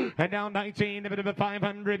 now, and now 19, a bit of a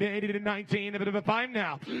 500 bid, 19, a bit of a 5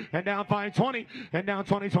 now, and now 520, and now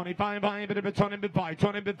 20, 25, a bit of a 20 bid 5,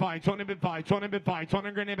 20 bid 5, 20 bid 5, 20 bid 5,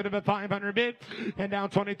 20 grand, a bit of a 500 bid, and now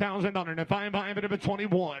 20,000 on a 5 a bit of a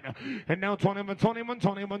 21, and now 21, 21,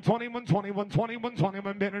 21, 21, 21, 21,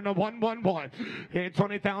 21 bid in a 1, 1, 1, and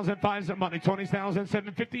 20,000 fives of money, 20,000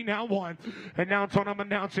 750 now 1, and now tournament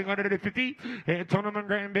now 250, and tournament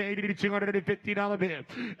grand bid $250 bid,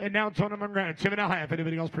 and now tournament grand 2.5,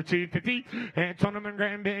 anybody else for 250, and tournament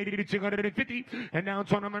grand bid $250, and now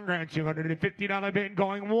tournament grand $250 bid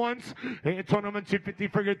going once, and tournament 250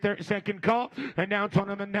 for your second call, and now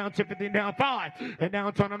tournament now 250 now 5, and now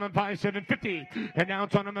tournament 5 750, and now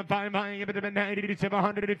tournament 5 buying a bit of a $90 to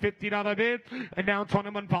 $750 bid, and now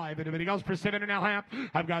tournament 5, anybody else for 7.5,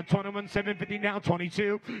 I've got 21 750 now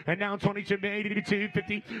 22, and now 22 80 to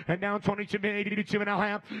 250, and now 22 80 to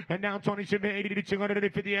 2.5, and now 22 80 to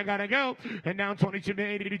 250, I gotta go, and now 22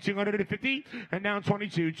 80 to 250, and now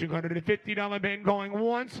 22 $250 bid going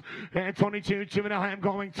once, and 22 2.5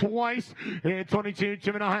 going twice, and 22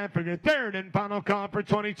 2.5 for your third and final call for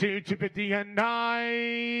 22 250, and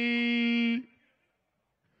I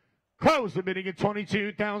close the bidding at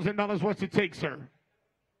 $22,000. What's it take, sir?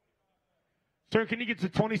 Sir, can you get to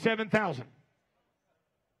 27,000?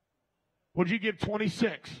 Would you give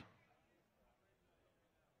 26?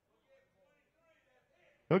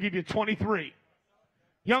 He'll give you 23.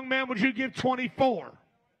 Young man, would you give 24?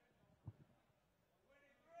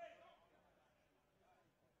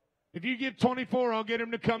 If you give 24, I'll get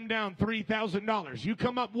him to come down $3,000. You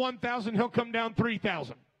come up 1,000, he'll come down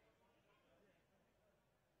 3,000.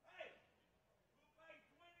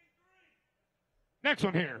 Next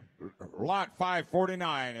one here. Lot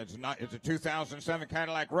 549. It's a 2007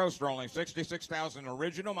 Cadillac Roadster, only 66,000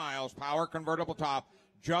 original miles, power convertible top,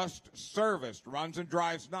 just serviced, runs and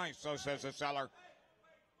drives nice, so says the seller.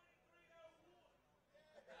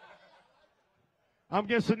 I'm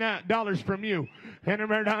guessing that dollars from you. And a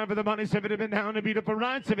rare time for the money. 70 been down to beat up a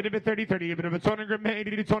ride. 70 been 30, 30. A bit of a 200 grip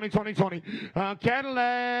made. 20, 20, 20.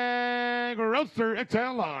 Cadillac Roadster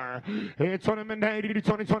XLR. It's 20 been 80 to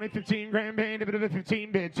 20, 20, 15 grand made. A bit of a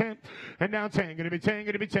 15 bid 10. And now 10. Gonna be 10,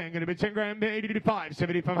 gonna be 10. Gonna be 10 grand made. 80 to 5.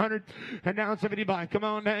 7,500. And now 75. Come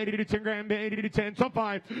on, 80 to 10 grand made. 80 to 10. So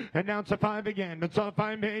 5. And now it's a 5 again. It's a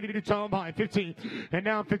 5 made. 80 to 12 by 15. And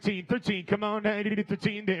now 15, 13. Come on, 80 to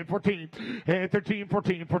 13. Bid 14. 13.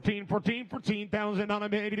 14,000 on a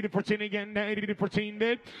bid, 80 to 14 again, 80 to 14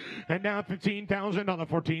 bid, and now 15,000 on a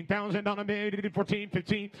 14,000 on a bid, 80 to 14,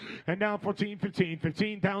 15, and now 14, 15,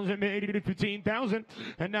 15,000 bid, 80 to 15,000,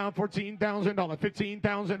 and now 14,000 on a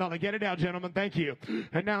 15,000 on a, get it out, gentlemen, thank you,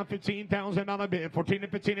 and now 15,000 on a bid, 14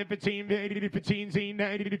 and 15 and 15 bid, 80 to 15,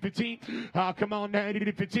 80 to 15, come on, 80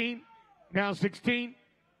 to 15, now 16,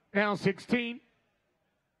 now 16.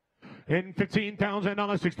 And 15,000 on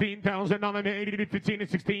a 16,000 on a 80 to 15 and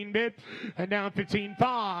 16 bid, and now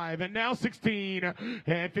 15.5, and now 16,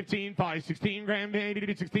 and 15.5, 16 grand bid, 80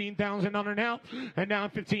 to 16,000 on her now, and now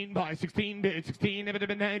 15 by 16 bid, 16 if it had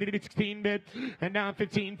been 80 to 16 bid, and now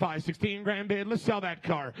 15.5, 16 grand bid. Let's sell that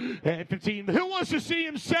car at 15. Who wants to see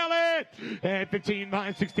him sell it at 15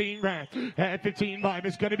 by 16 grand? At 15 by,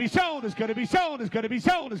 it's going to be sold. It's going to be sold. It's going to be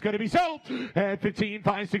sold. It's going to be sold at 15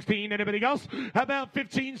 by 16. Anybody else? How about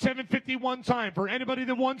 15 750 one time for anybody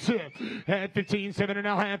that wants it at 15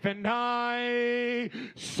 7.5, and I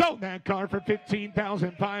sold that car for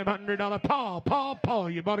 $15,500. Paul,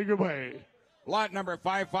 you bought it your way. Lot number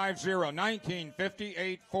 550,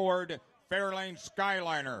 1958 Ford Fairlane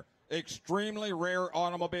Skyliner. Extremely rare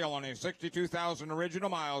automobile, only 62,000 original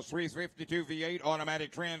miles, 352 V8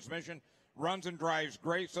 automatic transmission, runs and drives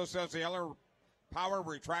great. So says the other power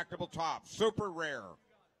retractable top. Super rare.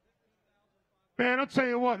 Man, I'll tell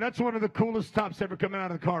you what, that's one of the coolest tops ever coming out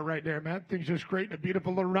of the car right there, man. That thing's just great. A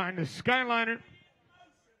beautiful little ride. The Skyliner.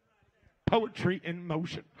 Poetry in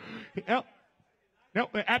motion. Yep. No,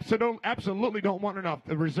 absolutely don't want enough.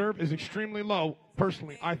 The reserve is extremely low.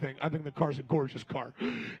 Personally, I think the car's a gorgeous car.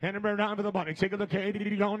 And we're down for the money. Take a look at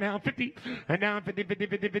it. Go now 50. And now 50, 50,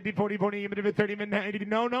 50, 50, 40, 40, 30, 80.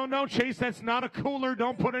 No, Chase, that's not a cooler.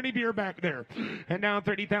 Don't put any beer back there. And now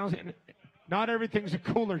 30,000. Not everything's a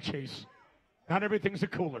cooler, Chase. Not everything's a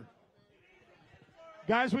cooler.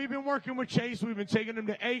 Guys, we've been working with Chase. We've been taking him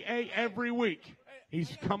to AA every week.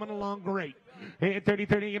 He's coming along great. 30,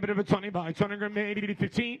 30, a bit of a 20 by 200 grand, 80 to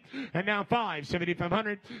 15, and now 5,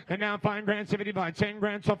 7,500, and now 5 grand, 70 by 10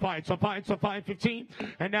 grand, so 5, 15,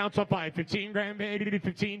 and now so 5, 15 grand, 80 to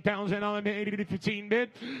 15,000 on 80 to 15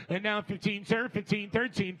 bid, and now 15, sir, 15,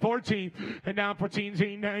 13, 14, and now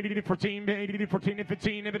 14, 80 to 14, 80 to 14 and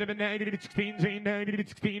 15, a bit of an 80 to 16, 80 to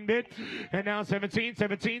 16 bid, and now 17,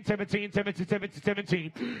 and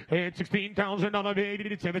 16,000 on 80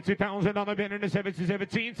 to 17,000 on a bid, and a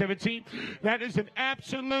 17. That is an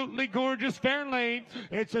absolutely gorgeous Fairlane.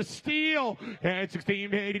 It's a steal. And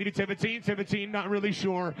 16, 80 to 17, not really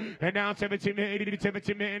sure. And now 17, 80 to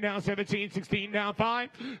 17, and now 17, 16, now 5.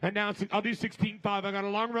 And now I'll do 16, 5. I got a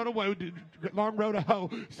long road to hoe.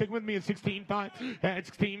 Stick with me at 16, 5. And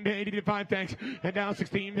 16, 80 to 5, thanks. And now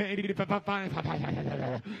 16, 80 to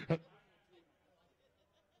 5.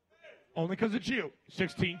 Only because it's you.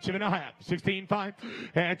 16, 2.5. 16, 5.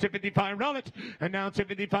 And 255, roll it. And now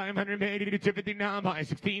 2,580 to 250 now by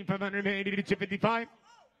 16, 580 to 255.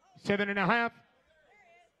 7.5.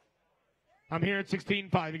 I'm here at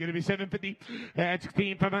 16.5. You're going to be 750 at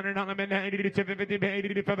 16,500 on them and 80 to 750,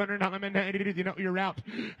 80 to 500 on them and 80 to, you know, you're out.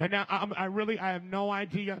 And now I have no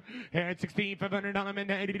idea. At 16,500 on them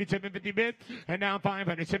and 80 to 750 bid. And now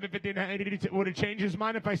 500, 750 and 80 to, would it change his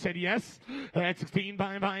mind if I said yes? At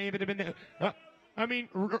 16,500, I mean,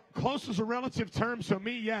 close is a relative term, so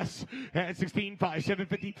me, yes. At 16.5,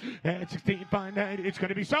 750. At 16.5, it's going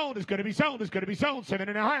to be sold. It's going to be sold. It's going to be sold.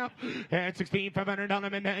 7.5. At 16,500 on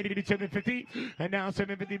them and 80 to 750. And now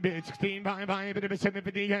 750 bid. 16.5,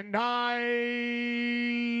 750, and I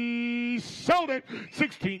sold it.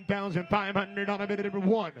 16,500 on a bid.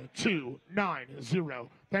 1290.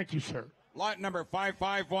 Thank you, sir. Lot number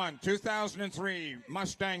 551, 2003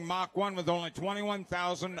 Mustang Mach 1 with only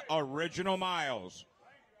 21,000 original miles.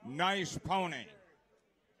 Nice pony.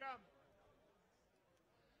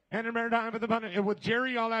 And a maritime with the button. And with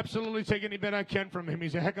Jerry, I'll absolutely take any bit I can from him.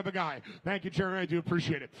 He's a heck of a guy. Thank you, Jerry. I do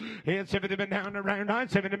appreciate it. And 70 men down to round 9.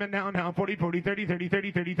 70 men down now. 40, 40, 30, 30,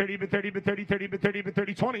 30, 30, 30, but 30, but 30, 30, but 30, but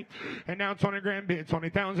 30, 20. And now 20 grand bid.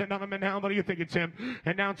 20,000 on them now. What do you think it's him?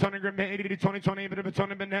 And now 20 grand bid. 80 to 20, 20, but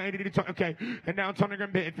 20, but 80 to 20. Okay. And now 20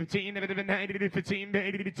 grand bid. 15, but 80 to 15,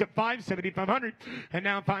 80 to 5, 7,500. And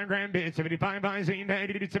now 5 grand bid. 75 by Zane.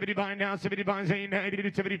 80 to 75 now. 70 by Zane. 80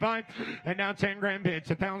 to 75. And now 10 grand bids.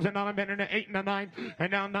 $1,000 bid and an 8 and a 9.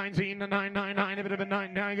 And now 19 to 9, 9, 9. A bit of a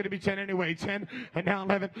 9. Now you're going to be 10 anyway. 10. And now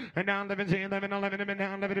 11. And now 11 Z. 11, 11. And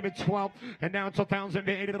now 11 bit 12. And now it's 1,000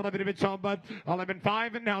 bid. 11 bit 12. But 11,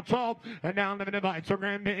 5. And now 12. And now 11 by 2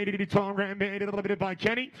 grand bid. 80 to 12 grand bid. 11 by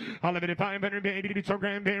Kenny. 11 500 bid. 80 to 12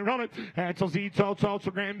 grand bid. Roll it. Until Z 12,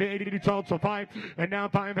 12 grand bid. 80 to 12, 5. And now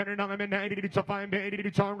 500 on them. And 80 to 5 bid. 80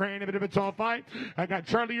 to 12 grand. A bit of a 12, 5. I got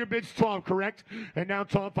Charlie, your bid's 12, correct? And now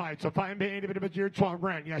 12, 5. So 5 bid. A bit of a 12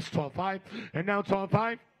 grand. Yes, 12, 5. And now 12,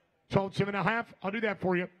 5. 12, 7.5. I'll do that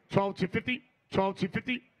for you. 12 to 50. 12 to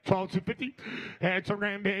 50. 12 to 50. And 2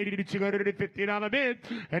 grand bid, 80 to $250 bid.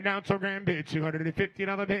 And now 2 grand bid,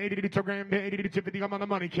 $250 bid, 80 to 2 grand bid, 80 to 250. I'm on the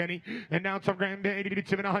money, Kenny. And now 2 grand bid, 80 to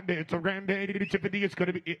 200 bid. 2 grand bid, 80 to 250. It's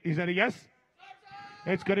going to be, is that a yes?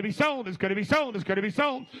 It's going to be sold. It's going to be sold. It's going to be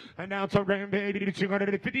sold. And now 2 grand bid, 80 to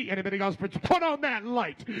 250. Anybody else put on that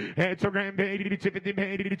light? And 2 grand bid, 80 to 250,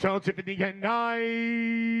 80 to 250. And I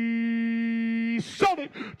sold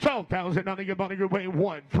it. 12,000 on your money. Your way.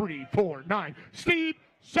 1, 3, 4, 9. Steve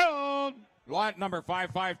sold. Lot number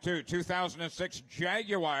 552, 2006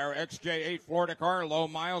 Jaguar XJ8 Florida car, low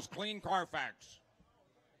miles, clean Carfax.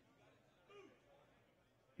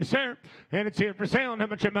 Yes, sir. And it's here for sale. How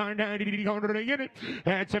much am I now? Did you go to get it?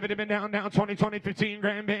 And 70 been down, 20, 20, 15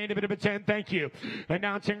 grand bid, a bit of a 10. Thank you. And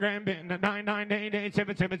now 10 grand bid, 9, 9, 8, 8,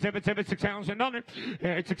 7, 7, 7, 7, 6,000 on it.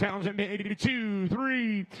 6,000 bid, 2,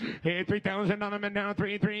 3, 3,000 on them, and now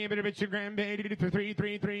 3, 3, a bit of a 2 grand bid, 3,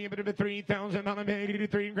 3, 3, a bit of a 3,000 on them,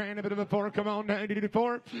 3 grand, a bit of a 4. Come on,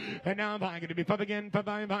 4. And now I'm going to be 5 again, 5,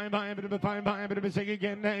 a bit of a 5, a bit of a 6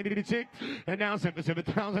 again, 6. And now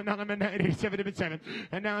 7,000 on them, and 7.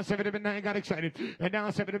 And now 7 got excited. And now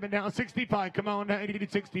 7 now 65. Come on, 80 to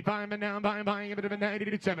 65. And now buying a bit of a 80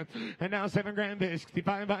 to 7. And now 7 grand bid,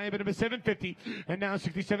 65 by a bit of a 750. And now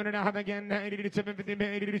 67 and a half again, 80 to 750,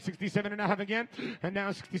 80 to 67 and a half again. And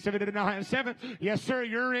now 67 and a half, 7. Yes, sir,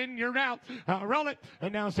 you're in, you're out. Roll it.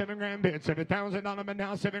 And now 7 grand bid, 7,000 on them. And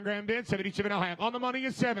now 7 grand bid, 72 and a half. On the money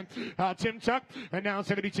is 7. Tim Tuck. And now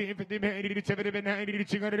 72, 50, 80 to 70, 80 to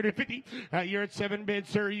 250. You're at 7 bids,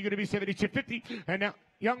 sir. You're going to be 72.50. And now,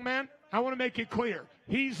 young man, I want to make it clear.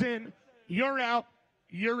 He's in, you're out,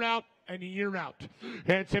 and you're out.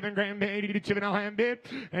 And 7 grand bid, 80 to 2.5 bid.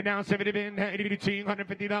 And now 70 bid, 80 to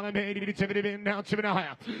 $250 bid, 80 to 70 bid, now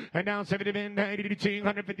 2.5. And now 70 bid, 80 to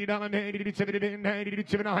 $250 bid, 80 to 70 bid, 80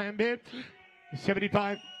 to 2.5 bid.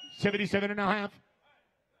 75, 77 and a half,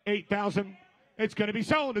 8,000. It's going to be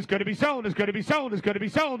sold. It's going to be sold. It's going to be sold. It's going to be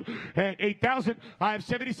sold. At 8,000. I have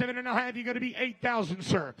 77 and a half. You're going to be 8,000,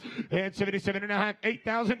 sir. At 77 and a half.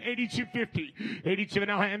 8,000. 82.50. 82 and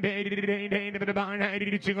a half. 80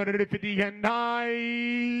 to 250. And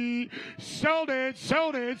I sold it.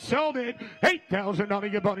 Sold it. Sold it. 8,000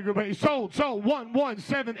 on your way. Sold. Sold.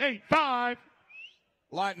 11785.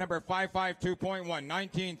 Lot number 552.1,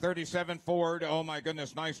 1937 Ford. Oh, my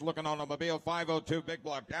goodness, nice looking automobile. 502 big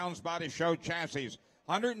block, Downs Body Show chassis.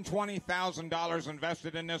 $120,000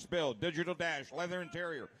 invested in this build. Digital dash, leather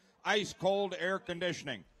interior, ice cold air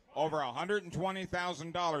conditioning. Over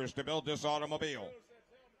 $120,000 to build this automobile.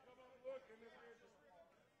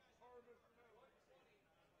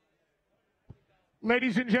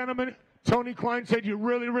 Ladies and gentlemen, Tony Klein said you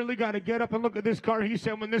really got to get up and look at this car. He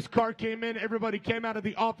said when this car came in, everybody came out of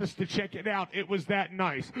the office to check it out. It was that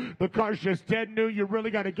nice. The car's just dead new. You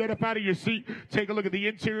really got to get up out of your seat, take a look at the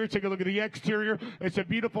interior, take a look at the exterior. It's a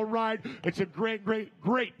beautiful ride. It's a great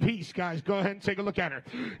piece, guys. Go ahead and take a look at her.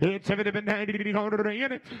 It's $790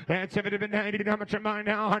 in it. It's $790. How much am I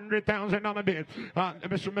now? $100,000 on a bid.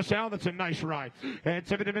 Mr. Massell, that's a nice ride.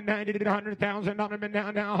 It's $790 $100,000 on a bid.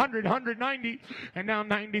 Now 190, and now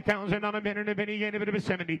 90,000 on a bid, and a bid again, a bit of a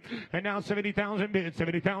 70, and now 70,000 bids,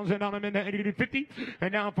 70,000 on a bid, 80 to 50,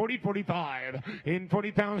 and now 40, 45, in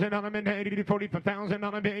 40,000 on a bid, 80 to 45,000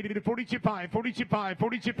 on a bid, 80 to 42.5, 42.5,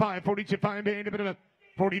 42.5, 42.5, bid, a bit of a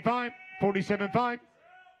 45, 47.5,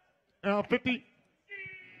 50,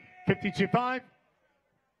 52.5,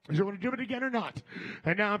 Does it want to do it again or not?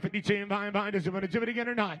 And now 52 5 5. Does it want to do it again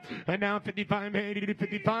or not? And now 55 80 to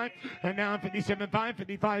 55. And now 57 5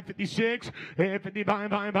 55 56. 55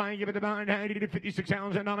 5 5. Give it a bind 80 to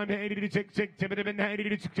 56,000 on him 80 to 6 tip it up 80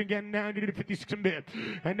 to 6 again 90 to 56 and bit.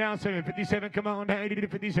 And now 757. Come on 80 to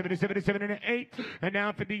 57 to 77 and 8. And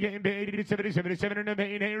now 58 80 to 77 and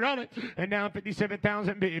 8. Roll it. And now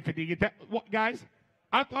 57,000 bit 50. Get that? What guys?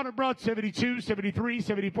 I thought it brought 72, 73,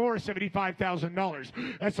 74,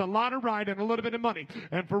 $75,000. That's a lot of ride and a little bit of money.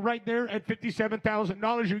 And for right there at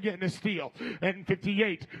 $57,000, you're getting a steal. And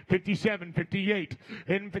 58, 57, 58,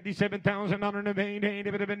 and 57,000 on the main end.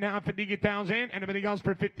 It now 58,000. And everybody else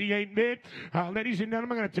for 58 bid. Ladies and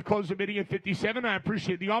gentlemen, I'm going to have to close the bidding at 57. I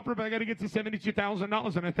appreciate the offer, but I got to get to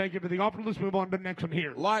 $72,000. And I thank you for the offer. Let's move on to the next one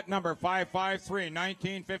here. Lot number 553,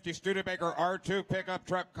 1950 Studebaker R2 pickup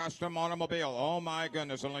truck custom automobile. Oh my goodness,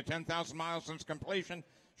 only 10,000 miles since completion.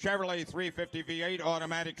 Chevrolet 350 V8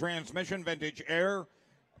 automatic transmission, vintage air,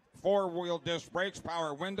 four-wheel disc brakes,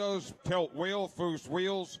 power windows, tilt wheel, Foose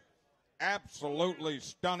wheels. Absolutely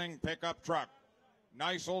stunning pickup truck.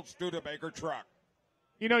 Nice old Studebaker truck.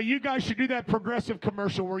 You know, you guys should do that Progressive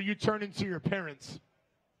commercial where you turn into your parents.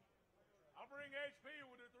 I'll bring HP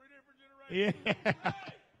with the 3 different generations. Yeah.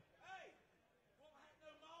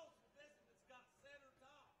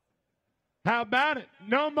 How about it?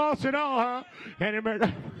 No moss at all, huh?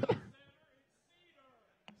 It's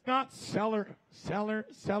not cellar.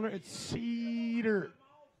 It's cedar.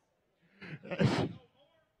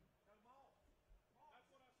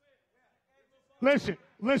 Listen.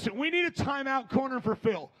 We need a timeout corner for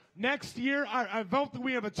Phil. Next year, I vote that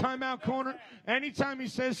we have a timeout corner. Anytime he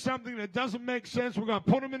says something that doesn't make sense, we're going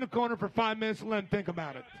to put him in the corner for 5 minutes and let him think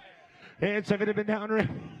about it. It's a bit of a down.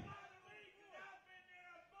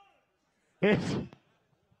 It's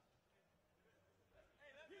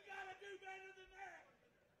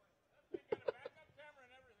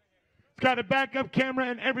got a backup camera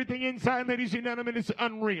and everything inside, ladies and gentlemen. It's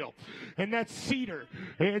unreal. And that's cedar.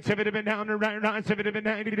 It's a bit of a down to right around 70 to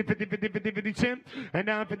 90 to 50, 50, 50, 50, 10. And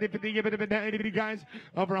now 50, 50, give it a 90 guys.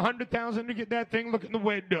 Over 100,000 to get that thing looking the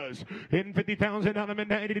way it does. Hitting 50,000 on them and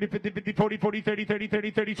 90 to 50, 50, 40, 40, 30, 30,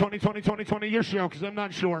 30, 30, 20, 20, 20, 20. Your show, because I'm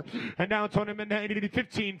not sure. And now 20 and 90 to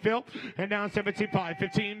 15, Phil. And now 75,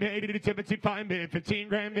 15 to 80 to 75, 15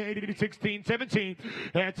 grand, 80 to 16, 17.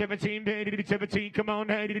 And 17 to 80 to 17. Come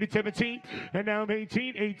on, 80 to 17. And now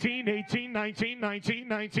 18, 18, 18, 19, 19,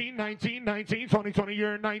 19, 19, 19, 20, 20,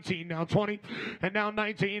 you're 19. Now 20, and now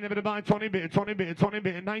 19, a bit about 20 bid, 20 bid, 20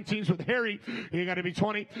 bid. 19's with Harry, you got to be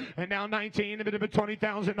 20. And now 19, a bit of a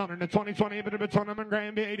 20,000 under the 20, 20, a bit of a tournament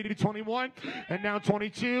grand, 80 to 21. And now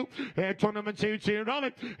 22, and tournament 2, 2, roll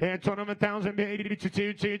it. And tournament 1,000, 80 to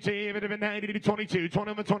 2, 2, 2, a bit of a 90 to 22.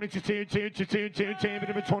 Tournament 22, 2, 2, 2, 2, 2, 2, a bit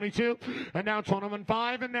of a 22. And now tournament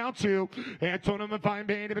 5, and now 2. And tournament 5,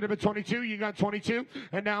 a bit of a 22. You got 22,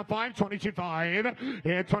 and now 5, 22, 5.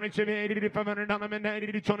 Yeah, 22, 80 to 500 on them, and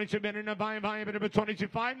 80 to 22, and a 5, 5, a bit of a 22,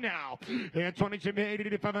 5 now. Yeah, 22, 80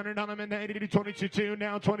 to 500 on them, and 80 to 22, 2.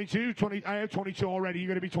 Now 22, 20. I have 22 already. You're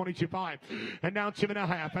going to be 22, 5. And now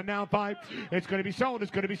 2.5, and now 5. It's going to be sold. It's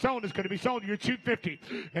going to be sold. It's going to be sold. You're 250,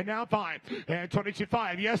 and now 5. And 22,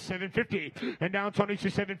 5. Yes, 750, and now 22,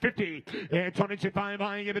 750. And 22, 5.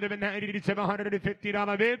 I give it a 90 to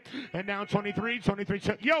 $750 bid, and now 23, 23.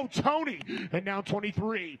 Yo, Tony. And now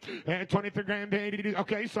 23. And 23 grand, 80.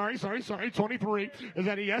 Okay, sorry. 23. Is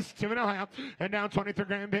that a yes? 2.5. And now 23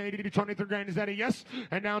 grand, 80 to 23 grand. Is that a yes?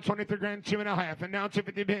 And now 23 grand, 2.5. And now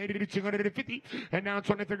 250, 80 to 250. And now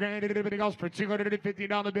 23 grand, anybody else for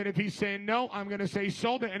 $250 bid. If he's saying no, I'm going to say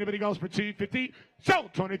sold. Anybody else for $250?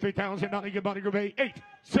 Sold. $23,000. Your body group 8,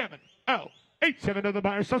 7, 0. 8, 7 to the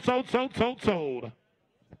buyer. So sold.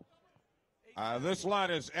 This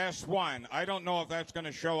lot is S1. I don't know if that's going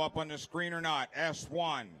to show up on the screen or not.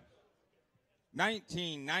 S1.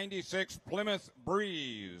 1996 Plymouth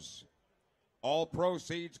Breeze. All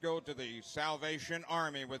proceeds go to the Salvation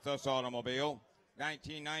Army with this automobile.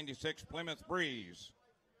 1996 Plymouth Breeze.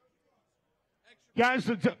 Guys,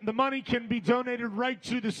 the money can be donated right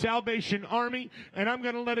to the Salvation Army, and I'm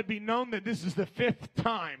going to let it be known that this is the 5th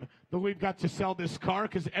time that we've got to sell this car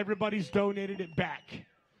because everybody's donated it back.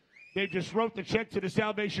 They just wrote the check to the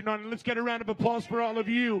Salvation Army. Let's get a round of applause for all of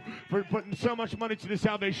you for putting so much money to the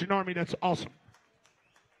Salvation Army. That's awesome.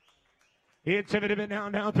 It's a bit of it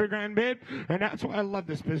now, 3 grand bid, and that's why I love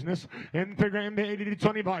this business. And 3 grand bid,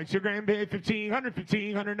 20 bucks, 2 grand bid,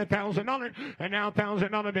 $1,500, and $1,000, and now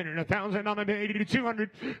 $1,000 bid, and $1,000 bid, 200,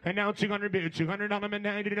 and now 200 bid, $200 bid,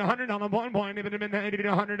 $100 1 point, $100 bid, and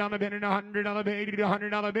 $100 bid,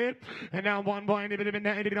 $100 bid, and now 1 point,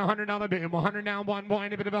 $100 bid, 100 now 1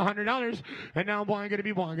 point, $100, and now one going to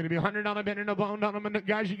be $100 bid, and a bone on them.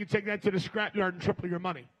 Guys, you can take that to the scrapyard and triple your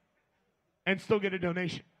money, and still get a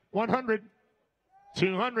donation. 100,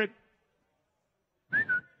 200,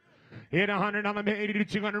 hit $100 bid,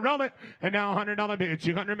 200 roll it, and now $100 bid,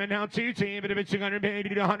 200 and now 2 team, bid, 200 bid,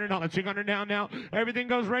 $100, 200 down now. Everything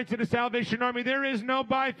goes right to the Salvation Army. There is no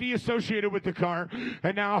buy fee associated with the car.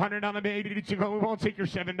 And now $100 bid, 200. We won't take your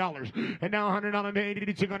 $7. And now $100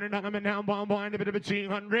 bid, 200 and now $1, bid,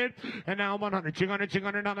 200, and now 100, 200,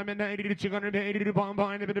 $200 bid, 200 bid,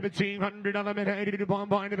 $1, bid, $200 bid,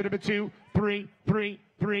 $1, bid, 2, 3,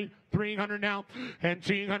 300 now, and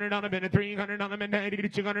 300 on a minute, 300 on a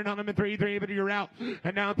minute, 200 on a minute, 3, but you're out.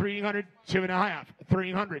 And now 300, 2.5,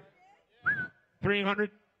 300,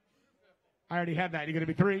 300. I already have that. You're going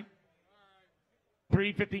to be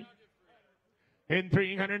 350. And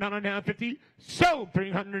 $300 now 50. So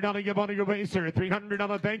 $300 give on your way, sir.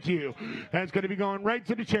 $300. Thank you. That's going to be going right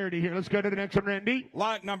to the charity here. Let's go to the next one, Randy.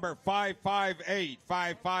 Lot number 558,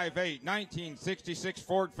 1966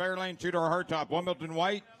 Ford Fairlane 2-door hardtop, Wimbledon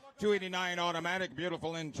white, 289 automatic,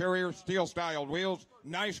 beautiful interior, steel-styled wheels,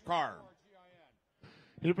 nice car.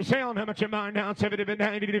 Here for sale, and how much am I now? 70 to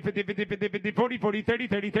 90 to 50, 50, 50, 50, 40, 40, 30,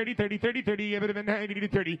 30, 30, 30, 30, 30, give it a 90 to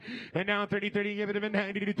 30. And now 30, 30, give it a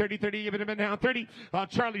 90 to 30, 30, give it a now 30.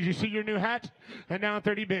 Charlie, you see your new hat? And now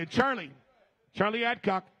 30 bid. Charlie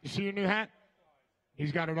Adcock, you see your new hat?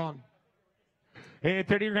 He's got it on. And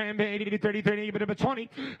 30 grand bid, 30, 30, bit of a 20,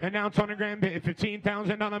 and now 20 grand bid,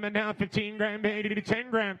 $15,000, and now 15 grand bid,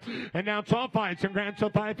 10 grand, and now 12 5, 10 grand,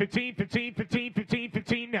 12 5, 15, 15, 15, 15,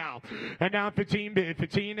 15 now, and now 15 bid,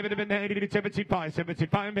 15, a bit of a 75,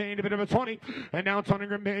 75 bid, a bit of a 20, and now 20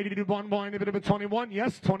 grand bid, 1 point, a bit of a 21,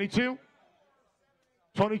 yes, 22,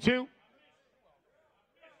 22,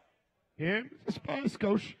 yeah,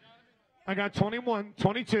 Skosh, I got 21,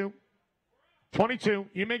 22. 22,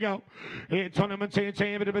 you may go. Tournament,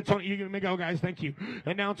 you may go, guys. Thank you.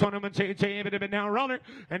 And now tournament, now roller.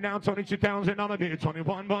 And now $22,000 bid.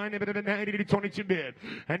 21 bid, a bit of a 90 22 bid.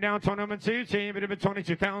 And now tournament,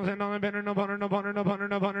 $22,000 bid. No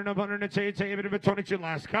bunner, and say a bit of a 22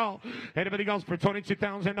 last call. Everybody goes for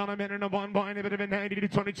 $22,000 bid. No one bid, a bit of a 90 to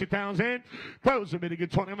 22,000. Close a bit of good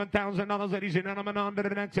 $21,000, ladies and gentlemen. On to the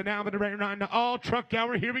next and now, but the right now, all truck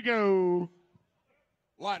hour. Here we go.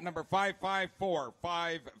 Lot number 554,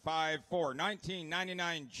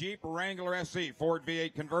 1999 Jeep Wrangler SE, Ford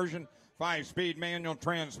V8 conversion, 5-speed manual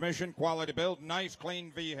transmission, quality build, nice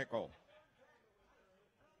clean vehicle.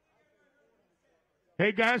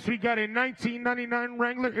 Hey guys, we got a 1999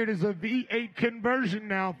 Wrangler. It is a V8 conversion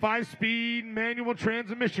now, 5-speed manual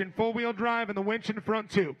transmission, 4-wheel drive, and the winch in the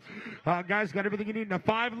front too. Guys, got everything you need in a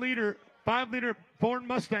 5-liter Ford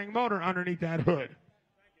Mustang motor underneath that hood.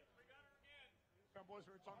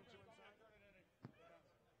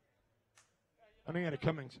 I think I had a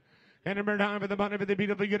Cummings. And number 9 for the money for the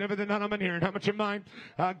beautiful good everything on them in here. And how much in mind?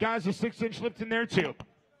 Guys, a 6-inch lift in there too.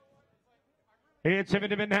 It's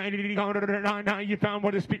 70 to 90 now you found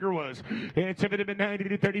where the speaker was. It's 70 to 90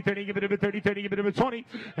 to 30 30, give it a 30 30, give it a 20.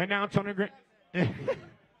 And now it's 100 grand.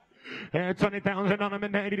 And 20,000 on them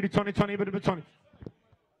and 90 to 20 20, but a 20.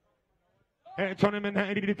 Tournament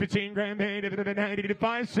 90 to 15 grand, 90 to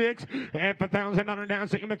 5 6, and $1,000 down,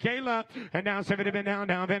 second Michaela, and now 70 down,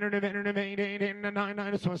 Venner to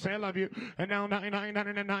 99, so I say I love you, and now 99,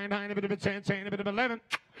 a bit of a 10, a bit of 11,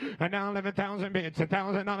 and now 11,000 bids,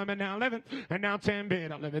 $1,000 and now 11, and now 10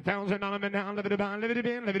 bid, $11,000 and now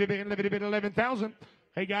 11,000.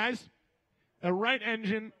 Hey guys, a right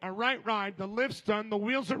engine, a right ride, the lift's done, the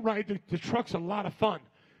wheels are right, the truck's a lot of fun.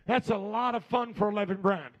 That's a lot of fun for 11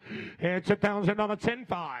 grand. It's $1,000,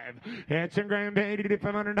 10.5. It's 10 grand,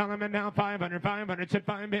 $500, and now 500, 500,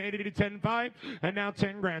 10.5, 10.5, and now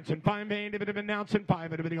 10 grand, 10.5, and now 10.5.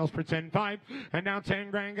 Everybody else for 10.5, and now 10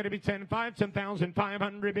 grand, going to be 10.5,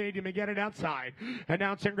 10,500 bid. You may get it outside, and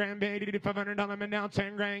now 10 grand, $500, and now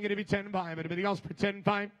 10 grand, going to be 10.5. Everybody else for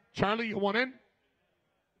 10.5. Charlie, you want in?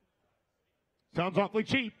 Sounds awfully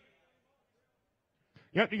cheap.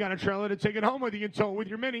 Yep, you got a trailer to take it home with you and tow it with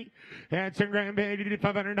your Mini. And 10 grand, baby,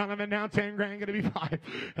 $500, and now 10 grand, gonna be 5.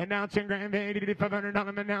 And now 10 grand, baby,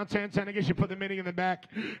 $500, and now 10, I guess you put the Mini in the back.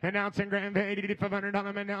 And now 10 grand, baby,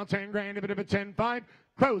 $500, and now 10 grand, a bit of a 10, 5.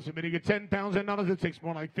 Close, a bit of $10,000. It takes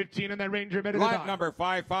more like 15 in that Ranger, better than Lot number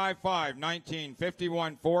 555,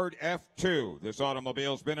 1951 Ford F2. This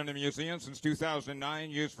automobile's been in a museum since 2009,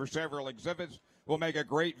 used for several exhibits. Will make a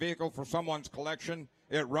great vehicle for someone's collection.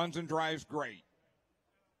 It runs and drives great.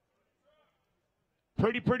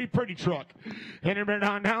 Pretty truck. And it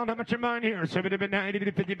on down. How much your mind here? 70 to 90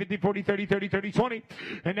 to 50, 50, 40, 30, 30, 30, 20.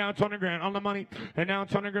 And now 20 grand on the money. And now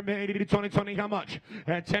 20 grand, 80 to 20, 20. How much?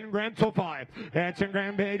 At 10 grand till 5. At 10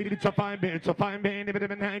 grand, 80 to 5 bid. So 5 bid, a bit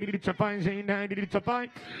of 90 to 5, 90 to 5.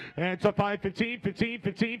 And to 5, 15, 15,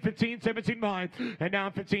 15, 15, 17 by. And now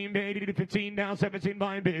 15, 80 to 15, now 17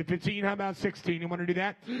 by bid. 15, how about 16? You want to do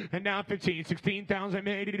that? And now 15, 16,000,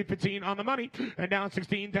 80 to 15 on the money. And now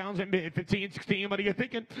 16,000 bid. 15, 16, what do you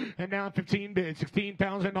thinking? And now 15 bid, $16,000,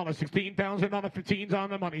 $16,000, 15's on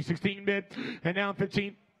the money, 16 bid, and now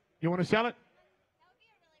 15. You want to sell it?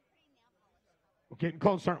 We're getting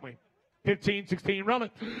close, aren't we? 15, 16, roll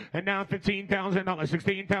it. And now $15,000,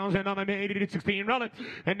 16,000 on the 80 to 16, roll it.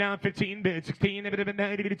 And now 15 bid, 16, a bit of a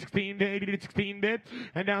 90 to 16 bid, 80 to 16 bid.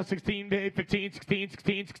 And now 16 bid, 15, 16,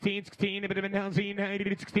 16, 16, 16, a bit of a 90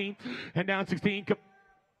 to 16. And now 16.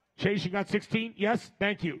 Chase, you got 16? Yes,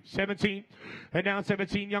 thank you. 17. And now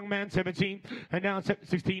 17, young man, 17. And now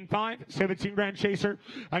 16, 5. 17 grand chaser.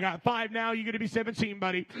 I got 5 now. You're going to be 17,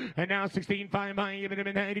 buddy. And now 16, 5. I give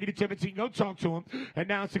him 80 to 17. Go talk to him. And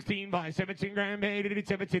now 16 by 17 grand, 80 to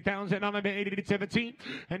 17,000 on the 80 to 17.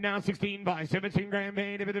 And now 16 by 17 grand,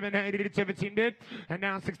 80 to 17 bid. And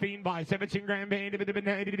now 16 by 17 grand, 80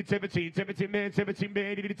 to 17. 17 bid, 17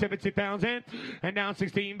 bid, 80 to 17,000. And now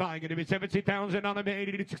 16 by, going to be 17,000 on the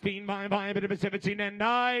 80 to 16. By a bit of a 17 and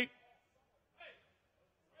 9.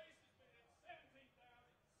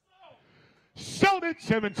 Sold it,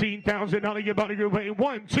 $17,000. You bought your way.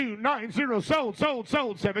 1290.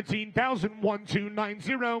 Sold. 17,000.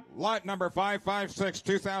 1290. Lot number 556,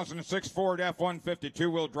 2006 Ford F-150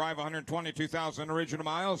 two-wheel drive, 122,000 original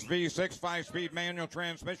miles, V6 5-speed manual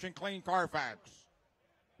transmission, clean Carfax.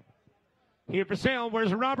 Here for sale.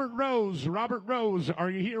 Where's Robert Rose? Robert Rose, are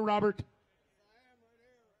you here, Robert?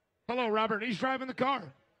 Hello, Robert. He's driving the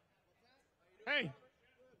car. Hey.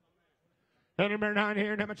 And number 9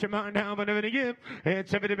 here, how much your mind down, but if it give,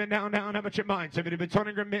 it's a bit of a down, how much your mind, 7 of a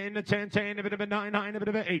 20 grand in the 10, 10, a bit of a 9, 9, a bit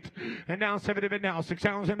of a 8, and now 7 of it now,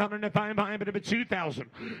 6,000 on the 5, a bit of a 2,000,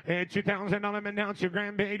 and 2,000 on them, and now it's your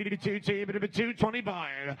grand 80 to 2, a bit of a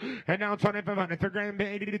 225, and now 2,500 for grand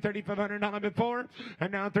 80 to 3,500 on before,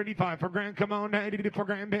 and now 35 for grand, come on, 80 to 4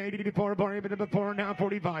 grand, 80 to 4, a bit of a 4, now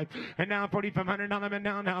 45, and now 4,500 on them, and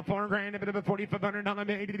now 4 grand, a bit of a 4,500 on them,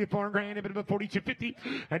 80 to 4 grand, a bit of a 4,250,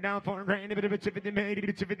 and now 4 grand, a bit of a 250 bid, 80 to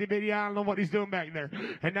 250 bid. I don't know what he's doing back there.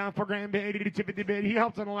 And now 4 grand bid, 80 to 250 bid. He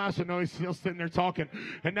helped on the last one. No, he's still sitting there talking.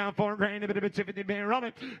 And now 4 grand, a bit of a 250 bid. Run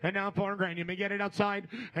it. And now 4 grand. You may get it outside.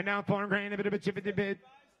 And now 4 grand, a bit of a 250 bid.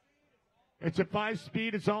 It's a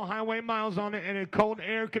 5-speed. It's all highway miles on it and a cold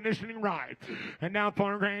air conditioning ride. And now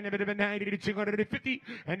 4 grand, a bit of a 90 to 250.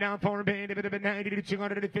 And now 4 grand, a bit of a 90 to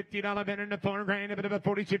 $250 bid. And 4 grand, a bit of a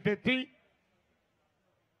 4250.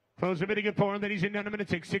 Close the bidding at 4, ladies and gentlemen. It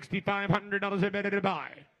takes $6,500 a bid to buy.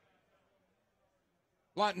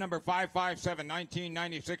 Lot number 557,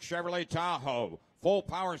 1996 Chevrolet Tahoe. Full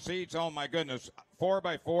power seats. Oh, my goodness.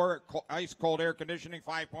 4x4, ice cold air conditioning,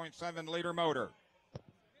 5.7 liter motor.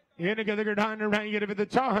 In together, down the right, get it for the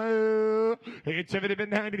Tahoe. It's 7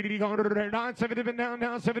 been down, going to the 9, 7 been down,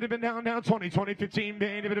 now 7 been down, now 20, 20, 15,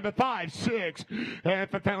 been a bit of a 5, 6,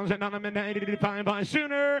 half 1,000 on them and 85 by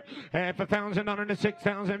sooner, half 1,000 on them and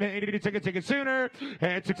 6,000, 80 to take it sooner,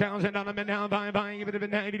 at 6,000 on them and now by a bit of a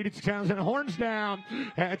 90 to 6,000 horns down,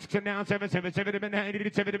 at 6 and now 7, 7, 7 been 90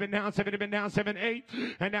 to 7 been down, 7 been down, 7, 8,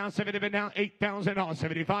 and now 7 been down, $8,000,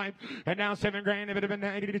 75, and now 7 grand, a bit of a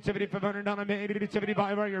 90 to 7,500 on them, 80 to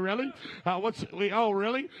 75, are you really? Really?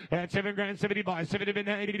 At 7 grand, 70 by 70 been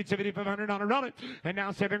 80 to 7,500 on a run it. And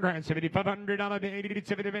now 7 grand, 7,500 on a 80 to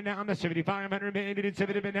 70 been down to 7,500 80 to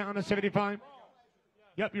 70 been down to 75.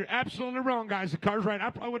 Yep, you're absolutely wrong, guys. The car's right. I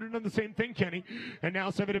probably would have done the same thing, Kenny. And now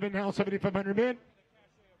 70 been now 7,500 bid.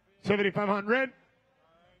 7,500.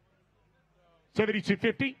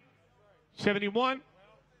 7,250. 71.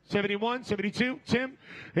 71, 72, Tim,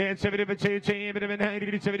 and 71,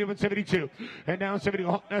 72. And now 70,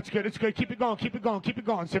 oh, that's good, it's good. Keep it going, keep it going, keep it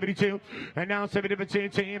going. 72. And now 71,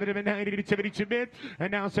 72 bid.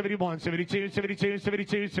 And now 71, 72, 72,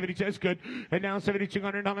 72, 72, that's good. And now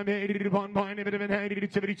 $7,200 bid, 1 point,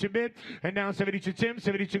 72 bid. And now 72, Tim,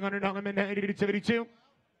 $7,200 bid, 72.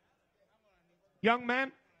 Young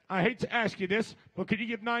man, I hate to ask you this, but could you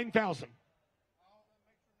give 9,000?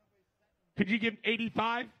 Could you give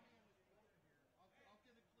 85?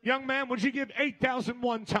 Young man, would you give 8,000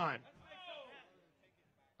 one time?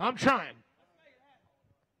 I'm trying.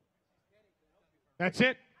 That's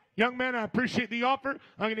it. Young man, I appreciate the offer.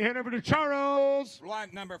 I'm going to hand over to Charles.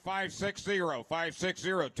 Lot number 560,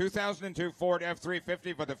 2002 Ford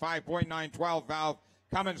F-350 for the 5.912 valve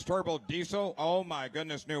Cummins turbo diesel. Oh my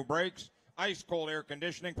goodness, new brakes, ice cold air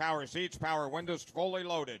conditioning, power seats, power windows, fully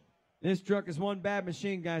loaded. This truck is one bad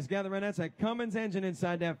machine, guys. Gather around. That's a Cummins engine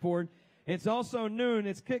inside that Ford. It's also noon.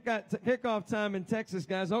 It's kickoff time in Texas,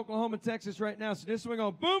 guys. Oklahoma, Texas right now. So this one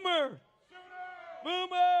go, Boomer!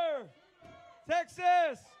 Boomer!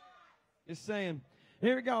 Texas! Just saying.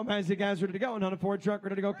 Here we go, man. The guys ready to go. And on a Ford truck,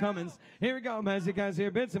 ready to go, Cummins. Here we go, man. The guys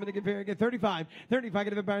here. Bid. Somebody get here. Get 35. 35.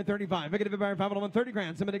 Get a buyer 35. I get a buyer 5 on 30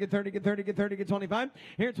 grand. Somebody get 30. Get 30. Get 30. Get 25.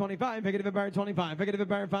 Here 25. I get a buyer 25. I get a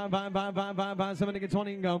buyer 5. Somebody get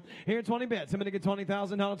 20 and go. Here 20 bids. Somebody get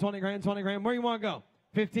 $20,000. 20 grand. 20 grand. Where you want to go?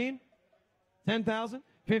 15. 10,000,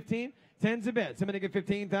 15, 10's a bid. Somebody get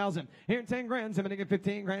 15,000. Here 10 grand. Somebody get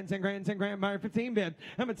 15 grand, 10 grand, 10 grand. Buyer 15 bid.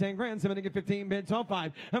 I'm at 10 grand. Somebody get 15 bid.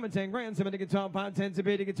 12.5. I'm at 10 grand. Somebody get 12.5. 10's a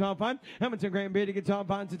bid. You get 12.5. I'm at 10 grand bid. You get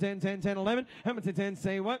 12.5 to 10, 10, 10, 11. I'm at 10.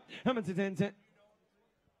 Say what? I'm at 10, 10.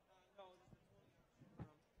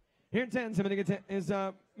 Here 10. Somebody get 10. Is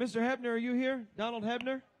Mr. Hebner? Are you here? Donald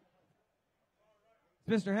Hebner?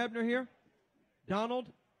 Is Mr. Hebner here?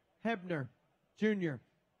 Donald Hebner, Jr.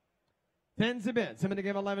 10's a bid. Somebody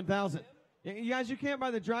give 11,000. You guys, you can't buy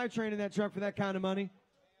the drivetrain in that truck for that kind of money.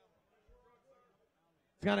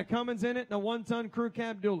 It's got a Cummins in it and a 1-ton crew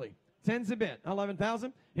cab dually. 10's a bid.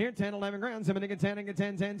 11,000. Here, 10, 11 grand. Somebody get 10 and get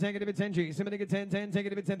 10, 10, take it to bid 10 G. Somebody get 10, 10, take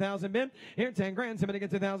it to bid 10,000 bid. Here, 10 grand. Somebody get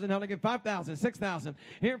 2,000. Hell, get 5,000, 6,000.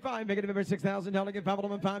 Here, 5, make it a bid 6,000. Hell, get 5 of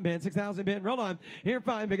them 5 bid, 6,000 bid. Roll on. Here,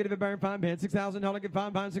 5, make it a bid 5 bid, 6,000. Hell, get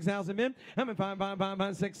 5, 6,000 bid. I'm at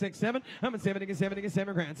 5, 6, 6, 7. I'm at 70, get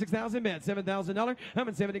 7 grand. 6,000 bid, $7,000. I'm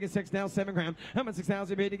at 70, get 6 now, 7 grand. I'm at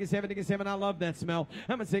 6,000 bid, get 70, get 7. I love that smell.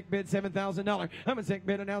 I'm at 6 bid, $7,000. I'm at 6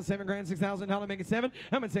 bid, and now 7 grand, 6,000. Hell, make it 7.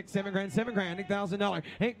 I'm at 6, 7 grand, 7 grand, $8,000.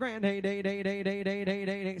 8 grand,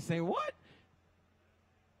 8. Say what?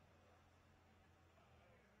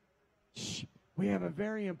 Shh. We have a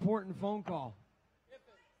very important phone call.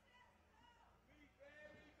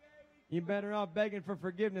 You're better off begging for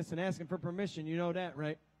forgiveness and asking for permission. You know that,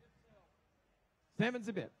 right? 7's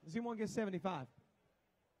a bit. Does he want to get 75?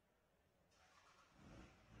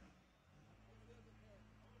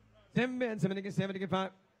 Seven bids. Somebody get 70, get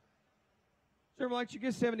 5. Sure, like you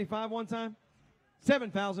get 75 one time?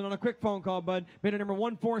 7,000 on a quick phone call, bud. Bidder number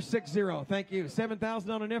 1460. Thank you.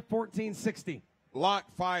 7,000 on an F-1460. Lot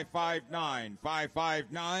 559,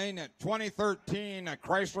 2013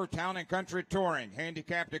 Chrysler Town and Country Touring,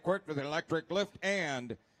 handicapped equipped with electric lift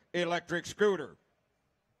and electric scooter.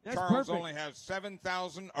 That's Charles perfect. only has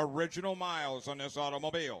 7,000 original miles on this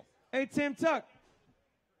automobile. Hey, Tim Tuck.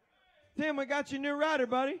 Tim, we got your new rider,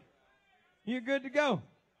 buddy. You're good to go.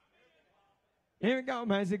 Here we go,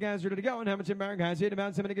 man. The guys ready to go. And how much in bar, guys? Hit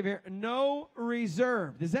about somebody give here. No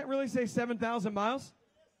reserve. Does that really say 7,000 miles?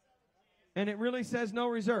 And it really says no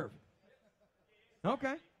reserve.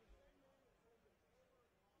 Okay.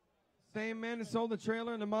 Same man that sold the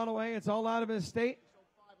trailer and the Model A. It's all out of his estate.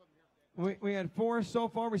 We had 4 so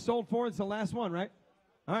far. We sold 4. It's the last one, right?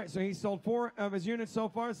 All right, so he sold 4 of his units so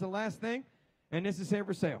far. It's the last thing. And this is here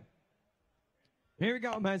for sale. Here we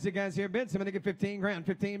go, man. So guys here, bid. Somebody get 15 grand.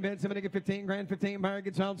 15 bid. Somebody get 15 grand. 15 buyer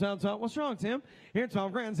get 12. What's wrong, Tim? Here,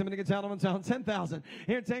 12 grand. Somebody get 10,000.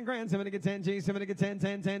 Here, 10 grand. Somebody get 10 G. Somebody get 10,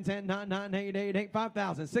 9, 8,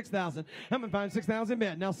 5,000, 6,000. I'm at 5, 6,000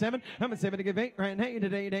 bid. Now 7. I'm at 7 to give 8 grand. Hey,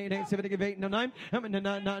 today, 8, 7 to give 8. No 9. I'm at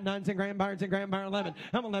 9, 10 grand buyer, 10 grand buyer, 11.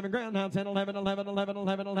 I'm 11 grand. Now 10, 11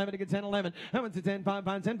 to get 10, 11. I'm at 10, 5,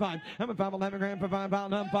 10, 5. I'm at 5, 11 grand for 5,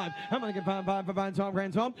 5. I'm going to get 5 for 5, 12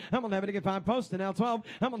 grand, 12. I'm 11 to get 5 post. And now now 12.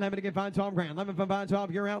 I'm 11 to get 5, 12 grand. 11 for 5,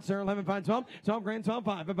 12. You're out, sir. 11, 5, 12. 12 grand, 12,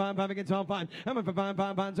 5. 5, 5 again, 12, 5. I'm for 5,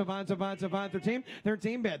 5, 5, so 5, so 5, so 5, 13.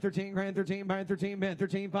 13 bid. 13 grand, 13 by 13 bid.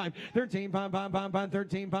 13, 5. 13, 5, 5, 5, 5,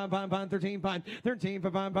 13, 5, 5, 5, 13, 5. 13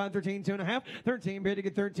 for 5, 5, 13, 2.5. 13 bid to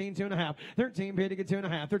get 13, 2.5. 13 bid to get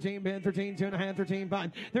 2.5. 13 bid, 13, 2.5. 13,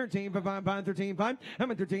 5. 13 for 5, 5, 13, 5.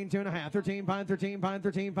 I'm at 13, 2.5. 13, 5, 13, 5,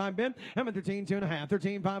 13, 5 bid. I'm at 13, 2.5.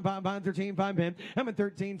 13, 5, 5, 5, 13, 5 bid. I'm at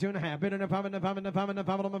 13, 2.5 bid and a 5 and a 5 and a 5 and a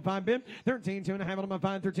 5 and a 5 bid. 13, 2.5 and a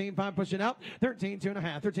 5, 13, 5, push it out. 13,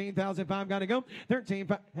 2.5. 13,005, gotta go. 13,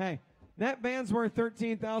 5. Hey, that van's worth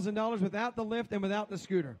 $13,000 without the lift and without the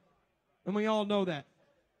scooter. And we all know that.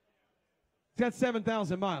 It's got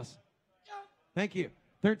 7,000 miles. Thank you.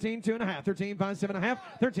 13, 2.5. 13, 5, 7.5.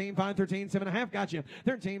 13, 5, 13, 7.5. Got you.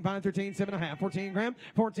 13, 5, 13, 7.5. 14 grand.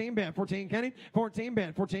 14 bid. 14 Kenny. 14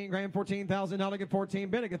 bid. 14 grand. $14,000. Get 14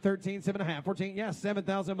 bid. I get 13, 7.5. 14. Yes,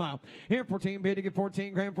 7,000 mile. Here, 14 bid to get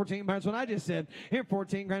 14 grand. 14 miles. What I just said. Here,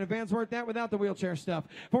 14 grand. Advance worth that without the wheelchair stuff.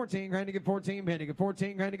 14 grand to get 14 bid. To get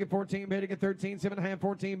 14 grand to get 14 bid. To get 13, 7.5.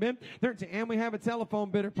 14 bid. 13. And we have a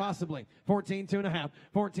telephone bidder possibly. 14, 2.5.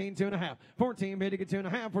 14, 2.5. 14 bid to get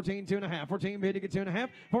 2.5. 14, 2.5. 14 bid to get 2.5.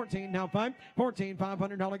 14 now 5. 14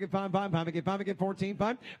 $500 get 5 5 5 I get 5 I get 14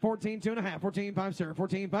 5. 14 2.5. 14 5 sir.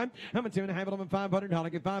 14 5. I'm a 2.5 11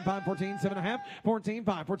 $500 get 5 5. 14 7.5. 14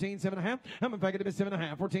 5. 14 7.5. I'm a packet of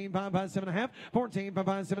 7.5. 14 5 5 7.5. 14 5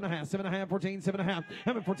 5 7.5. 7.5. 14 7.5.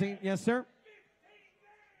 I'm a 14. Yes sir.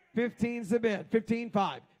 15's the bid. 15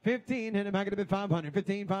 5. 15 and a back of the bid 500.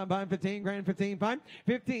 15 5 5 15 grand 15 5.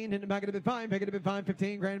 15 and a back of the bid 5. Back of the bid 5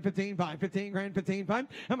 15 grand 15 5. 15 grand 15 5.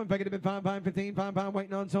 I'm a back of the bid 5 5 15 5 5.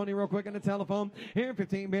 Waiting on Tony real quick on the telephone. Here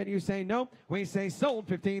 15 bid. You say no. We say sold.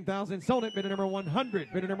 15,000. Sold it. Bidder number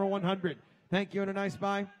 100. Bidder number 100. Thank you and a nice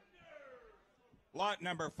buy. Lot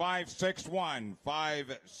number 561.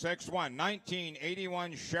 561.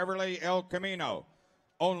 1981 Chevrolet El Camino.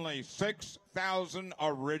 Only 6,000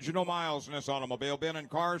 original miles in this automobile. Been in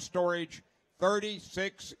car storage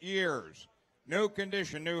 36 years. New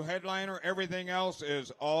condition, new headliner, everything else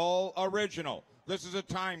is all original. This is a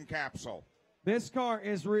time capsule. This car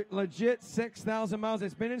is legit 6,000 miles.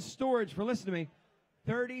 It's been in storage for, listen to me,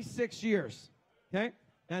 36 years. Okay?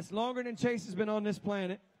 That's longer than Chase has been on this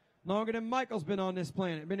planet. Longer than Michael's been on this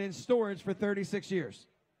planet. Been in storage for 36 years.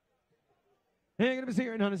 Hey, going to be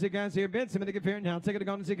here and hundreds of guys here. Bid. Somebody get fair now. Take it to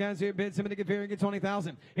go and see guys here. Bid. Somebody get fair and get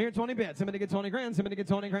 20,000. Here, 20 bids. Somebody get 20 grand. Somebody get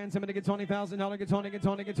 20 grand. Somebody get $20,000. Get 20. Get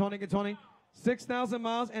 20. Get 20. Get 20. 6,000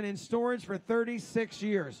 miles and in storage for 36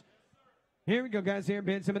 years. Here we go, guys. Here,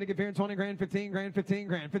 bid. Somebody get fair. 20 grand, 15 grand, 15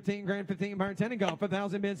 grand, 15 grand, 15 bar 10 and go.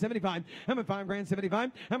 5,000 bid, 75. I'm at 5 grand,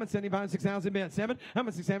 75. I'm at 75, 6,000 bid, 7. I'm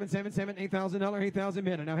at 6, 7, 7, 7, $8,000, 8,000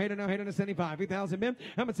 bid. And now, hater, 75, 8,000 bid.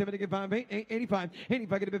 I'm at 7 to get 5, 8, 85.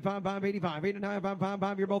 85 get a bid, 5, 5, 85. 8 and 9, 5, 5,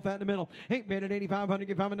 5. You're both out in the middle. 8 bid at 8,500,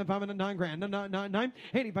 get 5 and 5 and 9 grand. 9, 9, 9.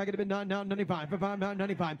 85 get a bid, 9, 95. 5, 9,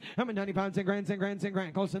 95. I'm at 95, 10 grand, 10 grand, 10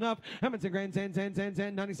 grand. Close enough. I'm at 10 grand, 10, 10, 10,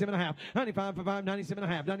 10, 97 and a half. 95 for 5, 97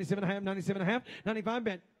 and a half. 97 and a half, 97 and a half. 95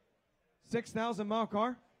 bid. 6,000 mile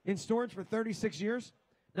car in storage for 36 years.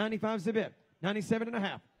 95's the bid. 97 and a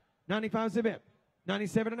half. 95's the bid.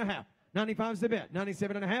 97 and a half. 95's the bid.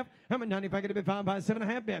 97 and a half. I'm at 95. Get a bid 5 by 7 and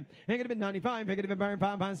a half bid. Ain't gonna bid 95. Ain't gonna bid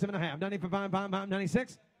 5 by 7 and a half. 95, 5, 5, 5,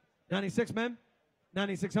 96. 96 men.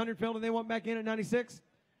 9,600 filled and they want back in at 96.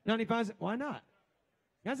 95. Why not?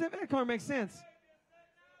 Guys, that car makes sense.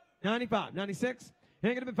 95. 96.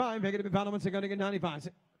 Ain't gonna bid 5. Ain't gonna bid 5. I'm gonna get 95.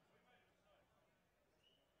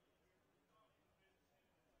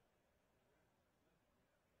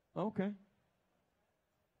 Okay.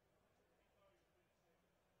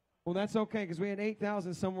 Well, that's okay because we had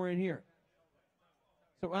 8,000 somewhere in here.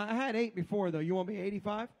 So I had 8 before, though. You want me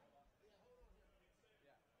 85?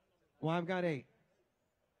 Well, I've got 8.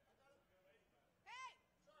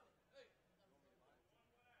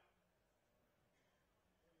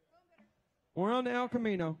 We're on the El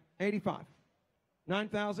Camino, 85.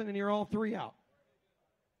 9,000, and you're all 3 out.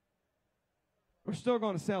 We're still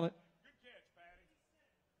going to sell it.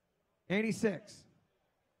 86,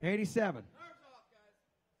 87,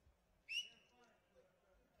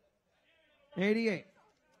 88,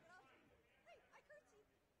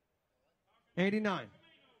 89,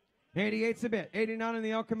 88's a bit, 89 in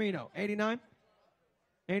the El Camino, 89,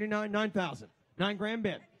 89, 9,000, 9 grand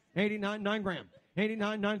bid, 89, 9 grand,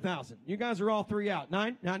 89, 9,000. You guys are all 3 out.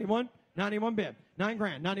 9, 91, 91 bid. 9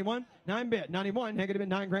 grand. 91. 9 bid. 91. Negative bid.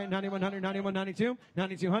 9 grand. 9100. 91 92.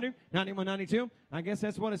 9200. 91 92. I guess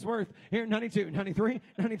that's what it's worth. Here 92. 93.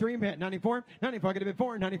 93 bid. 94. 94. Get a bid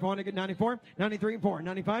 4. 94. Get 94. 93 4.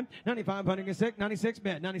 95. 9500 get 6. 96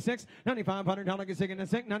 bid. 96. 9500 dollar get 6 and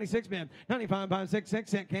 6. 96 bid. 95 5 6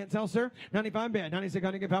 6 6. Can't sell, sir. 95 bid.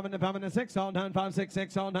 9600 get 5 and 5 and 6. All done. 5 6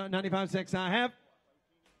 6. All done. 95 6. I have.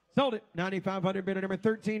 Sold it. 9,500 bidder number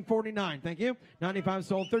 1349. Thank you. 95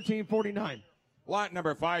 sold. 1349. Lot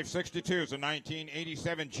number 562 is a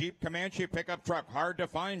 1987 Jeep Comanche pickup truck. Hard to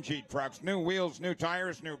find Jeep trucks. New wheels, new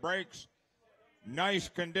tires, new brakes. Nice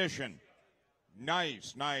condition.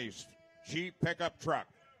 Nice Jeep pickup truck.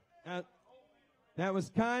 That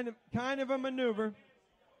was kind of a maneuver.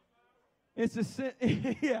 It's a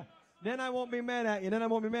yeah. Then I won't be mad at you. Then I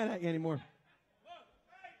won't be mad at you anymore.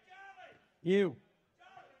 You.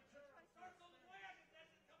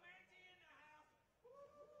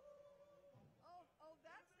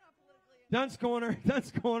 Dunce corner.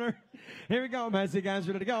 Here we go, Massey guys,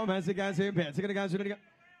 ready to go. Massey guys here, Pets. Look at the guys ready to go.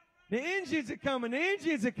 The engines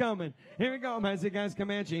are coming. Here we go, Massey guys,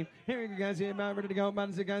 Comanche. Here we go, guys here, ready to go.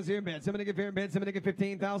 Massey guys here, Pets. Somebody get fair bid. Somebody get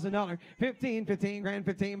 $15,000. 15 grand,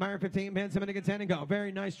 15 buyer, 15 bid. Somebody get 10 and go.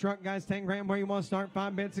 Very nice truck, guys. 10 grand. Where you want to start?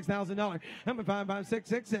 5 bid, $6,000. How many 5 5 6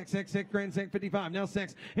 6 6 6 6 grand 6 55. Now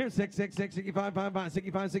 6. Here's 6 6 6 65 5 5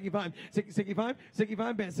 65 65 65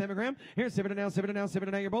 65 bid 7 grand. Here's 7 and now 7 and now 7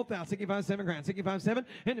 and now. You're both out. 65 7 grand 65 7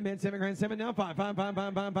 in the mid 7 grand 7 now 5 5 5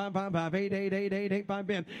 5 5 5 5 5 8 8 8 8 8 5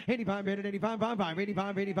 bid 85 bid at 85 5 5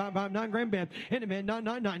 85 85 5 9 grand bid in the mid 9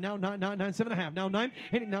 9 9 now 9 9 9 7 and a half now 9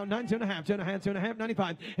 80 now 9 2 and a half 2 and a half 2 and a half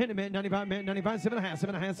 95 in the mid 95 bid 95 7 and a half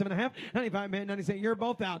 7 and a half 7 and a half 95 bid 96. You're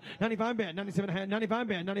both out. 95 bid 97 and a half 95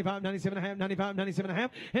 bid 95 97 and a half 95 97 and a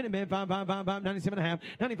half in the mid 5 5 5 5 97 and a half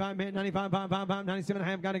 95 bid 95 5 5 5 97 and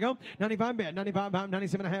a half. Got to go. 95 bid 95 5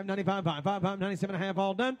 97 and a half 95 5 5 5 97 and a half.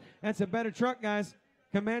 All done. That's a better truck, guys.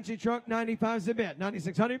 Comanche truck. 95's a bid.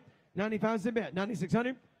 9600. 95's a bid.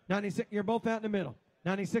 9600. 96. You're both out in the middle.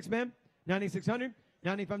 96 man. 9600.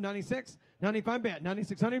 95 96. 95 bid.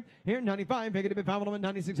 9600. Here 95. Make it a bid 5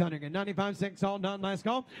 9600 again. 95 6. All done. Last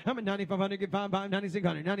call. I'm at 9500. Get 5 5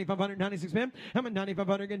 9600. 9500. 96 bid. I'm at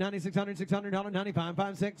 9500. Get 9600. $600. 95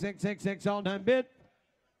 5 6 6 6 6. All done. Bid.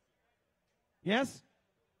 Yes.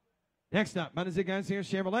 Next up. What is it, guys? Here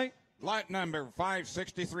Chevrolet. Lot number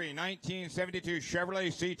 563, 1972 Chevrolet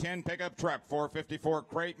C10 pickup truck, 454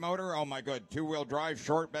 crate motor. Oh my good, 2-wheel drive,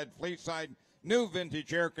 short bed, fleet side, new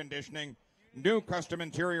vintage air conditioning, new custom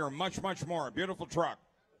interior, much more. Beautiful truck.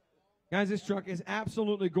 Guys, this truck is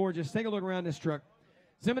absolutely gorgeous. Take a look around this truck.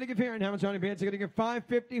 Somebody give here and how much on the bid. So going to get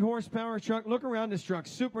 550 horsepower truck. Look around this truck.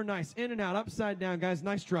 Super nice. In and out. Upside down, guys.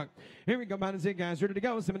 Nice truck. Here we go. About to guys. Ready to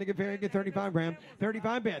go. Somebody give here. Get 35 grand.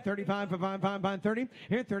 35 bid. 35 for 5 5 5 30.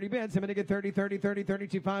 Here 30 bids. Somebody get 30 30 30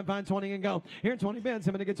 32 5 5 20 and go. Here 20 bids.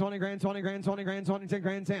 Somebody get 20 grand 20 grand 20 grand 20 10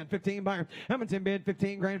 grand 10. 15 buyer. How much in bid?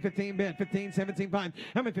 15 grand 15 bid. 15 17 5.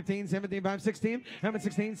 How much 15 17 5 16. How much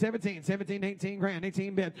 16 17 17 18 grand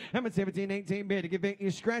 18 bid. How much 17 18 bid. To get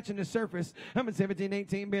you're scratching the surface. How much 17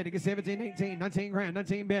 18 bid. To get 17 18 19 grand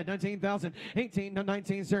 19 bid 19,000 18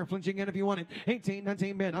 19 sir flinching in if you want it 18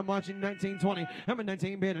 19 bid. I'm watching 19 20. I'm at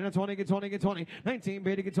 19 bid and a 20 get 20 get 20 19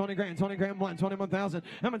 bid to get 20 grand 20 grand 1 21,000.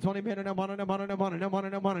 I'm at 20 bid and I'm on it I'm on it I'm on it I'm on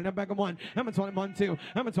it I'm on it I'm back on 1. I'm at 21 2.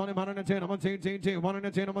 I'm at 21 and a 2. I'm on 2 2 2 1 and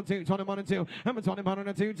a 2. I'm on 2 21 and 2. I'm at 21 and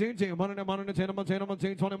a 2 2 2 1 and a 1 and a 2. I'm on 2 I'm on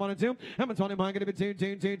 2 21 and 2. I'm at 21 gonna be 2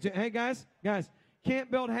 2 2 2. Hey guys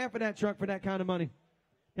can't build half of that truck for that kind of money.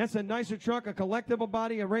 That's a nicer truck, a collectible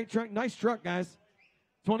body, a rate truck. Nice truck, guys.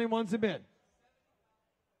 21's a bid.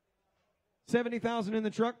 70,000 in the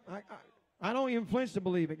truck. I don't even flinch to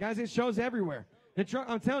believe it, guys. It shows everywhere. The truck.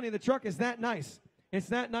 I'm telling you, the truck is that nice. It's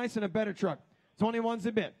that nice and a better truck. 21's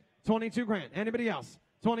a bid. 22 grand. Anybody else?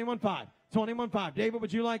 21.5. 21.5. David,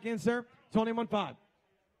 would you like in, sir? 21.5.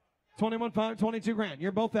 21.5. 22 grand.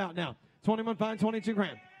 You're both out now. 21.5. 22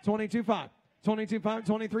 grand. 22.5. 22.5.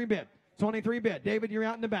 23 bid. 23 bid. David, you're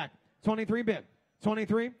out in the back. 23 bid.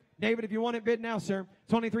 23. David, if you want it, bid now, sir.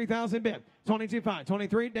 23,000 bid. 22.5.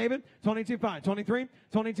 23. David, 22.5. 23.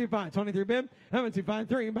 22.5. 23 bid. I'm at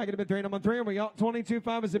 253. Back at a bid 3. I'm on 3. We got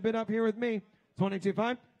 22.5 is a bid up here with me.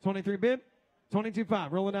 22.5. 23 bid.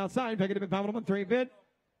 22.5. Roll it outside. Back at a bid 5. I'm on 3 bid.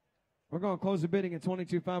 We're going to close the bidding at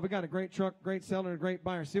 22.5. We got a great truck, great seller, and a great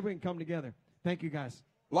buyer. See if we can come together. Thank you, guys.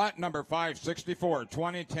 Lot number 564,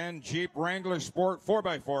 2010 Jeep Wrangler Sport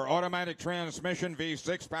 4x4, automatic transmission,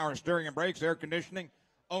 V6, power steering and brakes, air conditioning,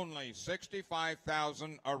 only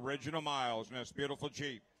 65,000 original miles in this beautiful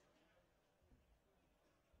Jeep.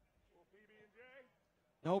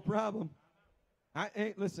 No problem.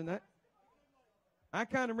 Hey, listen, I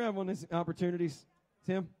kind of rev on these opportunities,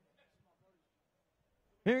 Tim.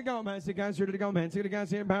 Here we go, man. See guys ready to go, man. See the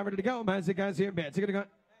guys here, power ready to go, man. See guys here, bed. See the guys.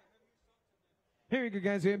 Here we go,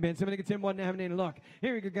 guys here, bed. Somebody get Tim wasn't having any luck.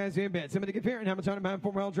 Here we go, guys here, bed. Somebody get here and Hamilton about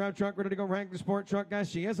 4-wheel drive truck ready to go. Wrangler sport truck, guys.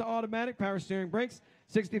 She has an automatic power steering brakes,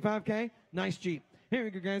 65K, nice Jeep. Here we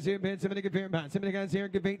go, guys here, bid. Somebody give here about. Somebody guys here,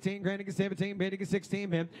 give 18 grand, give 17, bid, give 16,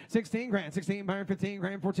 bid. 16 grand, 16 buyer, 15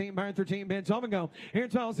 grand, 14 buyer, 13 bid, 12 and go. Here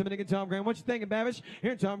 12, somebody get 12 grand. What you thinking, Babish?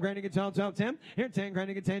 Here 12 grand, you get 12, 12, 10. Here 10 grand,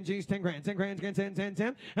 you get 10 G's, 10 grand. 10 grand, get 10, 10,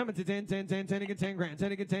 10. How much is 10, 10, 10, 10, you get 10 grand. 10,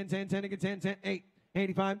 you get 10, 10, 10, you get 10, 10, 8.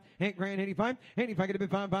 85, 8 grand, 85, 85, get a bit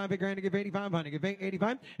 5, 5, 8 grand, to give 85, 100, give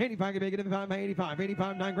 85, 85, get a bit 5, 85,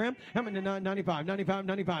 85, 9 grand, how many 95, 95,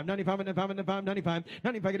 95, 95, 95, 95, 95,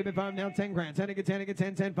 95, get a bit 5, now 10 grand, 10, get 10, get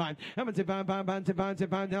 10, 10, 5, how much 5, 5, 5, 10, 5, 10,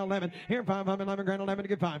 5, now 11, here 5, 5, 11 grand, 11 to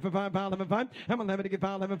get 5, 5, 5, 11, 5, I'm 11 to get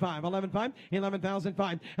 5, 11, 5, 11, 5,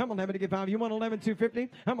 11,005, I'm 11 to get 5, you want 11, 250,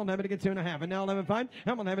 I'm 11 to get 2.5, and now 11, 5,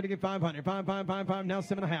 I'm 11 to get 500, 5, 5, 5, 5, now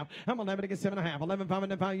 7.5, I'm 11 to get 7.5, 11, 5,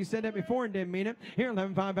 and 5, you said that before and didn't mean it, here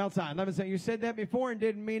 11, 5 outside. 11, so you said that before and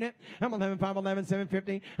didn't mean it. I'm 11, 5, 11,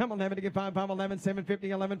 750. I'm 11 to get 5, 5, 11,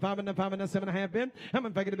 750, 11, 5, and 5, and 7.5 bid. I'm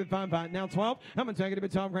going to take it a bit 5, 5. Now 12. I'm going to take it a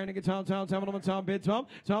bit 12 grand to get 12, 12, 12, 12, 12, bid 12,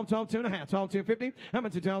 12, 12, 2.5, 12, 250. I'm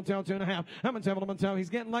going to 12, 12, 2.5. I'm going to 12, 12. He's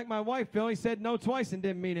getting like my wife, Phil. He said no twice and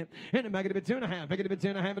didn't mean it. And I'm going to bid 2.5. Make it a bit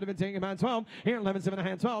 2.5, and a bit taking about 12. Here 11,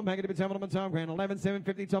 7.5, 12. Make it a bit 12, 12 grand. 11,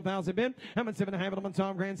 750, 12,000 bid. I'm going to 7.5, and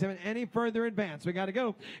 12 grand, 7. Any further advance? We got to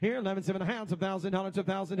go. Here 11, 7.5, $1,000,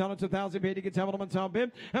 $2,000, 2,000 bid. You get 12, 12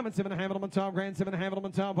 bid. I'm at 7.5, 12 grand,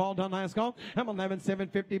 7.5, 12. All done. Last call. I'm 11,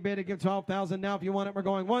 750 bid to give 12,000. Now, if you want it, we're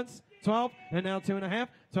going once, 12, and now 2.5,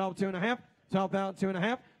 12, 2.5, 12,000,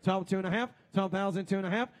 2.5, 12, 2.5, 12,000,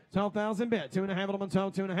 2.5, 12,000 bid. 2.5,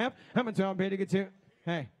 12, 2.5. I'm at 12 bid to get 2.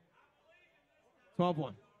 Hey, 12,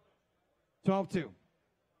 1, 12, 2.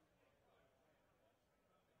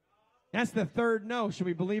 That's the third no. Should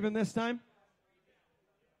we believe him this time?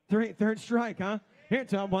 Third strike, huh? Here,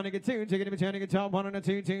 12, 1 to get 2. Take it to 10 to get 12, 1 and a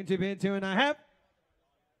 2, 2 to bid 2.5.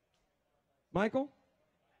 Michael,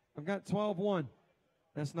 I've got 12, 1.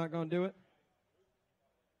 That's not going to do it.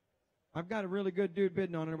 I've got a really good dude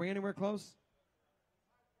bidding on it. Are we anywhere close?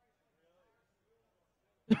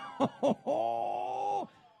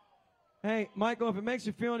 Hey, Michael, if it makes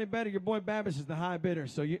you feel any better, your boy Babish is the high bidder.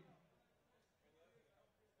 So you.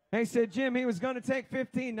 Hey, said Jim, he was going to take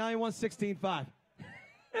 15. Now he wants 16.5.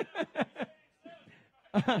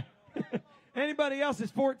 Anybody else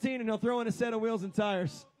is 14 and he'll throw in a set of wheels and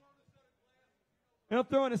tires. He'll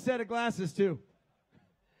throw in a set of glasses too.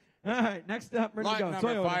 All right, next up, ready to go. Lot number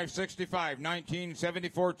Toyota. 565,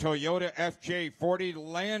 1974 Toyota FJ40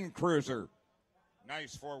 Land Cruiser.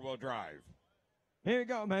 Nice four-wheel drive. Here we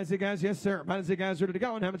go, Mazzy guys. Yes, sir. Mazzy guys ready to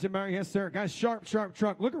go. And Hamilton Mary, yes, sir. Guys, sharp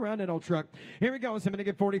truck. Look around that old truck. Here we go. Somebody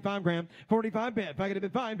to get 45 grand. 45 bid.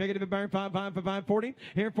 Negative 5. Negative buyer 5, 5, 5, 5, 40.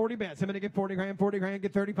 Here, 40 bid. Somebody to get 40 grand. 40 grand.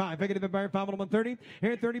 Get 35. Negative buyer 5, 1, 30.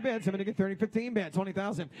 Here, 30 bid. Somebody to get 30. 15 bid.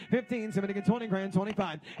 20,000. 15. Somebody to get 20 grand.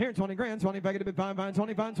 25. Here, 20 grand. 20. Negative 5, 5,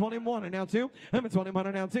 25, 21. And now 2. I'm at 21.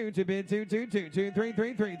 And now 2. 2 bid. 2, 2, 2, 2, 3,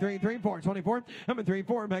 3, 3, 3, 3, 4. 24. I'm at 3,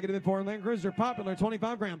 4. Negative 4. Land Cruiser. Popular.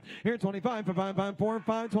 25 grand. Here, 25. 5, 5, 4,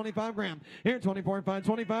 5, 25 grand. Here, 24, 5,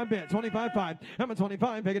 25 bid. 25, 5. I'm at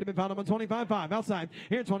 25. Negative 5. I'm at 25, 5. Outside.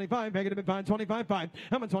 Here, 25. Negative 5. 25, 5.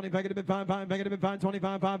 I'm at 20. Negative 5, 5. Negative 5.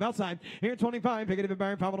 25, 5. Outside. Here, 25. Negative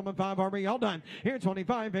 5. 5. 5. RB. All done. Here,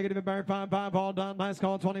 25. Negative 5. 5. All done. Last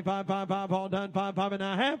call. 25. 5. 5. All done. 5. 5 and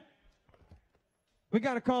a half. We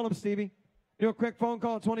got to call him, Stevie. Do a quick phone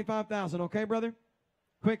call at 25,000. Okay, brother?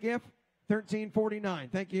 Quick if. 1349.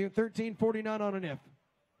 Thank you. 1349 on an if.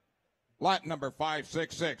 Lot number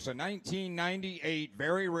 566, a 1998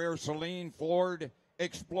 very rare Celine Ford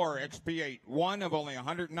Explorer XP8. One of only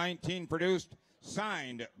 119 produced,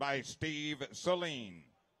 signed by Steve Celine.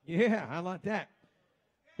 Yeah, I like that.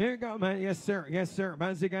 Here you go, man. Yes, sir. Yes, sir.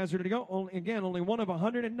 Mazzy guys ready to go. Only one of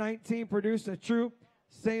 119 produced a true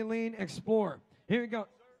Celine Explorer. Here we go.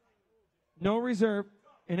 No reserve.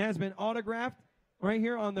 It has been autographed right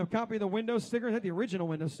here on the copy of the window sticker. Is that the original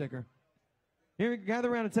window sticker? Here we go.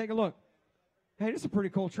 Gather around and take a look. Hey, this is a pretty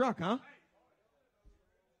cool truck, huh?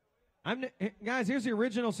 Guys, here's the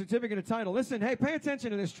original certificate of title. Listen, hey, pay attention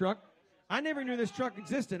to this truck. I never knew this truck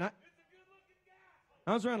existed. I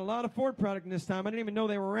was around a lot of Ford product in this time. I didn't even know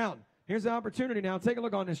they were around. Here's the opportunity now. Take a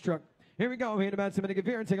look on this truck. Here we go. Hit about somebody get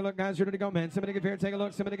here and take a look, guys. Ready to go, man. Somebody get here, take a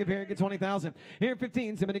look. Somebody get here, get 20,000. Here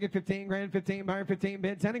 15. Somebody get 15 grand. 15 buyer, 15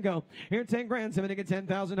 bid, 10 and go. Here 10 grand. Somebody get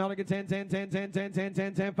 $10,000. Get 10, 10, 10, 10, 10, 10,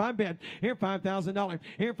 10, 10, 5 bid. Here $5,000.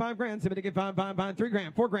 Here 5 grand. Somebody get 5, 5, 5, 3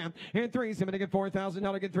 grand, 4 grand. Here 3. Somebody get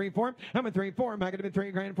 $4,000. Get 3, 4. I'm a 3, 4. I'm going to be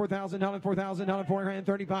 3 grand, $4,000, $4,000, 4 grand,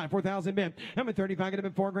 35, 4,000 bid. I'm a 35. Going to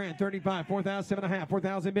be 4 grand, 35, 4,000, 7.5,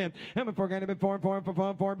 4,000 bid. I'm a 4 grand, bid, 4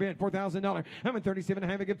 bid, $4,000. I'm a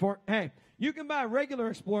 37.5. Get 4. Hey, you can buy a regular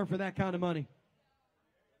Explorer for that kind of money.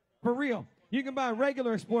 For real. You can buy a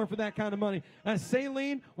regular Explorer for that kind of money. A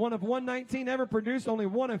Saline, one of 119 ever produced, only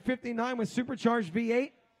one of 59 with supercharged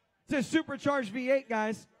V8. It's a supercharged V8,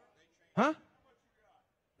 guys. Huh?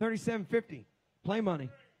 37.50. Play money.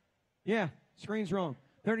 Yeah, screen's wrong.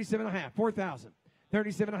 37.5, 4,000.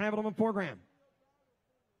 37.5 of them, 4 grand.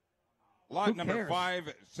 Lot number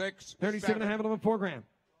 5, 6, 37.5 of them, 4 grand.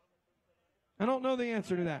 I don't know the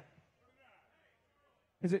answer to that.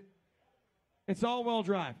 Is it? It's all-wheel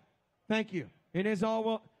drive. Thank you. It is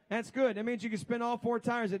all-wheel. That's good. That means you can spin all 4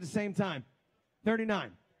 tires at the same time.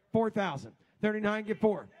 39, 4,000. 39, get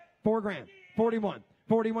 4. 4 grand. 41,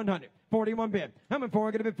 4,100. 41 bid. I'm at 4.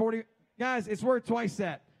 I'm going to bid 40. Guys, it's worth twice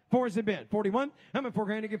that. 4 is the bid. 41. I'm at 4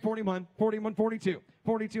 grand to get 41. 41, 42.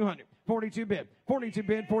 4,200. 42 bid. 42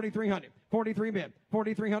 bid. 4,300. 43 bid.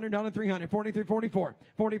 $4,300, 300. 43, 44.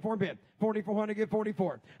 44 bid. 4,400 get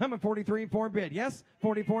 44. I'm at 43, 4 bid. Yes.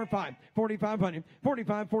 44, 5. 4,500.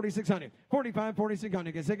 45, 4,600. 45,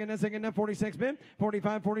 4,600. Get second, 46 bid.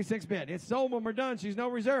 45, 46 bid. It's sold when we're done. She's no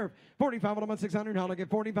reserve. 45 on 600. I'll get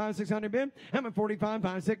 45, 600 bid. I'm at 45,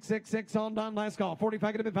 5, 6, 6, 6 on done. Last call.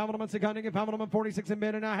 45 get a bid. 5 on 600. Get 5 on 46 and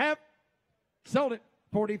bid and a half. Sold it.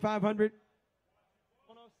 4,500.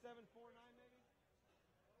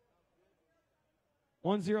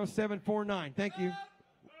 10749. Thank you.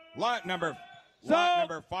 Lot number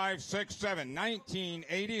 567,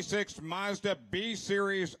 1986 Mazda B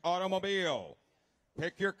Series automobile.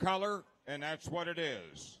 Pick your color, and that's what it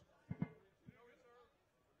is.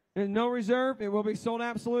 There's no reserve. It will be sold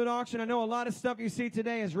absolute auction. I know a lot of stuff you see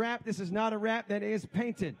today is wrapped. This is not a wrap. That is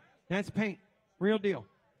painted. That's paint. Real deal.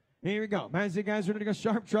 Here we go. Man, is you guys ready to go?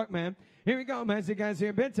 Sharp truck, man. Here we go, man. Is you guys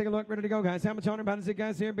here? Bid, take a look. Ready to go, guys. How much on about is it,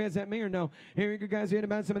 guys here? Bid, is that me or no? Here we go, guys here.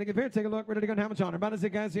 About somebody get here. Take a look. Ready to go. How much on about is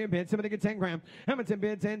it, guys here? Bid. Somebody get 10 grand. How much in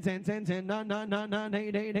bid? 10, 10, 10, 10, 9, 9, 9, 9,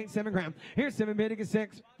 8, 8, 8, 7 grand. Here's 7 bid. Get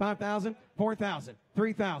 6, 5,000, 4,000,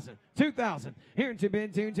 3,000, 2,000. Here 2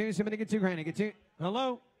 bid, 2, 2. Somebody get 2 grand. Get 2.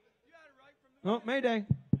 Hello? Oh, Mayday.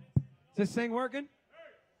 Is this thing working?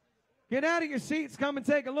 Get out of your seats. Come and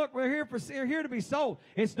take a look. We're here to be sold.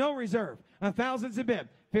 It's no reserve. 1,000's a bid.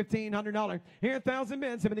 $1,500. Here, 1,000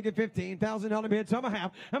 bids. Somebody get $15,000 bid. So I'm a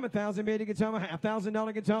half. I'm 1,000 bid. You get some a half.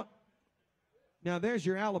 $1,000 gets up. Now there's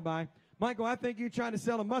your alibi, Michael. I think you tried to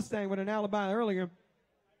sell a Mustang with an alibi earlier.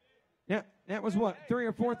 Yeah, that was what,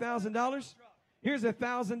 $3,000 or $4,000. Here's a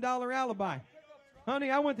 $1,000 alibi. Honey,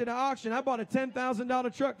 I went to the auction. I bought a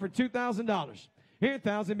 $10,000 truck for $2,000. Here,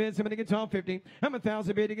 1,000 bids. Somebody gets 12.50. I'm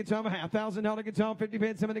 1,000 bid. You get 12 a half. $1,000 gets 12.50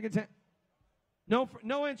 bids. Somebody gets 10.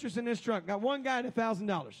 No interest in this truck. Got one guy at $1,000.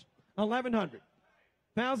 1,100.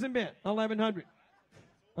 1,000 bid. 1,100.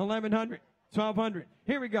 1,100. 1,200.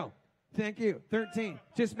 Here we go. Thank you. 13.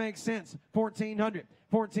 Just makes sense. 1,400.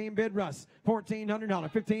 14 bid Russ.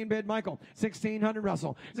 $1,400. 15 bid Michael. 1,600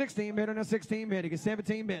 Russell. 16 bid and a 16 bid. He gets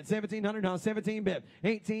 17 bid. $1,700. 17 bid.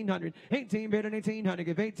 1,800. 18 bid and 1,800.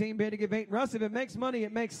 Give 18 bid to give 8. Russ, if it makes money,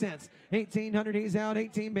 it makes sense. 1,800. He's out.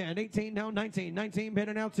 18 bid. 18 now 19. 19 bid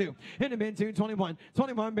and now 2. In the bid 2. 21.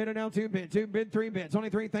 21 bid and now 2 bid. 2 bid 3 bid.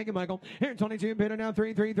 23. Thank you, Michael. Here 22 bid and now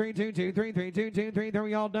 3. 3 3 2 2 3 3 2 2 3 3.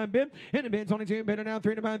 We all done bid. In the bid 22 bid and now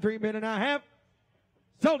 3 to buy 3 bid and a half.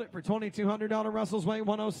 Sold it for $2,200. Russell's Way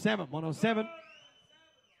 107. 107.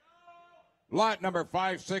 Lot number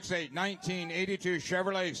 568, 1982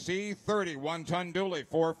 Chevrolet C30, 1-ton dually,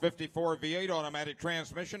 454 V8 automatic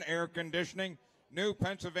transmission, air conditioning, new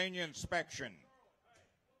Pennsylvania inspection.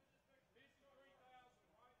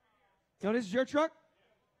 So this is your truck?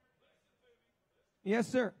 Yes,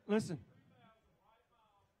 sir. Listen.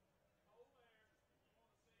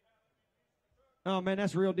 Oh, man,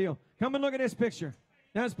 that's a real deal. Come and look at this picture.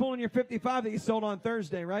 That's pulling your 55 that you sold on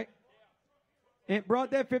Thursday, right? It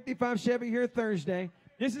brought that 55 Chevy here Thursday.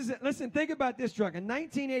 This is it. Listen, think about this truck. A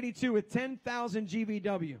 1982 with 10,000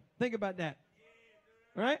 GVW. Think about that.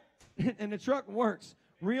 Right? And the truck works.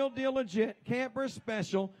 Real deal legit. Camper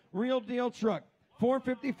special. Real deal truck.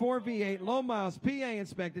 454 V8. Low miles. PA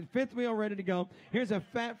inspected. Fifth wheel ready to go. Here's a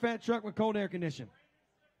fat truck with cold air conditioning.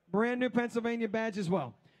 Brand new Pennsylvania badge as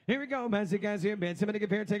well. Here we go, man. See guys here, bid. Somebody give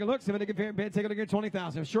here, take a look. Somebody give here, bid. Take a look at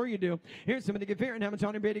 20,000. Sure you do. Here's somebody give here, and I'm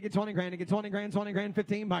Tony bid to get 20 grand. To get 20 grand, 20 grand,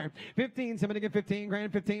 15 buyer. 15. Somebody get 15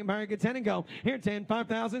 grand, 15 buyer. Get 10 and go. Here 10,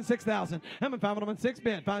 5,000, 6,000. I'm a 5 on 6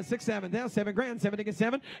 bid. 5, 6, 7. Down 7 grand. 7 to get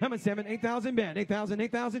 7. I'm a 7, 8,000 bid. 8,000,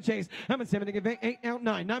 8,000 chase. I'm a 7 to get 8 out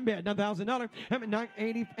 9. 9 bid. $9,000. I'm at 9,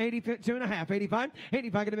 80, 82 and a half. 85.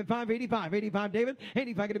 85 could have been 5, 85. 85 David.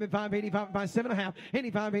 85 could have been 5, 85 by 7 and a half.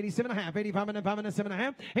 85, 87 and a half. 85 and a 5 and a 7 and a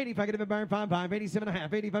half. 85 could have been buyer 5, 5, 87 and a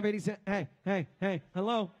half. 85, 87. Hey.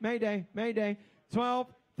 Hello. Mayday. 12,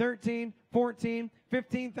 13, 14,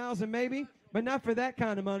 15,000 maybe. But not for that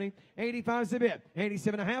kind of money. 85 is the bid.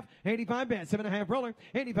 87 and a half. 85 bid. 7 and a half roller.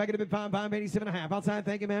 85 could have been 5, 5, 87 and a half. Outside,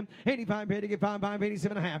 thank you, ma'am. 85 bid to get 5, 5,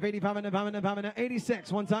 87 and a half. 85 and a 5 and a 5 and a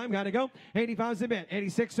 86. One time, got to go. 85 is the bid.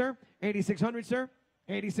 86, sir. 8600, sir.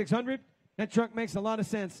 8600. That truck makes a lot of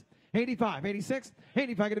sense. 85, 86,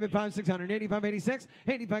 85 could have been 5, 600, 85, 86,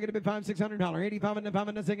 85 could have been 5, $600, 85 and the 5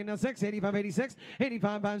 and the second, now 6, 85, 86,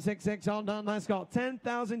 85, 5, 6, 6, all done, last call,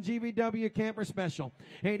 10,000 GVW camper special,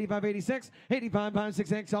 85, 86, 85, 5, 6,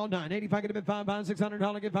 6, all done, 85 could have been 5, 5,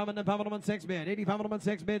 $600, get 5 and the 5 and 6 bid, 85 and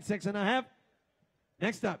 6 bid, 6 and a half.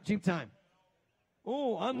 Next up, Jeep time.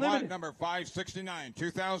 Oh, unlimited. Lot number 569,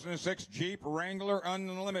 2006 Jeep Wrangler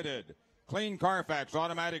Unlimited. Clean Carfax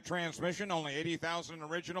automatic transmission, only 80,000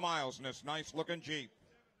 original miles in this nice looking Jeep.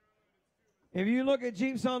 If you look at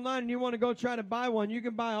Jeeps online and you want to go try to buy one, you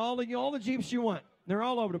can buy all the Jeeps you want. They're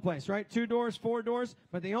all over the place, right? 2 doors, 4 doors,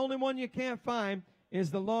 but the only one you can't find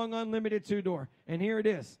is the long unlimited 2-door. And here it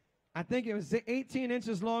is. I think it was 18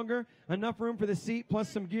 inches longer, enough room for the seat, plus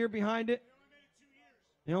some gear behind it.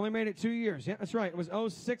 They only made it 2 years. Yeah, that's right. It was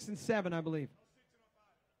 06 and 7, I believe.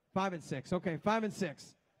 5 and 6. Okay, 5 and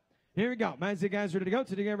 6. Here we go. Man's guys ready to go.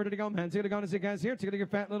 Today, ready to go. Man's going to go. And guys here. Take a look at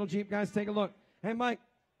fat little Jeep, guys. Take a look. Hey, Mike,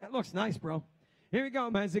 that looks nice, bro. Here we go.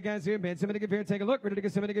 Man's guys here. Man, somebody give here. Take a look. Ready to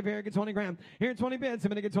get somebody give here. Get 20 grand. Here, 20 bids.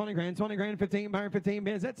 Somebody get 20 grand. 20 grand, 15 buyer, 15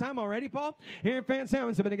 bids. That time already, Paul? Here, fan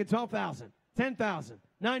 7. Somebody get 12,000, 10,000,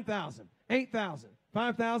 9,000, 8,000,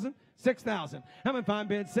 5,000, 6,000. How many 5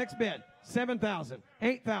 bids? 6 bid. 7,000,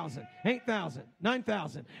 8,000, 8,000,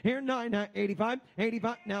 9,000. Here, 9, 85,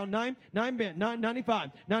 85, now 9 bid,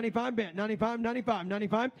 95, 95 bid, 95, 95,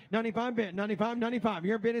 95, 95 bid, 95, 95.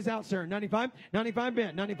 Your bid is out, sir. 95, 95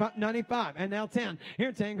 bid, 95, 95. And now 10.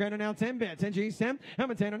 Here, 10 grand, and now 10 bid. 10 G's, 10.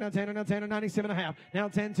 I'm a 10, and now 10, and now 10, and 97 and a half. Now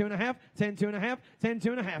 10, 2 and a half, 10, 2 and a half, 10,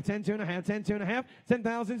 2 and a half, 10, 2 and a half, 10, 2 and a half,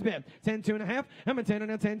 10,000's bid. 10, 2 and a half. I'm a 10,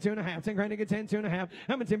 and now 10, 2 and a half. 10 grand to get 10, 2 and a half.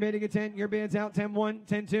 I'm a 10 bid to get 10. Your bid's out. 10, 1,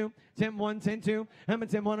 10, 2, 10, 1, 10, 2. I'm a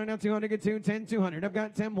 10, 1, and now 200 get 2, 10, 200. I've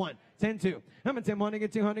got 10, 1, 10, 2. I'm a 10, 1 to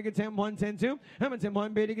get 200 get 10, 1, 10, 2. I'm a 10,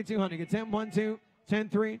 1 bid to get 200 get 10, 1, 2, 10,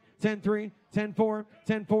 3, 10, 3, 10, 4,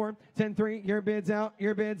 10, 4, 10, 3. Your bid's out.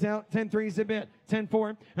 Your bid's out. 10, 3 is a bid. 10,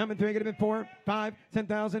 4. I'm a 3, get a bid 4, 5,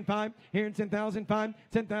 10,000, 5. Here in 10,000, 5,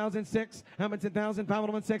 10,000, 6. I'm a 10,000, 5,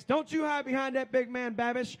 1, 6. Don't you hide behind that big man,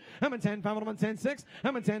 Babish. I'm a 10, 5, 1, 10, 6.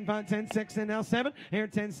 I'm a 10, 5, 10, 6, and now 7. Here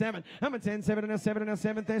 10, 7. I'm a 10, 7, and now 7, and now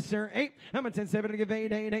 7. This, sir, 8. I'm a 10, 7 to give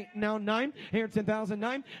 8, 8, 8. Now 9. Here 10,000,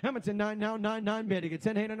 9. I'm a 10, 9, now 9, 9 bid to get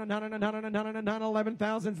 10, 8, and 9, and 9, and 9, and 9,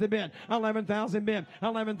 11,000's the bid. 11,000 bid.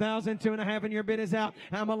 11,000, 2 and a half, and your bid is out.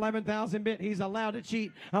 I'm 11,000 bid. He's allowed to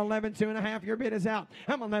cheat. 11, 2 and a half. Your bid is out.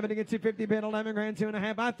 I'm 11 to get 250 bid. 11 grand, 2 and a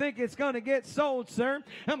half. I think it's going to get sold, sir.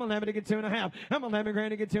 I'm 11 to get 2 and a half. I'm 11 grand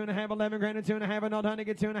to get 2 and a half. 11 grand and 2 and a half. And all done to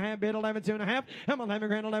get 2 and a half bid. 11, 2 and a half. I'm 11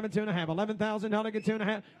 grand, 11, 2 and a half. $11,000 to get 2 and a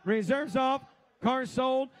half. Reserves off. Car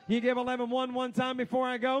sold. You give 11 one time before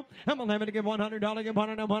I go. I'm 11 to give $100. Give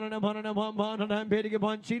 100 bid to give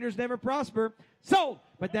 1. Cheaters never prosper. Sold.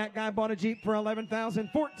 But that guy bought a Jeep for 11,000.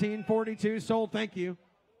 1442 sold. Thank you.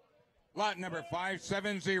 Lot number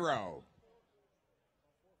 570.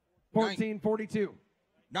 1442.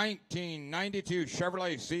 1992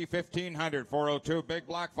 Chevrolet C1500 402 big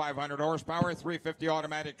block 500 horsepower 350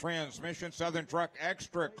 automatic transmission Southern truck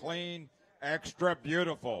extra clean extra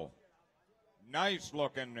beautiful nice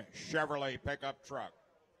looking Chevrolet pickup truck.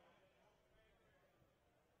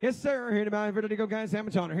 Yes, sir. Here to buy ready to go, guys.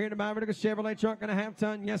 Hamilton. Here to buy ready to go Chevrolet truck and a half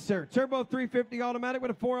ton. Yes, sir. Turbo 350 automatic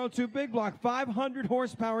with a 402 big block 500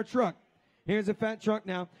 horsepower truck. Here's a fat truck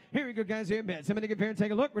now. Here we go, guys, here in bed. Somebody get fair and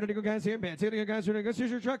take a look. Ready to go, guys, here in bed. Take a look, guys, ready to go. Here's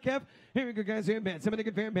your truck, Kev. Here we go, guys, here in bed. Somebody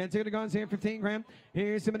get fair in bed. Take a look, guys, here, 15 grand.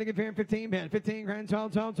 Here's somebody get fair in 15 bed. 15 grand,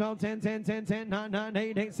 12, 12, 12, 10, 10, 10, 10, 9, 9,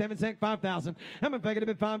 8, 8, 7, 6, 5,000. I'm a fake it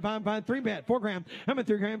a 5, 5, 5, 3 bed. 4 grand. I'm a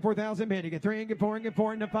 3 grand, 4,000 bed. You get 3 and get 4 and get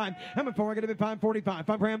 4 and a 5. I'm a 4, get a bit 5, 45,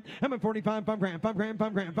 5 grand. I'm a 45, 5 grand, 5 grand,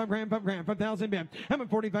 5 grand, 5 grand, 5 grand, 5,000 bed. I'm a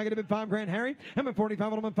 45, get a bit 5 grand, Harry. I'm a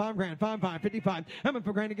 45, I'm a 5 grand, 5, 5, 55. I'm a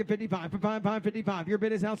 4 grand to get 55, 5, 5, 555. Your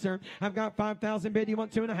bid is out, sir. I've got 5,000 bid. You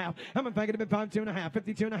want 2.5. I'm going to pick it up at 5, 2.5.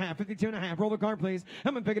 52.5. 52.5. Roll the card, please.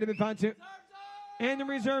 I'm going to pick it up at 5, 2. And the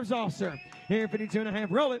reserves off, sir. Here,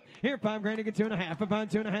 52.5. Roll it. Here, $5,000 to get 2.5. For 5,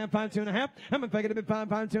 2.5. 5, 2.5. I'm going to pick it up at 5,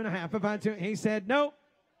 5, 2.5. For 5, 2. He said no.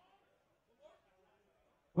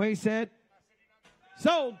 Well, he said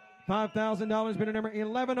sold. $5,000, bidder number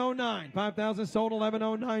 1109. 5,000 sold,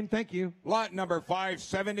 1109. Thank you. Lot number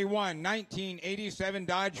 571, 1987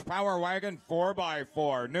 Dodge Power Wagon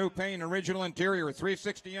 4x4. New paint, original interior,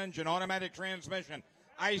 360 engine, automatic transmission,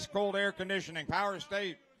 ice cold air conditioning, power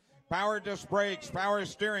state, power disc brakes, power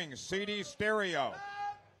steering, CD stereo.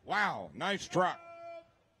 Wow, nice truck.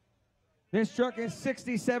 This truck is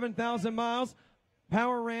 67,000 miles,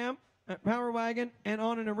 power wagon, and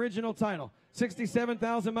on an original title.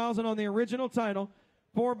 67,000 miles and on the original title,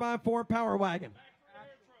 4x4 power wagon.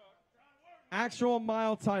 Actual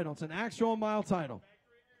mile title. It's an actual mile title.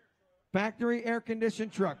 Factory air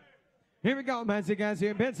conditioned truck. Here we go, man. See, guys,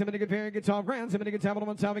 here. Ben, somebody get here, get 12 grand. Somebody get 10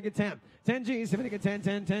 on top, get 10. 10 G's. Somebody get 10,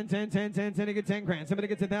 10, 10, 10, 10, 10. Somebody get 10 grand. Somebody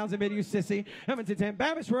gets 1,000 bid, you sissy. I'm into 10.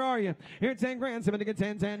 Babish, where are you? Here, 10 grand. Somebody get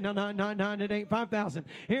 10, 10, 9, 9, 9, 9, 8, 5,000.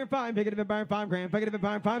 Here, 5. Pick it up and buy 5 grand. Pick it up and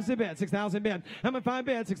buy 5 bid. 6,000 bid. I'm at 5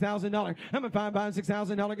 bid, $6,000. I'm at 5 bid,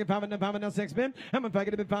 $6,000. Get 5 and 5 and 6 bid. I'm at 5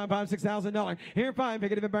 it up and 5 bid, $6,000. Here, 5.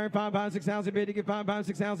 Pick it up and buy 5 bid, 6,000 bid. You get 5 bid,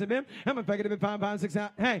 6,000 bid. I'm at 5 it up and 5 bid,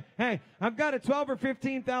 6,000. Hey, I've got a $12,000 or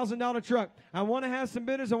 $15,000 truck. I want to have some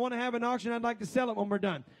bidders. I want to have an auction. I'd like to sell it when we're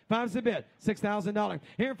done. 5's the bid. $6,000.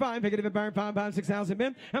 Here, 5. Pick it up and buy 5 bid, 6,000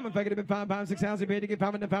 bid. I'm going to pick it up and 5 bid, 6,000 bid. You get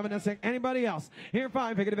 5 and 5 and 6. Anybody else? Here,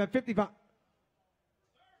 5. Pick it up at 55.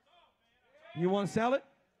 You want to sell it?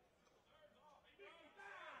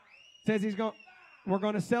 Says we're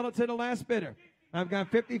going to sell it to the last bidder. I've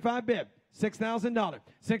got 55 bid. $6,000.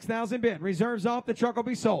 6,000 bid. Reserves off. The truck will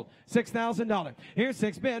be sold. $6,000. Here's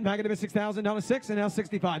 6 bid. Back it up at $6,000. 6 and now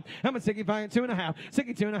 65. I'm at 65 at 2.5.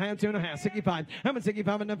 62.5. 2.5. 65. I'm at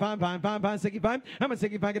 65 and 5 5 5 5 65. I'm at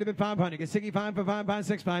 65 get it at 500. Get 65 for 5 5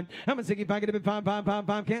 6 5. I'm at 65 get it at 5 5 5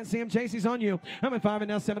 5. Can't see him. Chase, he's on you. I'm at 5 and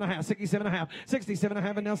now 7.5. 67.5.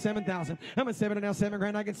 67.5 and now 7,000. I'm at 7 and now 7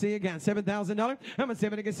 grand. I can see again. $7,000. I'm at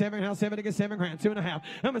 7 to get 7 now 7 to get 7 grand. 2.5.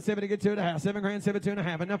 I'm at 7 to get 2.5. 7 grand. 7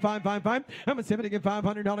 2.5 and now 5 5 5. I'm at 7 to get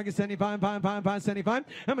 $500, get 75, 5, 5, 5, 75.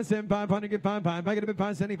 I'm at 7, 500, get 5, 5. I get a bit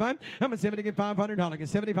 575. I'm at 7 to get $500, get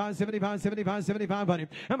 75, 75, 75, 7500.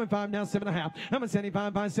 I'm at 5 now, 7.5. I'm at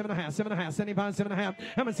 75, 5, 7.5, 7.5, 75, 7.5.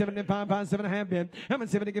 I'm at 7 to 5, 5, 7.5 bid. I'm at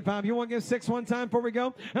 7 to get 5. You want to give 6 one time before we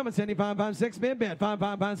go? I'm at 75, 5, 6 bid, 5,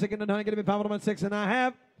 5, 5, 6, and 9, get a bit 5, I'm at 6, and I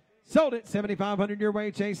have sold it. 7,500 your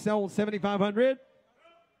way, Chase. Sold 7,500.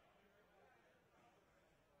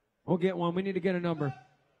 We'll get one. We need to get a number.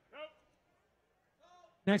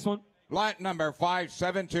 Next one. Lot number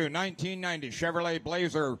 572, 1990 Chevrolet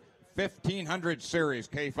Blazer 1500 Series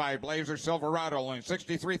K5 Blazer Silverado, only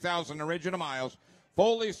 63,000 original miles,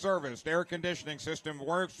 fully serviced, air conditioning system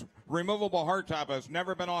works, removable hardtop, has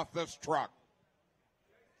never been off this truck.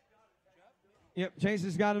 Yep, Chase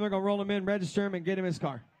has got him. They're going to roll him in, register him, and get him his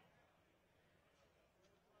car.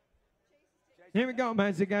 Here we go,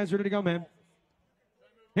 man. The guys ready to go, man.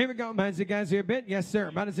 Here we go, man. The guys here, bit? Yes, sir.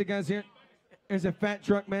 About as the guys here. There's a fat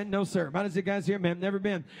truck, man. No, sir. About as the guys here, man. Never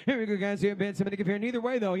been. Here we go, guys here, Ben. Somebody get here. Neither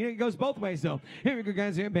way, though. It goes both ways, though. Here we go,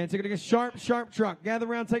 guys here, Ben. So we're going to get sharp truck. Gather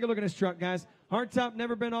around. Take a look at this truck, guys. Hardtop,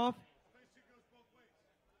 never been off.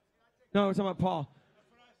 No, we're talking about Paul.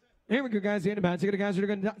 Here we go, guys here in the back. So the guys are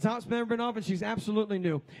going to top's never been off, and she's absolutely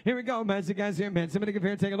new. Here we go, man. So guys here, man. Somebody get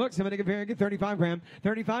here and take a look. Somebody get here and get 35 grand.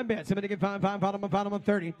 35 bets. Somebody get 5, bottom of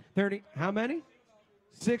 30. 30. How many?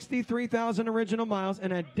 63,000 original miles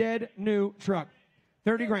and a dead new truck.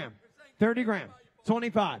 30 grand. 30 grand.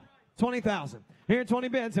 25. 20,000. Here, 20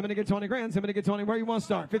 bids. Somebody get 20 grand. Somebody get 20. Where you want to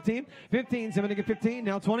start? 15. 15. Somebody get 15.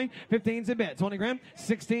 Now 20. 15's a bid. 20 grand.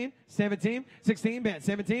 16. 17. 16 bid.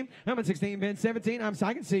 17. I'm at 16 bid. 17.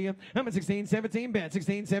 I can see you. I'm at 16. 17 bid.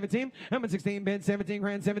 16. 17. I'm at 16 bid. 17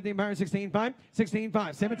 grand. 17 buyer. 16 5. 16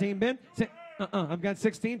 5. 17 bid. I've got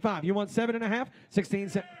 16 5. You want 7.5?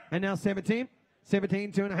 16 and now 17.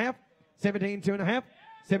 17 2.5. 17 2.5.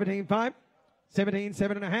 17 5. 17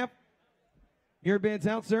 7.5. Your bid's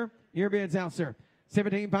out, sir. Your bid's out, sir.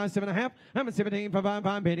 17 5 7.5. I'm at 17 5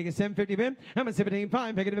 5 bidding at 750 bid. I'm at 17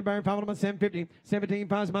 5. Negative a bar 5. I'm at 750. 17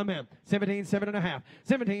 5 is my man. 17 7.5.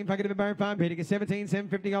 17 negative a bar 5 bidding at 17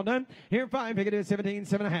 750. All done. Here 5 negative 17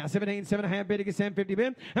 7.5. 17 7.5 bidding at 750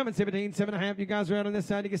 bid. I'm at 17 7.5. You guys are out on this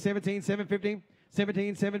side. You get 17 750.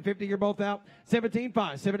 17 750. You're both out. 17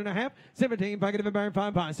 5 7.5. 17 negative a bar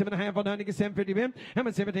 5 5. 7.5 all done. You get 750 bid. I'm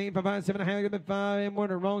at 17 5 5 7.5. 5 and we're on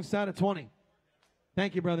the wrong side of 20.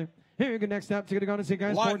 Thank you, brother. Here you go. Next up, so you're going to see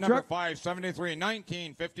guys. Lot Ford number truck. 573,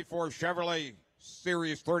 1954 Chevrolet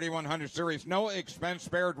Series 3100 Series. No expense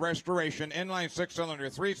spared restoration. Inline 6-cylinder,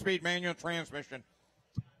 3-speed manual transmission.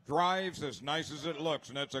 Drives as nice as it looks,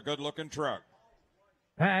 and it's a good-looking truck.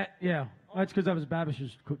 Yeah, that's because that was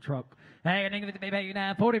Babish's truck. Hey, and with the baby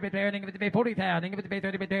now 40 bit there, and with the baby 40,000, with the baby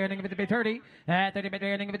 30 bit there, and with the baby 30, 30 bit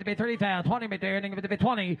there, and with the baby 30,000, 20 bit there, and with the baby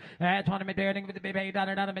 20, 20 bit there, and with the baby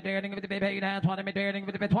dollar bit there, and with the baby now 20 bit there, and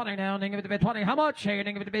with the baby 20 now, and with the baby 20. How much? Hey,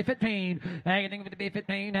 and with the baby 15, hey, and with the baby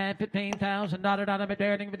 15, $15,000 bit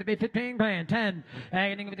there, and with the baby 15 grand, 10,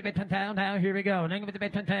 hey, and with the baby 10,000. Now here we go, and with the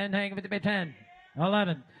baby 10, hey, with the baby 10.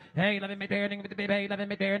 11. Hey, 11 mid there, with the baby, 11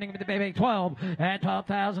 mid there, with the baby, 12. At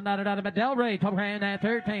 $12,000 at Del Rey, 12 grand at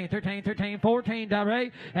 13, 14 Del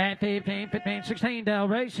Rey, at 15, 16 Del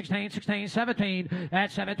Rey, 16, 17.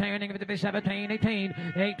 At 17, with the baby, 17,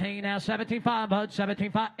 18 now 17, 5, Bud,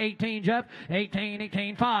 17, 5, 18, Jeff,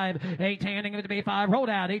 18, 5, 18 with the baby, 5, rolled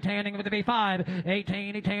out, 18 with the baby, 5,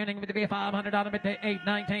 18 with the baby, $500 bid, 8,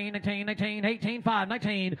 19, 5,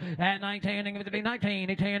 19, at 19 with the baby, 19,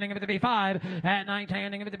 18 with the baby, 5, at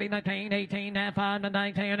 19 with the baby, 19, 18, at 5,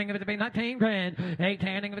 19 with the baby, 19 grand,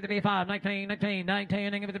 18 with the baby, 5, 19 with the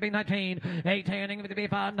baby, 19, 18 with the baby,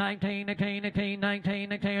 5, 19 with the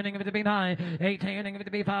baby, 9, 18 with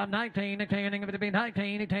the baby, 5, 19 with the baby,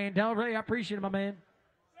 19, 18, Del Rey, I appreciate it, my man,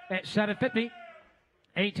 at 750.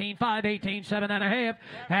 18, 5, 18, 7.5,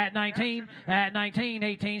 at 19,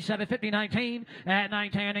 18, 750, 19, at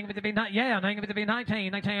 19, with the big, yeah, 19 with the big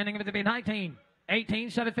 19 with the big 19, 18,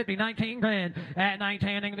 750, 19 grand, at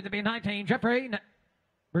 19 with the big 19, Jeffrey,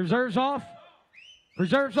 reserves off,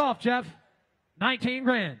 Jeff, 19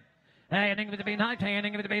 grand. Ending with the B19,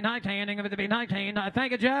 ending with the B19, ending with the B19.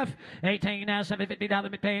 Thank you, Jeff. 18 now,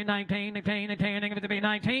 $750 bid pay, 19, ending with the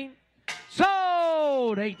B19.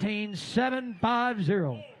 Sold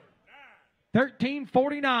 18,750.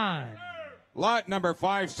 1349. Lot number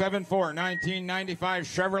 574, 1995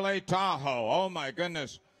 Chevrolet Tahoe. Oh my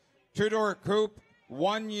goodness. Two-door coupe,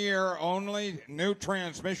 1 year only. New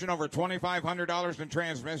transmission, over $2,500 in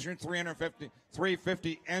transmission,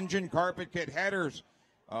 $350 engine, carpet kit, headers.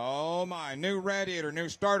 Oh my, new radiator, new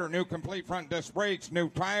starter, new complete front disc brakes, new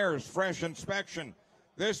tires, fresh inspection.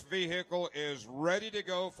 This vehicle is ready to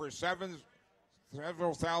go for several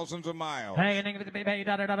thousands of miles. Hey, ending with the baby,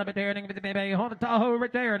 $1 bid there, ending with the baby, hold the Tahoe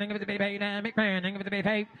right there, ending with the baby, now, McMahon, ending with the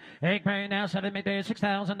baby, 8 grand now, 7 bid there,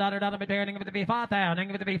 $6,000 bid there, ending with the baby, 5,000,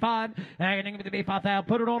 ending with the baby, 5, ending with the baby, 5,000,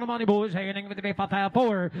 put it on the money, boys, hey, ending with the baby, 5,000,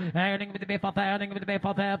 4, ending with the baby, 5,000, ending with the baby,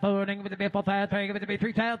 5,000, 4, ending with the baby, 5,000, 3, with the baby,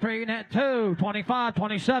 3,000, 3, and 2, 25,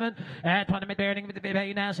 27, at 20 bid there, ending with the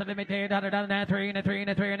baby, now, 7 bid there, $1, now, 3, and 3,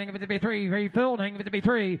 and 3, ending with the baby, 3, refilled, ending with the baby,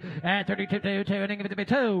 3, at 32, 2, ending with the baby,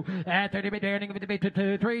 2, at 30 bid there, ending with the baby,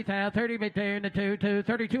 2, 3, 30 bit there in the 2,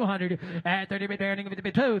 3,200 at 30 bit there with the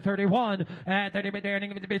bit 2, 31 at 30 bit there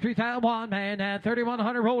with the bit 3,001 man at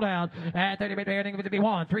 3,100 rolled out at 30 bit there with the bit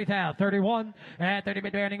 1, 3,000, 31 at 30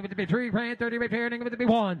 bit there with the bit 3 grand, 30 bit there with the bit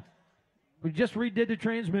 1. We just redid the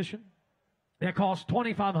transmission. That cost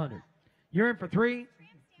 $2,500. You're in for 3,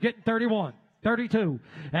 getting 31. 32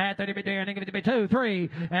 at 30 bit there, with the bit 2, 3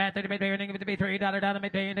 at 30 bit there, with the bit $3,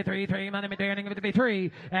 mid day, and the 3, money mid there, with the bit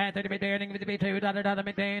 3 at 30 bit there, with the bit $2,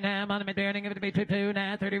 mid day, now money mid there, with the bit 2,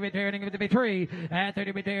 now 30 bit there, with the bit 3 at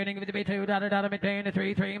 30 bit there, with the bit $2, mid day, and the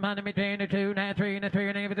 3, money mid there, and the 2, now 3, and the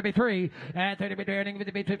 3, with the bit 3 at 30 bit there, with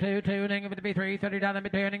the bit 2, with the bit 3, $30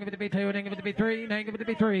 mid there, with the bit 2, with the bit 3, with the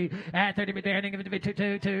bit 3 at 30 bit there, with the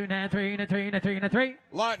bit 2, now 3, and the 3, and the 3, and the 3.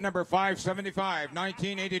 Lot number 575,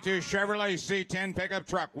 1982 Chevrolet C10 pickup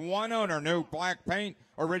truck, one owner, new black paint,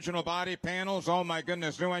 original body panels. Oh my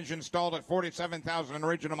goodness, new engine installed at 47,000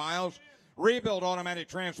 original miles. Rebuilt automatic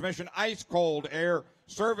transmission, ice cold air,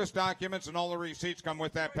 service documents, and all the receipts come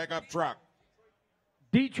with that pickup truck.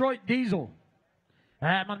 Detroit Diesel.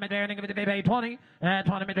 Money Darning with the baby 20,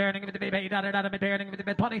 20 Darning with the baby, Darning with the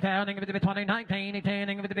bit 20, Darning with the bit 20, 19,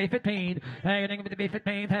 Darning with the bit 15, Darning with the bit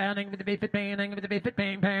 15, Darning with the bit 15, Darning with the bit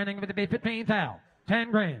 15, Darning with the bit 15,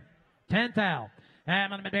 10 grand, 10,000.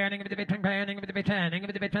 Money Darning with the bit 10 grand, with the bit 10,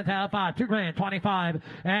 with the bit 10,000, 5, 2 grand, 25,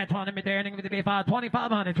 20 Darning with the bit 5,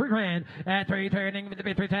 2,500, 3 grand, 3 Darning with the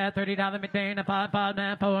bit 3, $30 mid day, 5, 4,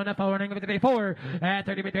 4 with the bit 4,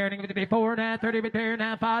 30 Darning with the bit 4, 30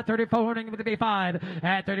 Darning, 5, 34 with the bit 5,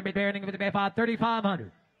 30 Darning with the bit 5,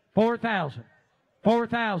 3,500,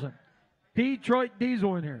 4,000. Detroit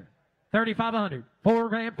Diesel in here, 3,500, 4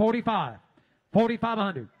 grand, 45,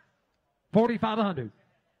 4,500.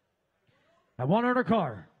 A 100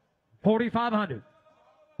 car, 4,500.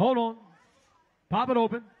 Hold on. Pop it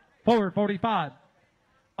open. Forward, 45.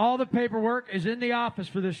 All the paperwork is in the office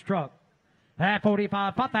for this truck. At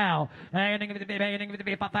 45, $5,000. Ending with the be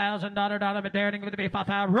 $5,000 but daring with the be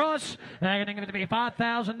 $5,000. Russ, ending with the be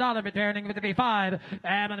 $5,000 but daring with the be $5.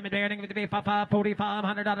 And on the daring with the be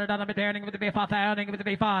 $4,500 but daring with the be $5,000. Ending with the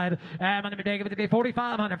be $5. And on the daring with the be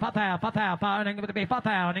 $4,500. $5,000. Ending with the be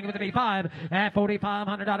 $5,000. Ending with the be $5. At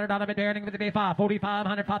 $4,500 but daring with the be $5.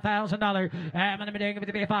 $4,500. $5,000. And on the daring with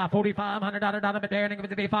the be $5. $4,500 but daring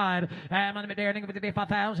with the be $5. And on the daring with the be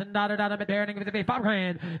 $5,000 but daring with the be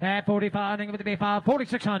 $5,000. At 45. With the B5,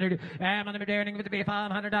 4,600. I'm on the Daring with the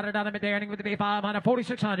B500 Daring with the B500,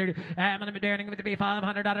 4,600. I'm on the Daring with the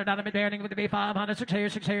B500 Daring with the B500,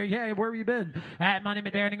 6 here. Yeah, where have you been? I'm on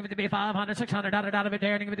the Daring with the B500, $600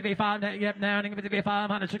 Daring with the B5. Yep, now with the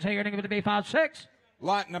B500, 6 here, with the B5, 6.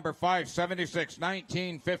 Lot number 576,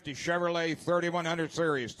 1950 Chevrolet 3100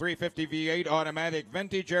 Series, 350 V8 automatic,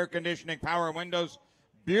 vintage air conditioning, power windows.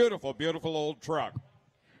 Beautiful, beautiful old truck.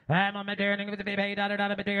 I'm on my daring with the baby,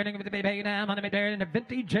 daring with the baby. I'm on my daring the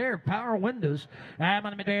vintage air power windows. I'm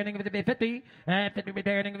on my daring with the B50, 50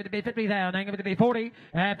 daring with the B50 down, with the B40,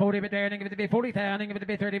 40 daring with the B40 down, with the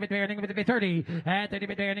B30 daring with the B30,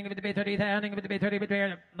 30 daring with the B30 down, with the B30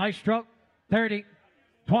 daring. Nice stroke. 30,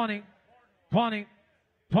 20, 20,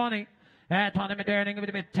 20. 20 daring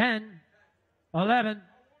with the B10, 11,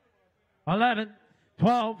 11,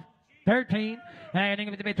 12. 13, ending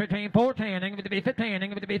with the B 13, 14, ending with the B 15, ending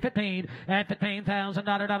with the B 15, at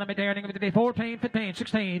 $15,000 daring with the B 14, 15,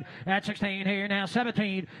 16, at 16 here now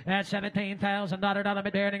 17, at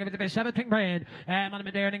 $17,000 daring with the B 17 grand, and on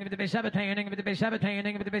the daring with the B 17, ending with the B 17,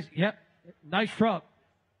 ending with the B, yep, nice truck.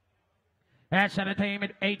 At 17,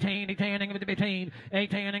 18, 18, with the 18,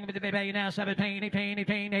 18, with the baby now, 17, 18,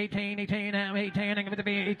 18, 18, 18, now, 18, with the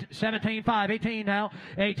B, 17, 5, 18 now,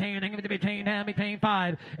 18, with the B18 now, 18,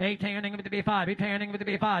 5, 18, with the B5, 18, with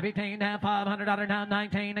the B5, 18 now, $500 now,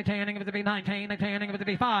 19, 18, with the B19, 18, with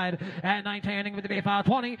the B5, at 19, with the B5,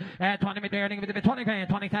 20, at 20, with daring with the B20 grand,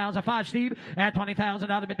 20,000, 5, Steve, at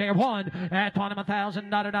 $20,000 with dare 1, at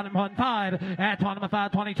 $21,000, 1, 5, at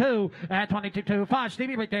 25, 22, at 22, 5,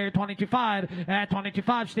 Stevie right there, 22, 5, at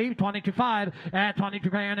 22.5, Steve, 22.5, at 22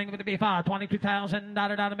 grand with the B5,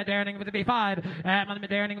 $22,000 daring with the B5, at on the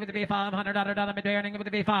daring with the B500 daring with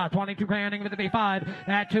the B5, 22 grand with the B5,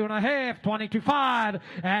 at 2.5, 22.5,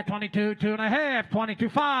 at 22, 2.5,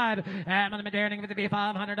 22.5, at on the daring with the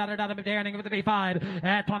B500 daring with the B5,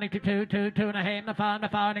 at 22, 2.5, the 5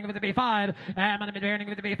 with the B5, at on the daring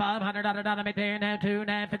with the B500 daring now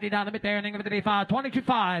 $250 daring with the B5,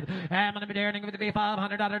 22.5, at on the daring with the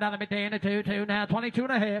B500 daring 2 now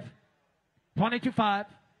 22.5, 22.5,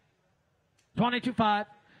 22.5,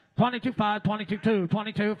 22.5, 22.2,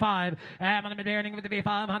 22.5. I'm on the daring with the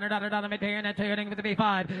B500 daring at daring with the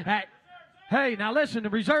B5. Hey, now listen,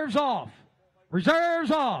 the reserves off.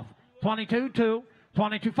 Reserves off. 22.2,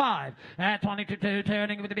 22.5. At 22.2,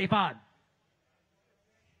 turning with the B5.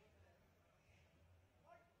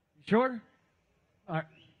 Sure? All right.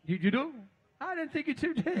 You do? I didn't think you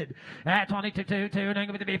two did. At 22.2,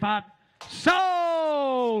 turning with the B5.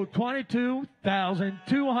 So,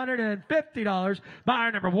 $22,250.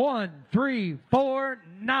 Buyer number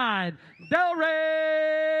 1349.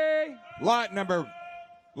 Delray. Lot number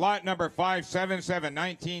 577,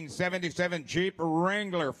 1977 Jeep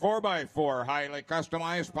Wrangler 4x4, highly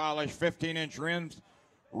customized, polished 15-inch rims,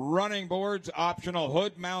 running boards, optional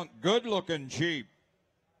hood mount, good-looking Jeep.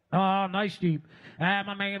 Oh, nice Jeep. I'm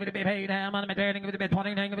on the B8, I'm on the daring with the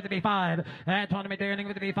B20, with the B5, at 20 daring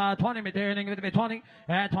with the B5, 20 daring with the B20,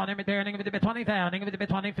 at 20 daring with the B20, with the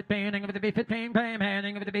B20, 15, with the B15,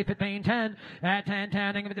 handing with the B15, 10, at 10,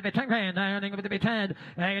 with the B10 grand, handing with the B10,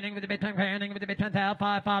 handing with the B10 grand, with the B10,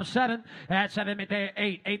 557, at 7,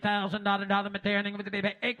 $8,000, daring with the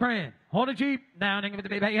B8 grand. Hold a Jeep, downing with the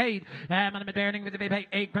B8, I'm on the daring with the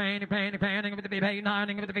B8 grand, with the B8,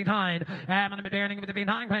 9, with the B9, I'm on the daring with the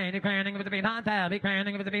B9 grand, granting with the B9,000,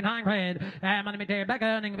 granting with the B9 grand, I'm on the B back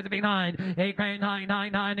earning with the B9, 8 grand,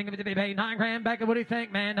 9 with the B8, 9 grand, back, what do you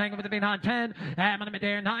think, man? Hanging with the B9, 10, I'm on the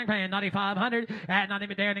B 9 grand, 9,500, at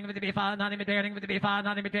 90 daring with the B5, 90 daring with the B5,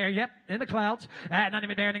 90 daring, yep, in the clouds, at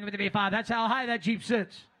 90 daring with the B5, that's how high that Jeep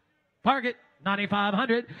sits. Target.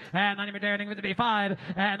 9,500, and 90 daring with the B5,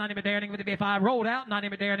 and 90 daring with the B5, rolled out,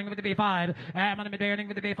 90 daring with the B5, and 90 daring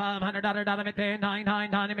with the B5, $100, 90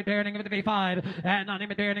 daring with the B5, and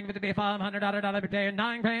 90 daring with the B5, $100,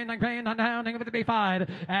 9 grand, 9 grand, 9 with the B5,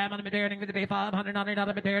 and 90 daring with the B5,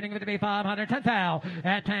 $100, daring with the B5, 110,000,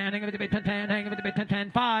 at 10 with the B10, hanging with the B10,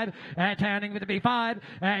 10, 5, at 10 with the B5,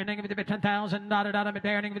 and with the B10,000,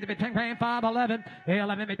 daring with the B10 grand, 5, 11,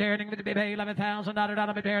 11 daring with the B8,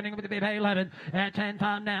 $11,000, daring with the B8, 11. At 10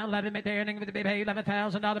 time now, 11 daring with the B8,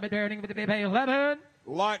 $11,000 daring with the B8, 11.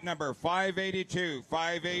 Lot number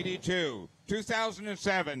 582,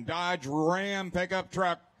 2007 Dodge Ram pickup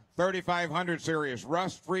truck, 3500 series,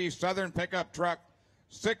 rust-free Southern pickup truck,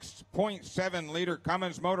 6.7 liter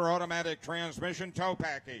Cummins motor automatic transmission tow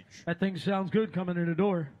package. That thing sounds good coming in the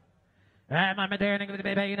door. I'm turning with the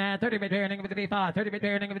baby now, 30 turning with the B5, 30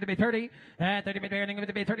 turning with the B30, 30 turning with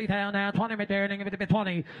the B30 now, 20 turning with the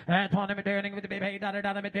B20, 20 turning with the baby, dollar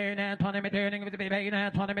now, 20 turning with the baby now,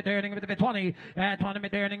 20 turning with the B20, 20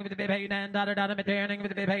 turning with the baby now, dollar turning with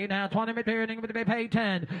the baby now, 20 turning with the baby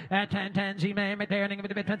 10, 10 G-man turning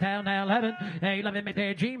with the B10 now, 11,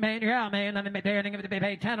 11 G-man, you're out, man, 11 turning with the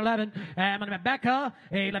baby 10, 11, I'm on the Becca,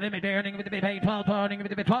 11 turning with the baby 12, turning with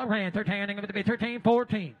the baby 12 grand, 13 with the baby 13,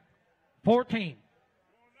 14.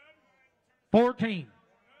 14.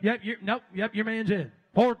 Yep, your man's in.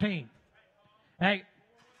 14. Hey,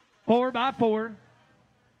 4x4.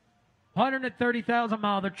 130,000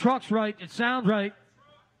 miles. The truck's right. It sounds right.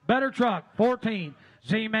 Better truck. 14.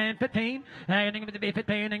 Z-Man 15, ending with the B15,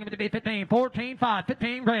 ending with the B15, 14, 5,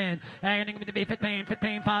 15 grand, ending with the B15,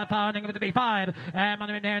 15, 5, 5, ending with the B5,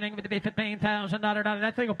 ending with the B$15,000,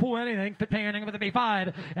 that thing will pull anything, 15, ending with the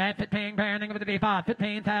B5, 15 grand, ending with the B5,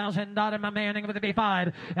 $15,000, my man, ending with the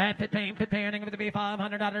B5, 15, ending with the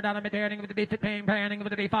B500, ending with the B15, ending with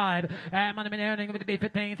the B5, ending with the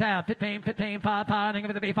B15,000, 15, 5, 5,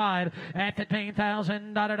 ending with the B5,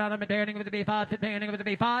 $15,000, ending with the B5, 15, ending with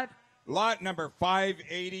the B5. Lot number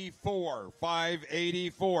 584,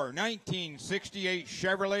 1968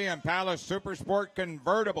 Chevrolet Impala Supersport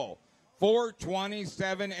convertible,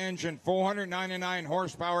 427 engine, 499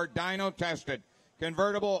 horsepower, dyno tested,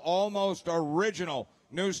 convertible, almost original,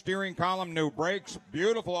 new steering column, new brakes,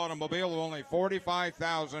 beautiful automobile with only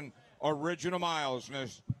 45,000 original miles in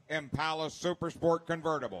this Impala Supersport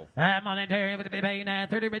convertible. I'm on it with the baby now,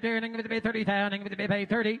 30 returning with the baby 30,000 with the baby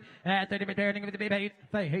 30, 30 returning with the baby.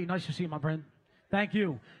 Hey, nice to see you, my friend. Thank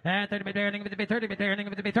you. 30 returning with the B30, returning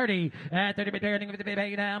with the B30, 30 returning with the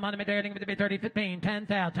B8 now, I'm on the returning with the B30, 15,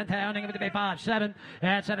 10,000, 10,000 with the B5, 7,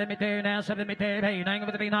 7 return now, 7 return, 9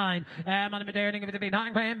 with the B9, I'm on the returning with the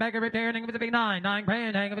B9 grand, bagger returning with the B9, 9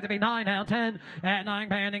 grand, hanging with the B9 now, 10, 9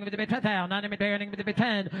 grand, with the B10,000, 9 returning with the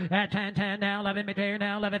B10, 10 now, 11 return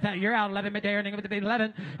now, 11,000, you're out, 11 returning with the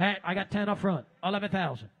B11, I got 10 up front,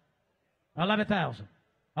 11,000, 11,000,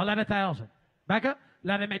 11,000, back up,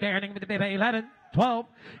 11 returning with the B11, 12,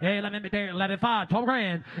 11 mid 11 5, 12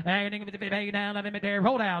 grand, ending with the B8 now, 11 mid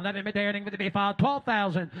roll down, 11 mid ending with the B5,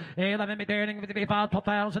 12,000, 11 mid ending with the B5,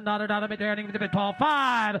 $12,000, mid ending with the B12,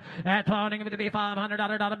 5, 12 ending with the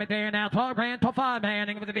B500, mid now, 12 grand, 12 5,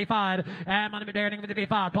 ending with the B5, money mid ending with the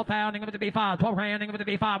B5, 12,000 with the B5, 12 grand ending with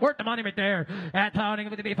the B5, work the money right there, 12 ending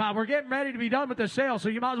with the B5, we're getting ready to be done with the sale, so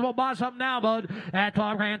you might as well buy something now, bud,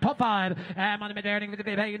 12 grand, 12 5, money mid ending with the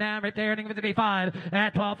B8 now, right there ending with the B5,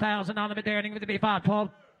 12,000, mid ending with the B5, 12,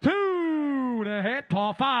 2 and a half,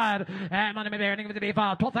 12, 5, money mid ending with the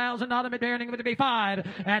B5, $12,000 mid ending with the B5,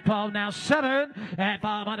 at 12 now 7, at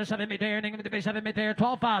 507 mid ending with the B7 mid there,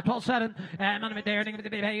 12, 5, 12, 7, money mid ending with the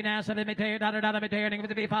B8 now 7 mid there, mid ending with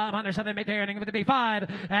the B5, 107 mid ending with the B5,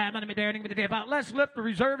 money mid ending with the B5. Let's lift the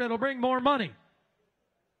reserve, it'll bring more money.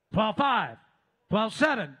 12, 5, 12,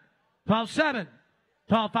 7, 12, 7,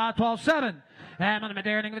 12, 5, 12, 7. On the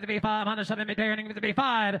mid-turning with the B5, 107 mid-turning with the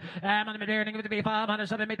B5. On the mid-turning with the B5,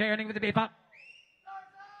 107 mid-turning with the B5.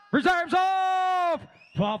 Reserves off!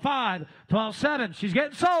 12-5, 12-7. She's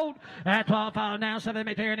getting sold. At 12-5 now, 7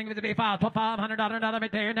 mid-turning with the B5. 12-5, $100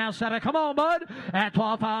 mid-turn now, 7. Come on, bud. At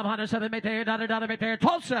 12-5, 107 mid-turn, $100 mid-turn.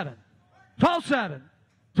 12-7, 12-7,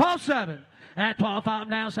 12-7. At 12-5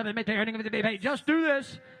 now, 7 mid-turning with the B8. Just do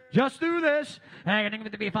this. Just do this. Ending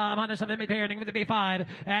with the B5, 107 mid-turning with the B5.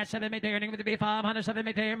 At 7 mid-turning with the B5, 107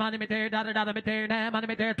 mid-turn, money mid-turn, mid-turn, money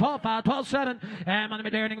mid-turn, 12-5, 12-7. Money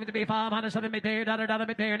mid-turning with the B5, 107 mid-turn,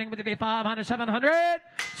 mid-turning with the B5, 10700.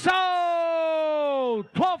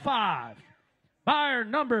 Sold! 12-5. Buyer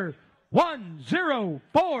number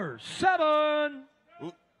 1047.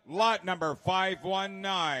 Lot number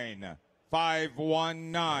 519.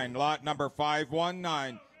 519. Lot number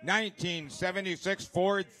 519. 1976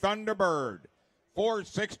 Ford Thunderbird,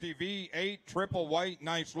 460 V8, triple white,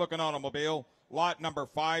 nice looking automobile. Lot number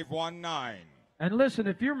 519. And listen,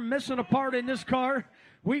 if you're missing a part in this car,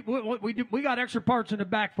 we got extra parts in the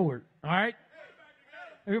back for it. All right,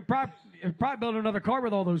 we'll probably build another car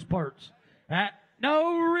with all those parts. At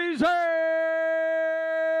no reserve.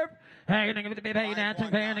 Hey, with the big pay now, 10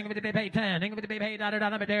 grand, with the big pay 10, with the big pay,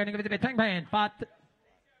 with the big 10 grand, 5.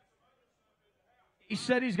 He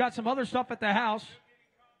said he's got some other stuff at the house.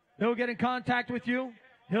 He'll get in contact with you.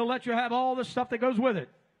 He'll let you have all the stuff that goes with it.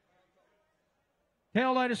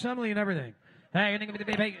 Tail light assembly and everything. Hey, with the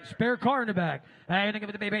baby, spare car in the back. Hey, with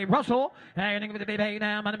the baby, Russell. Hey, with the baby,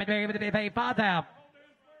 now, money, with the baby, 5,000.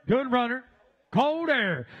 Good runner. Cold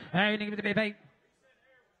air. Hey, with the baby.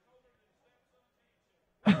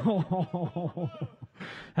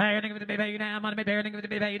 Hey, with the baby now, money with the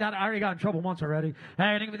baby. I already got in trouble once already.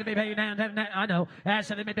 Hey, with the baby now, I know. That's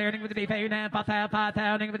 7 with the baby now,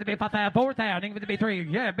 5,000, with the baby 5,000, 4,000, with the baby 3.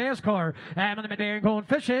 Yeah, best car. I'm on the baby going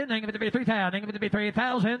fishing, with the baby 3,000, with the baby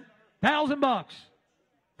 3,000, $1,000.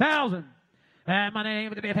 1,000. Money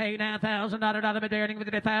with the baby now, $1,000 with the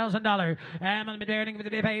baby $1,000. I'm on the baby with the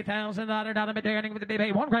baby $1,000 with the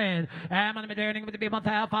baby $1,000. I'm on the baby with the baby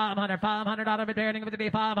 $1,500, $500 with the baby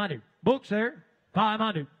 500. Books there.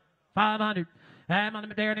 500. 500. I'm on the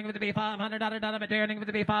Madeira with the B $500 Madeira with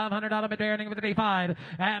the B $500 Madeira with the B 5.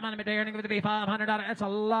 I'm on the Madeira with the B $500. That's a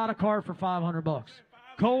lot of car for $500.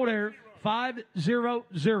 Cold Air 500.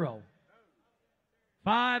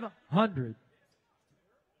 500.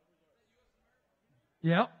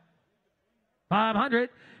 Yep. 500.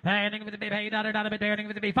 And with the big $8 Madeira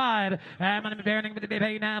with the B 5. I'm on the Madeira with the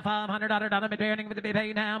big now $500 Madeira with the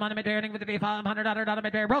big now. I'm on the Madeira with the B $500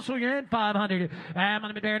 Madeira. Russell, you're in 500. I'm on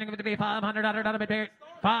the Madeira with the B $500 Madeira.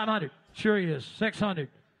 500. Sure he is. 600.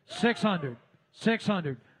 600.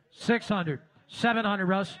 600. 600. 700,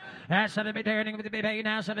 Russ. 7 Madeira with the big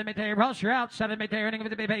now. 7 Madeira. Russ, you're out. 7 Madeira with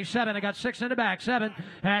the big 7. I got 6 in the back. 7.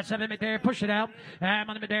 7 Madeira. Push it out. I'm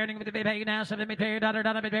on the Madeira with the big now. 7 Madeira.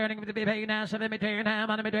 Madeira with the big now. 7 Madeira now. I'm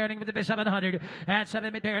on the Madeira with the big 700.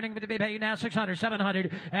 7 Madeira with the big now. 600.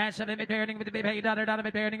 700. 7 Madeira with the big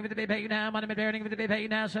Madeira with the big now. I'm on the Madeira with the big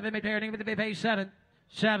now. 7 Madeira with the big 7.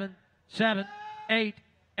 7. 7. 8.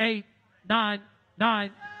 8. 9.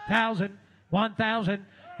 9,000. 1,000.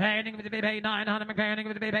 Handing with the BB 900, McDarning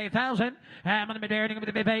with the BB 1,000. I'm on the Madeira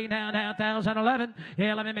with the BB now 1,011.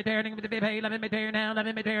 11 Madeira with the BB, 11 Madeira now,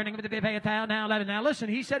 11 Madeira with the BB 1,000 now 11. Now listen,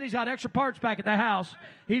 he said he's got extra parts back at the house.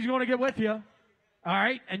 He's going to get with you. All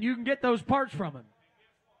right, and you can get those parts from him.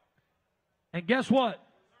 And guess what?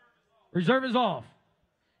 Reserve is off.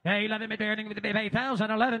 Hey, 11 Madeira with the BB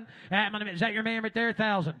 1,011. Is that your man right there?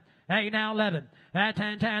 1,000. Hey, now 11.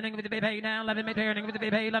 10 tanning with the BB now. 11 Madeira with the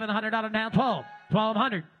BB. $1,100 now. 12.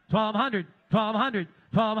 1,200. 1,200. 1,200.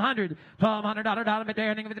 1,200. $1,200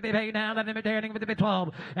 Madeira with the BB now. 11 Madeira with the BB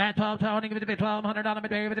 12. 12 tanning with the BB. $1,200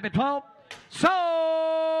 Madeira with the BB 12.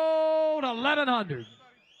 Sold 1,100.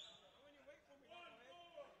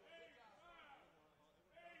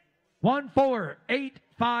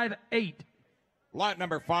 14858. Lot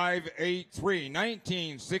number 583,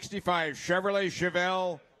 1965 Chevrolet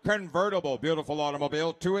Chevelle convertible. Beautiful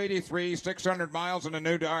automobile. 283, 600 miles and a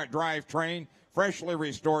new drivetrain. Freshly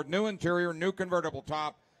restored. New interior, new convertible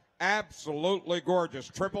top. Absolutely gorgeous.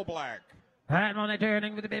 Triple black. I'm on the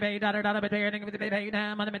turning with the BB, Madeira with the BB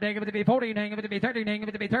now. I'm on the Madeira with the B 40, with the B 30,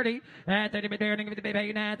 with the B 30. 30 Madeira with the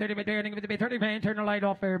BB now. 30 Madeira with the B 30. Man, turn the light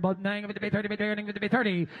off there, bud. With the B 30 Madeira with the B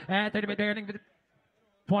 30. 30 Madeira with the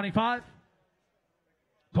 25.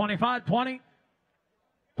 25, 20,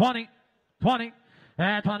 20, 20.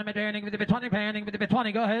 20 Madeira with the 20, panning with the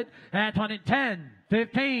 20. Go ahead. 20, 10,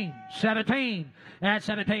 15, 17.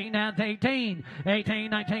 17 now to 18. 18,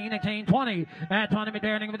 19, 18, 20. 20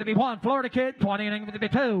 Madeira with the B1. Florida kid. 20 with the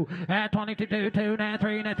B2. 22, 2, now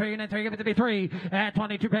 3, now 3, now 3 with the B3.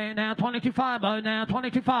 22 grand now. 22, 5, now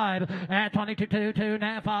 22, 5. 22, 2, 2,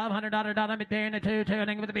 now $500 Madeira 2,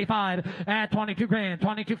 turning with the B5. 22 grand.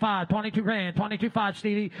 22, 5. 22 grand. 22, 5,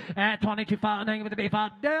 Stevie. 22, 5, with the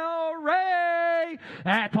B5. Del Rey.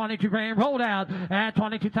 22 grand rolled out.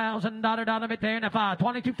 $22,000 Madeira 5.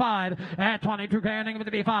 22, 5. 22 grand with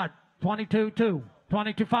the B5. 22, 2.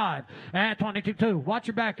 22-5 and 22-2. Watch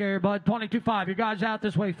your back here, bud. 22-5. Your guys out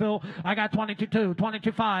this way, Phil. I got 22-2.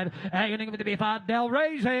 22-5. Turning with the B5. Del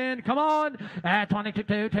Rey's in. Come on.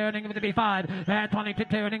 22-2. Turning with the B5. 22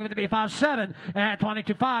 turning with the B5. 7.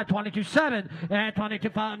 22-5. 22-7.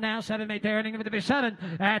 22-5 now. 7 made turning with the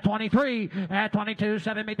B7. 23. 22.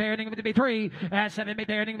 7 made turning with the B3. 7 made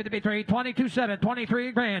turning with the B3. 22-7.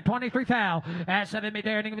 23 grand. 23 thou. 7 made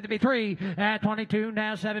turning with the B3. 22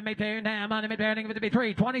 now. 7 made turning now. Money made turning with the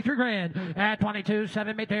B3, 23 grand. 22,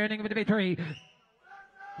 7 made turning with the B3.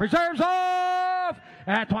 Reserves off.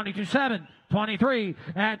 22, 7. 23,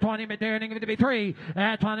 20 mid turning with the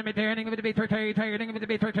B3, 20 mid turning with the B3, turning with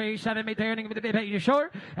the B3, 7 mid turning with the B3, you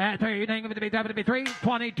sure? Turning with the B3,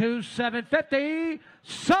 22, 750,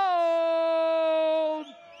 sold!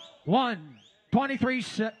 1, 23,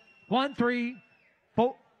 1, 3,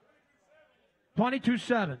 4, 22,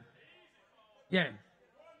 7. Yeah.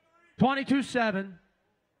 22-7.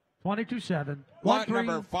 22-7. Lot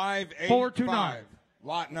number 585. 429.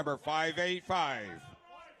 Lot number 585.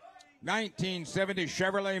 1970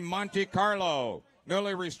 Chevrolet Monte Carlo.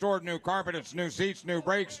 Newly restored, new carpets, new seats, new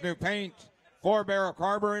brakes, new paint. 4-barrel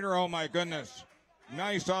carburetor. Oh, my goodness.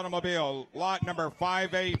 Nice automobile. Lot number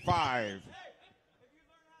 585.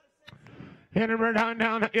 And we're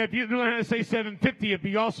down. If you learn how to say 750, it'd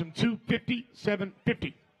be awesome. 250,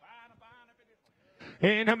 750.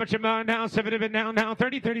 And how much am I now? 7 of it now.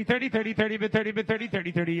 30, 30, 30, 30, 30, but 30, but 30,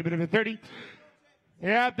 30, 30, a bit of a 30.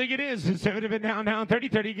 Yeah, I think it is. 7 of it now. 30,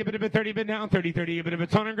 30, give it a bit 30, but now 30, 30, a bit of a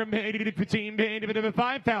 100 grand, 80 to 15, 80 bit of a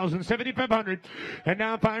 5,000, 7,500, and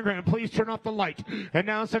now 5 grand. Please turn off the light. And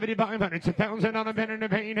now 7,500, it's 1,000 on a minute and a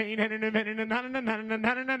pain, 800 and a minute, and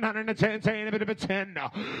 10, a bit of a 10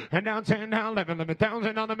 now. And now 10, now 11,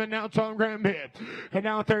 1,000 on them, and now 12 grand bid. And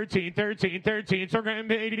now 13, 13, 13, so grand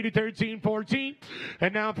bid, 80 to 13, 14,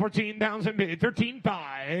 and now 14,000 bid, 13,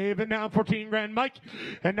 5, and now 14 grand, Mike,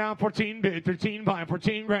 and now 14 bid, 13, 5.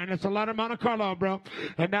 14 grand. That's a lot of Monte Carlo, bro.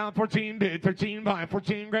 And now 14 bid, 13 by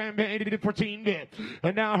 14 grand bid, 80 to 14 bid.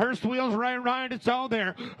 And now Hearst wheels, right. It's all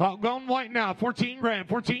there. Going white now. 14 grand,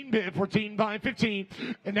 14 bid, 14 by 15.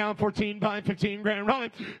 And now 14 by 15 grand. Roll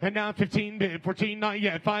it. And now 15 bid, 14 not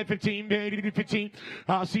yet. 5, 15 bid, 80 to 15.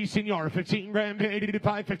 See, senor. 15 grand bid, 80 to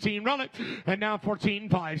 5, 15. Roll it. And now 14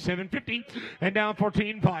 5, 750. And now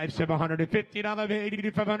 14 5, $750 bid, 80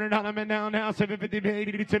 to $500. And now 750 bid,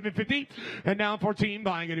 80 to 750. And now 14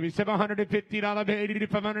 buying going to be $750 bid, 80 to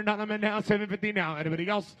 $500, and now 750 now. Anybody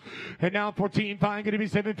else? And now 14 buying going to be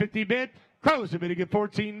 750 bid. Close a bit to get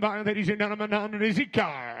 14 buying, ladies and gentlemen, on an easy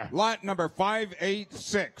car. Lot number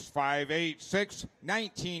 586. 586,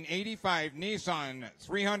 1985 Nissan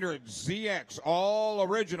 300 ZX, all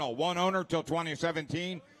original, one owner till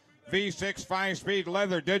 2017. V6 5-speed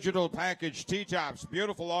leather digital package T-tops,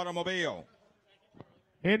 beautiful automobile.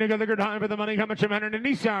 And a good time for the money. How much amount in a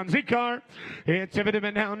Nissan Z-car? It's 7 of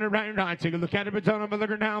it now and right. Take a look at it, but don't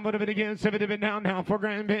look now. But of it again, 7 of it now. 4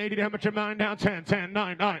 grand, 80. How much amount now? 10, 10,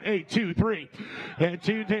 9, 9, 8, 2, 3.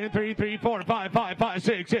 2, 10, 3, 3, 4, 5, 5, 5,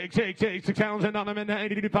 6, 6, 6, 6, 6,000 on them and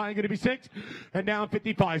 80 to 5, going to be 6. And now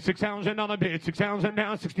 55, 6,000 on a bid, 6,000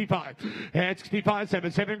 now, 65. And 65,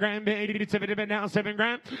 7 grand, 80 to 7 of it now, 7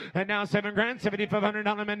 grand. And now 7 grand, 7,500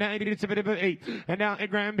 on them and 80 to 7 of it 8. And now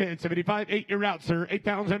 8 grand bid, 75, 8, you're out, sir.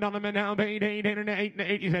 8,000 on them and now 8, 8, 8, and 8, and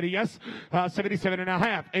 8. Is that a yes? 77 and a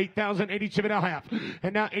half, 8,000, 82 and a half.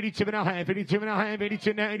 And now 82 and a half, 82 and a half, 82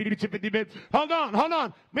 and a half, 82, 50 bid. Hold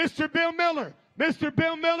on. Mr. Bill Miller. Mr.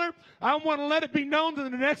 Bill Miller, I want to let it be known that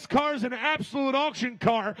the next car is an absolute auction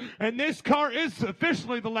car, and this car is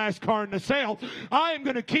officially the last car in the sale. I am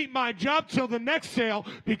going to keep my job till the next sale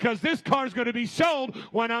because this car is going to be sold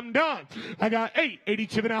when I'm done. I got 8,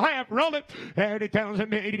 82 and a half, roll it,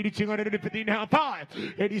 80,000, 8250 now, 5,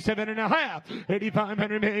 87 and a half,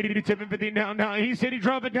 8,500, 8750 now. He said he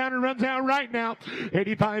drove it down and runs out right now.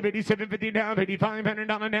 85, 8750 now,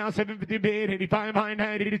 8,500 now, 750 bid, 85 high,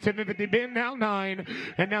 8750 bid now. 9,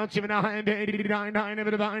 and now 2.5 bid, 89, 9 of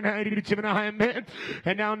it, 82.5 bid,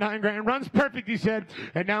 and now 9 grand runs perfect, he said,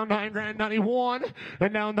 and now 9 grand, 91,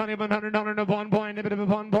 and now $9,100 of 1 point, a bit of a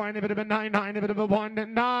 1 point, a bit of a 9, 9, a bit of a 1,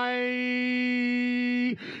 and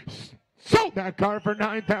 9. Sold that car for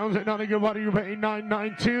 9,000. On a good, what are you paying?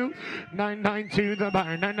 992, 992 the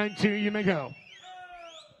buyer, 992. You may go.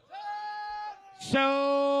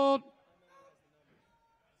 Sold.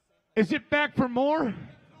 Is it back for more?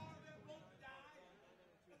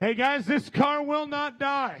 Hey, guys, this car will not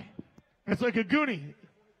die. It's like a Goonie.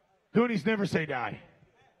 Goonies never say die.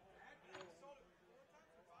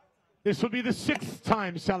 This will be the 6th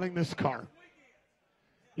time selling this car.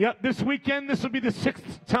 Yep, this weekend, this will be the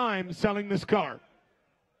 6th time selling this car.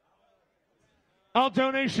 All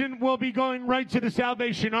donation will be going right to the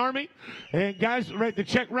Salvation Army. And guys, write the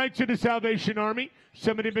check right to the Salvation Army.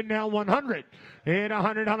 Somebody been now 100. And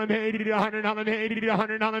 100 on them, 80 to 100 on them, 80 to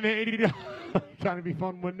 100 on them, 80 to... Trying to be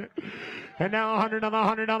fun, wouldn't it? And now 100 on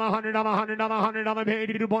 100 on 100 on 100 on 100 on them,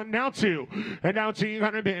 80 to 1, now 2. And now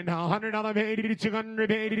 200 bid, now 100 on them, 80 to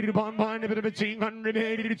 200, 80 to 1, a bit of a 200,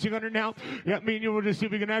 80 to 200 now. Yeah, me and you will just see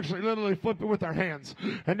if we can actually literally flip it with our hands.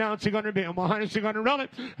 And now 200 bid, 100, 200, roll it.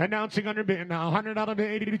 And now 200 bid, now 100 on them,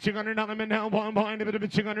 80 to 200 on them, and now 1 behind a bit of a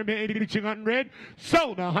 200 bid, 80 to 200.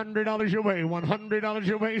 Sold $100 your way, $100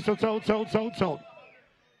 your way, so sold.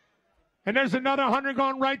 And there's another 100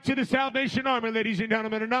 going right to the Salvation Army, ladies and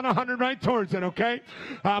gentlemen. Another 100 right towards it, okay?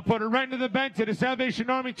 I'll put it right into the bank to the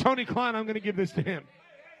Salvation Army. Tony Klein, I'm going to give this to him.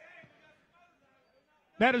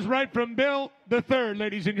 That is right from Bill the Third,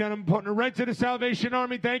 ladies and gentlemen. Putting it right to the Salvation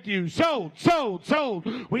Army. Thank you. Sold.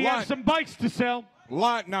 We have some bikes to sell.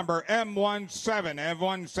 Lot number M17,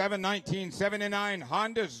 M17 1979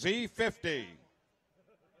 Honda Z50.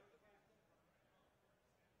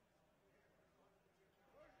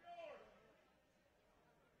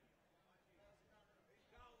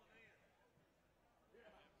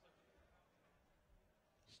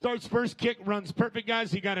 Starts first kick, runs perfect,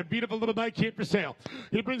 guys. He got a beautiful little bike here for sale.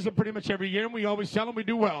 He brings them pretty much every year, and we always sell them. We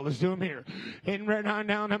do well. Let's do them here. In red on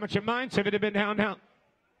down, how much you mind? 7 bid down, down.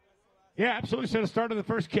 Yeah, absolutely. So the start of the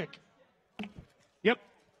first kick. Yep.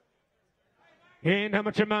 And how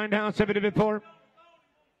much you mind down? 7 bid 4.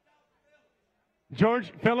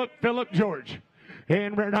 George, Philip, George.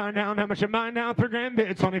 And red on down, how much you mind now per grand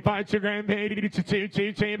bid? 25, 2 grand bid, it's a two,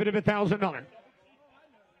 bit of $1,000.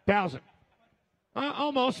 1,000.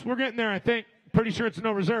 Almost. We're getting there, I think. Pretty sure it's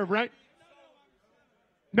no reserve, right?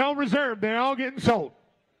 No reserve. They're all getting sold.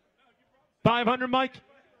 500, Mike?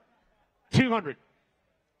 200.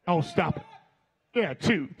 Oh, stop it. Yeah,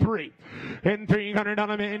 2, 3. And $300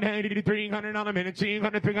 on a minute, $300 on a minute,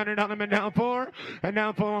 $300 on a minute, now 4. And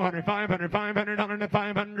now 400, 500, $500 on a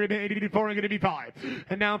 500, 84, going to be 5.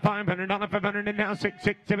 And now $500 on a 500, and now 6,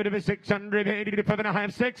 7, 600,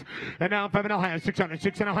 5.5, 6. And now 5.5, 600,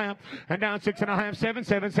 6.5. And now 6.5, 7,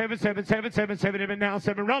 7, 7, 7, 7, 7, 7, and now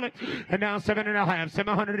 7, roll it. And now 7.5,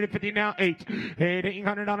 750, now 8. And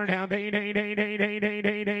 $800 down, 8, 8, 8, 8, 8, 8,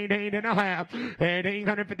 8, 8, 8 and a half. And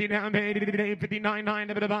 850 down, 8, 9, 9,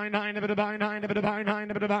 a bit of buy 9, a bit of buy 9, a bit of buy 9,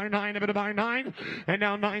 a bit of buy 9, a bit of buy 9, and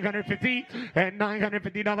now 950 and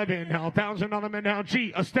 $950 bid. Now $1,000 bid. Now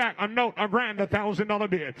G, a stack, a note, a grand, $1,000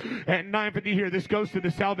 bid, and 950 here. This goes to the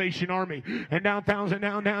Salvation Army. And now 1,000,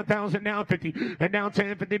 now 1,000, now 50, and now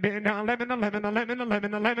 1050 bid. Now 11, 11, 11,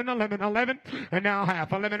 11, 11, 11, 11, and now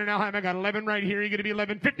half 11 and now half. I got 11 right here. You're gonna be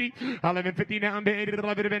 1150, 1150 now bid,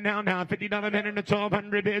 11 bid now $50 bid, and a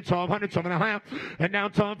 1,200 bid, 1,200, 12 and a half, and now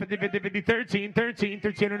 1250, 50, 50, 13. 13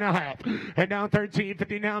 and a half. And now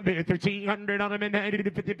 1350 now bid. 1,300 on a minute.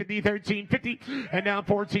 50, 50, 1350. And now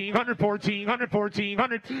 1,400, 1,400,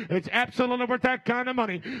 1,400. It's absolutely worth that kind of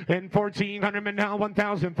money. And 1,400 and now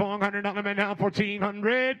 1,400 on a minute. Now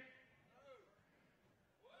 1,400.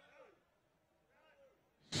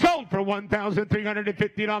 Sold for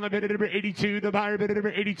 $1,350 bid number 82. The buyer bid number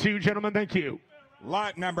 82. Gentlemen, thank you.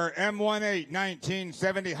 Lot number M18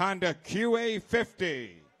 1970 Honda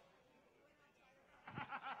QA50.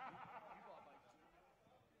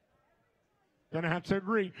 Gonna have to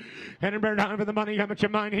agree. And bear down for the money. How much you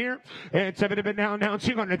mind here? And 7 bid now,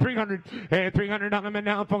 200, 300, and $300 and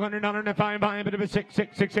now $400 and 5 buy a bit of a 6,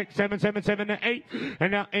 6, 6, 6, 7, 7, 7, to 8, and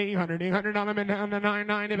now $800 and down to 9,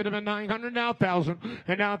 9, a bit of a 900, now 1,000,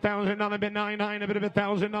 and now $1,000 bid, 9, 9, a bit of a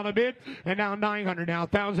 $1,000 bid, and now 900, now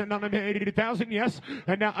 $1,000 bid, 80,000, yes,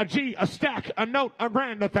 and now a G, a stack, a note, a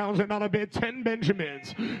grand, $1,000 bid, 10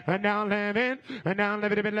 Benjamins, and now 11, and now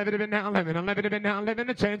 11 bid, 11 bid, now 11, 11 bid, now 11,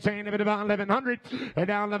 a 10, saying a bit about 1,100. And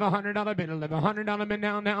now $1,100 bid, $1,100 bid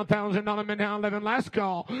now $1,000 bid now 11 last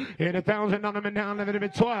call. And $1,000 bid now 11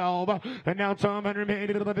 bid 12. And now 1,200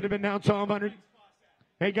 bid 11 bid now 1,200.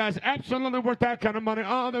 Hey guys, absolutely worth that kind of money.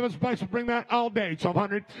 Oh, there was a place to bring that all day.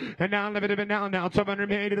 1,200 and now 11 bid now 1,200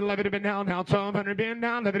 bid 11 bid now 1,200 bid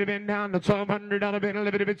now 11 bid now $1,200 bid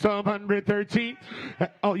 11 bid 1,213.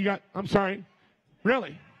 Oh, you got. I'm sorry.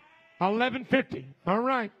 Really? 1150. All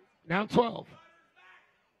right. Now 12.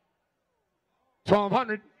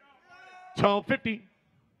 1,200, 1,250.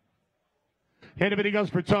 Anybody goes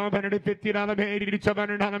for $1,250, $1,200,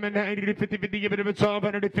 $80, 50, 50, give it a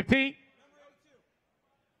 $1,250.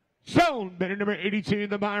 Sold. Bid number 82,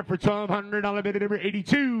 the buyer for $1,200, bid number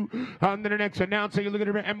 82. On to the next announcer, you look at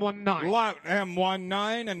number M19. Lot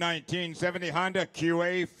M19, a 1970 Honda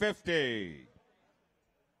QA50.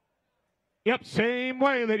 Yep, same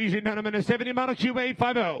way, ladies and gentlemen, a 70 model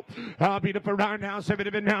QA50. Beautiful round now, 70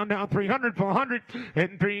 bid now 300, 400,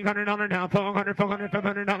 and $300 now, 400, 400,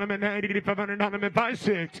 $500, and 80, $500, and 5,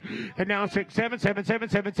 6, and now 6, 7, 7, 7,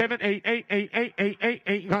 7, 7, 8, 8, 8, 8, 8,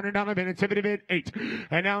 8, $800 bid, and 70 bid, 8,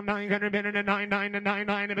 and now 900 bid, and a 9, 9, and 9,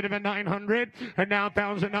 9, a bit of a 900, and now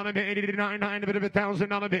 $1,000 bid, 89, 9, a bit of a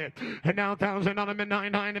 $1,000 bid, and now $1,000 bid,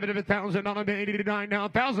 9, 9, a bit of a $1,000 bid, 89, now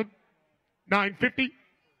 1,000, 950.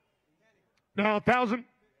 Now 1,000.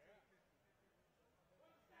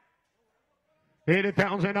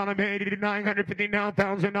 80,000 bid, 950 now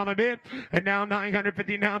 $1,000 bid, and now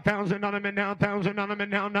 950 now $1,000 bid, now $1,000 bid,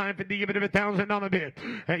 now 950. Give it a $1,000 bid.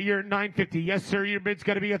 At your 950, yes sir, your bid's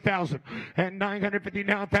got to be 1,000, and 950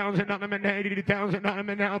 now $1,000 bid, 80,000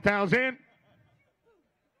 bid, now 1,000.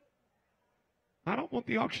 I don't want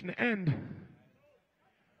the auction to end.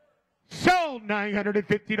 Sold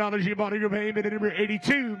 $950. You bought your pay. Bid number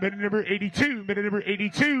 82. Bid number 82. Bid number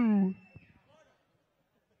 82.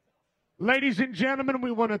 Ladies and gentlemen,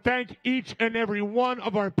 we want to thank each and every one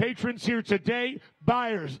of our patrons here today.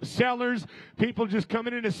 buyers, sellers, people just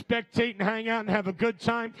coming in to spectate and hang out and have a good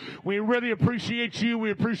time. We really appreciate you.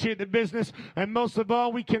 We appreciate the business. And most of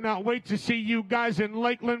all, we cannot wait to see you guys in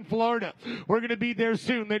Lakeland, Florida. We're going to be there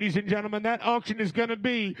soon, ladies and gentlemen. That auction is going to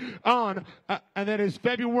be on, and that is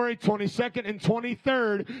February 22nd and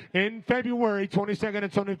 23rd in February 22nd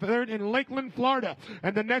and 23rd in Lakeland, Florida.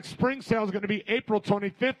 And the next spring sale is going to be April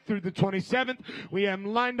 25th through the 27th. We have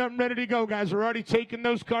them lined up and ready to go, guys. We're already taking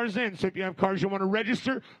those cars in. So if you have cars you want to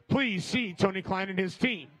register, please see Tony Klein and his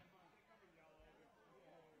team.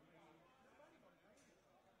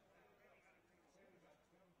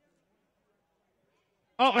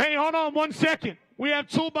 Oh, hey, hold on 1 second. We have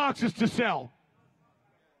toolboxes to sell.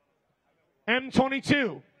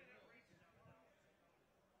 M22.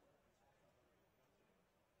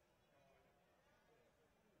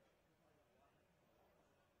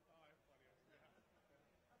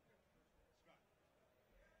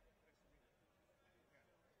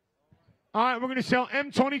 All right, we're going to sell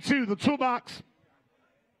M22, the toolbox.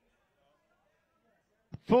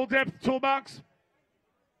 Full depth toolbox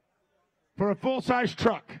for a full-size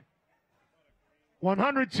truck.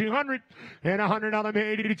 100, 200, and $100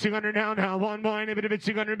 bid, 200 now one blind, a bit of a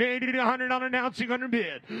 200 bid, $100 now, 200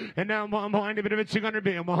 bid, and now one blind, a bit of a 200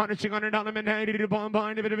 bid, 100, $200 bid, one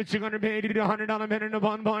blind, a bit of a 200 bid, $100 bid, and a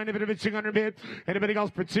one blind, a bit of a 200 bid. Anybody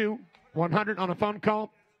else for 100 on a phone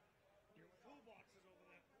call?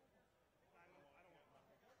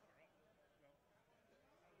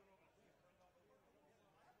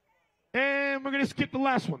 And we're going to skip the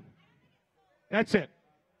last one. That's it.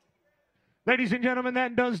 Ladies and gentlemen,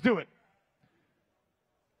 that does do it.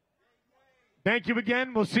 Thank you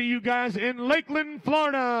again. We'll see you guys in Lakeland,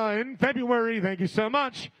 Florida in February. Thank you so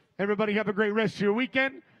much. Everybody have a great rest of your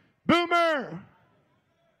weekend. Boomer!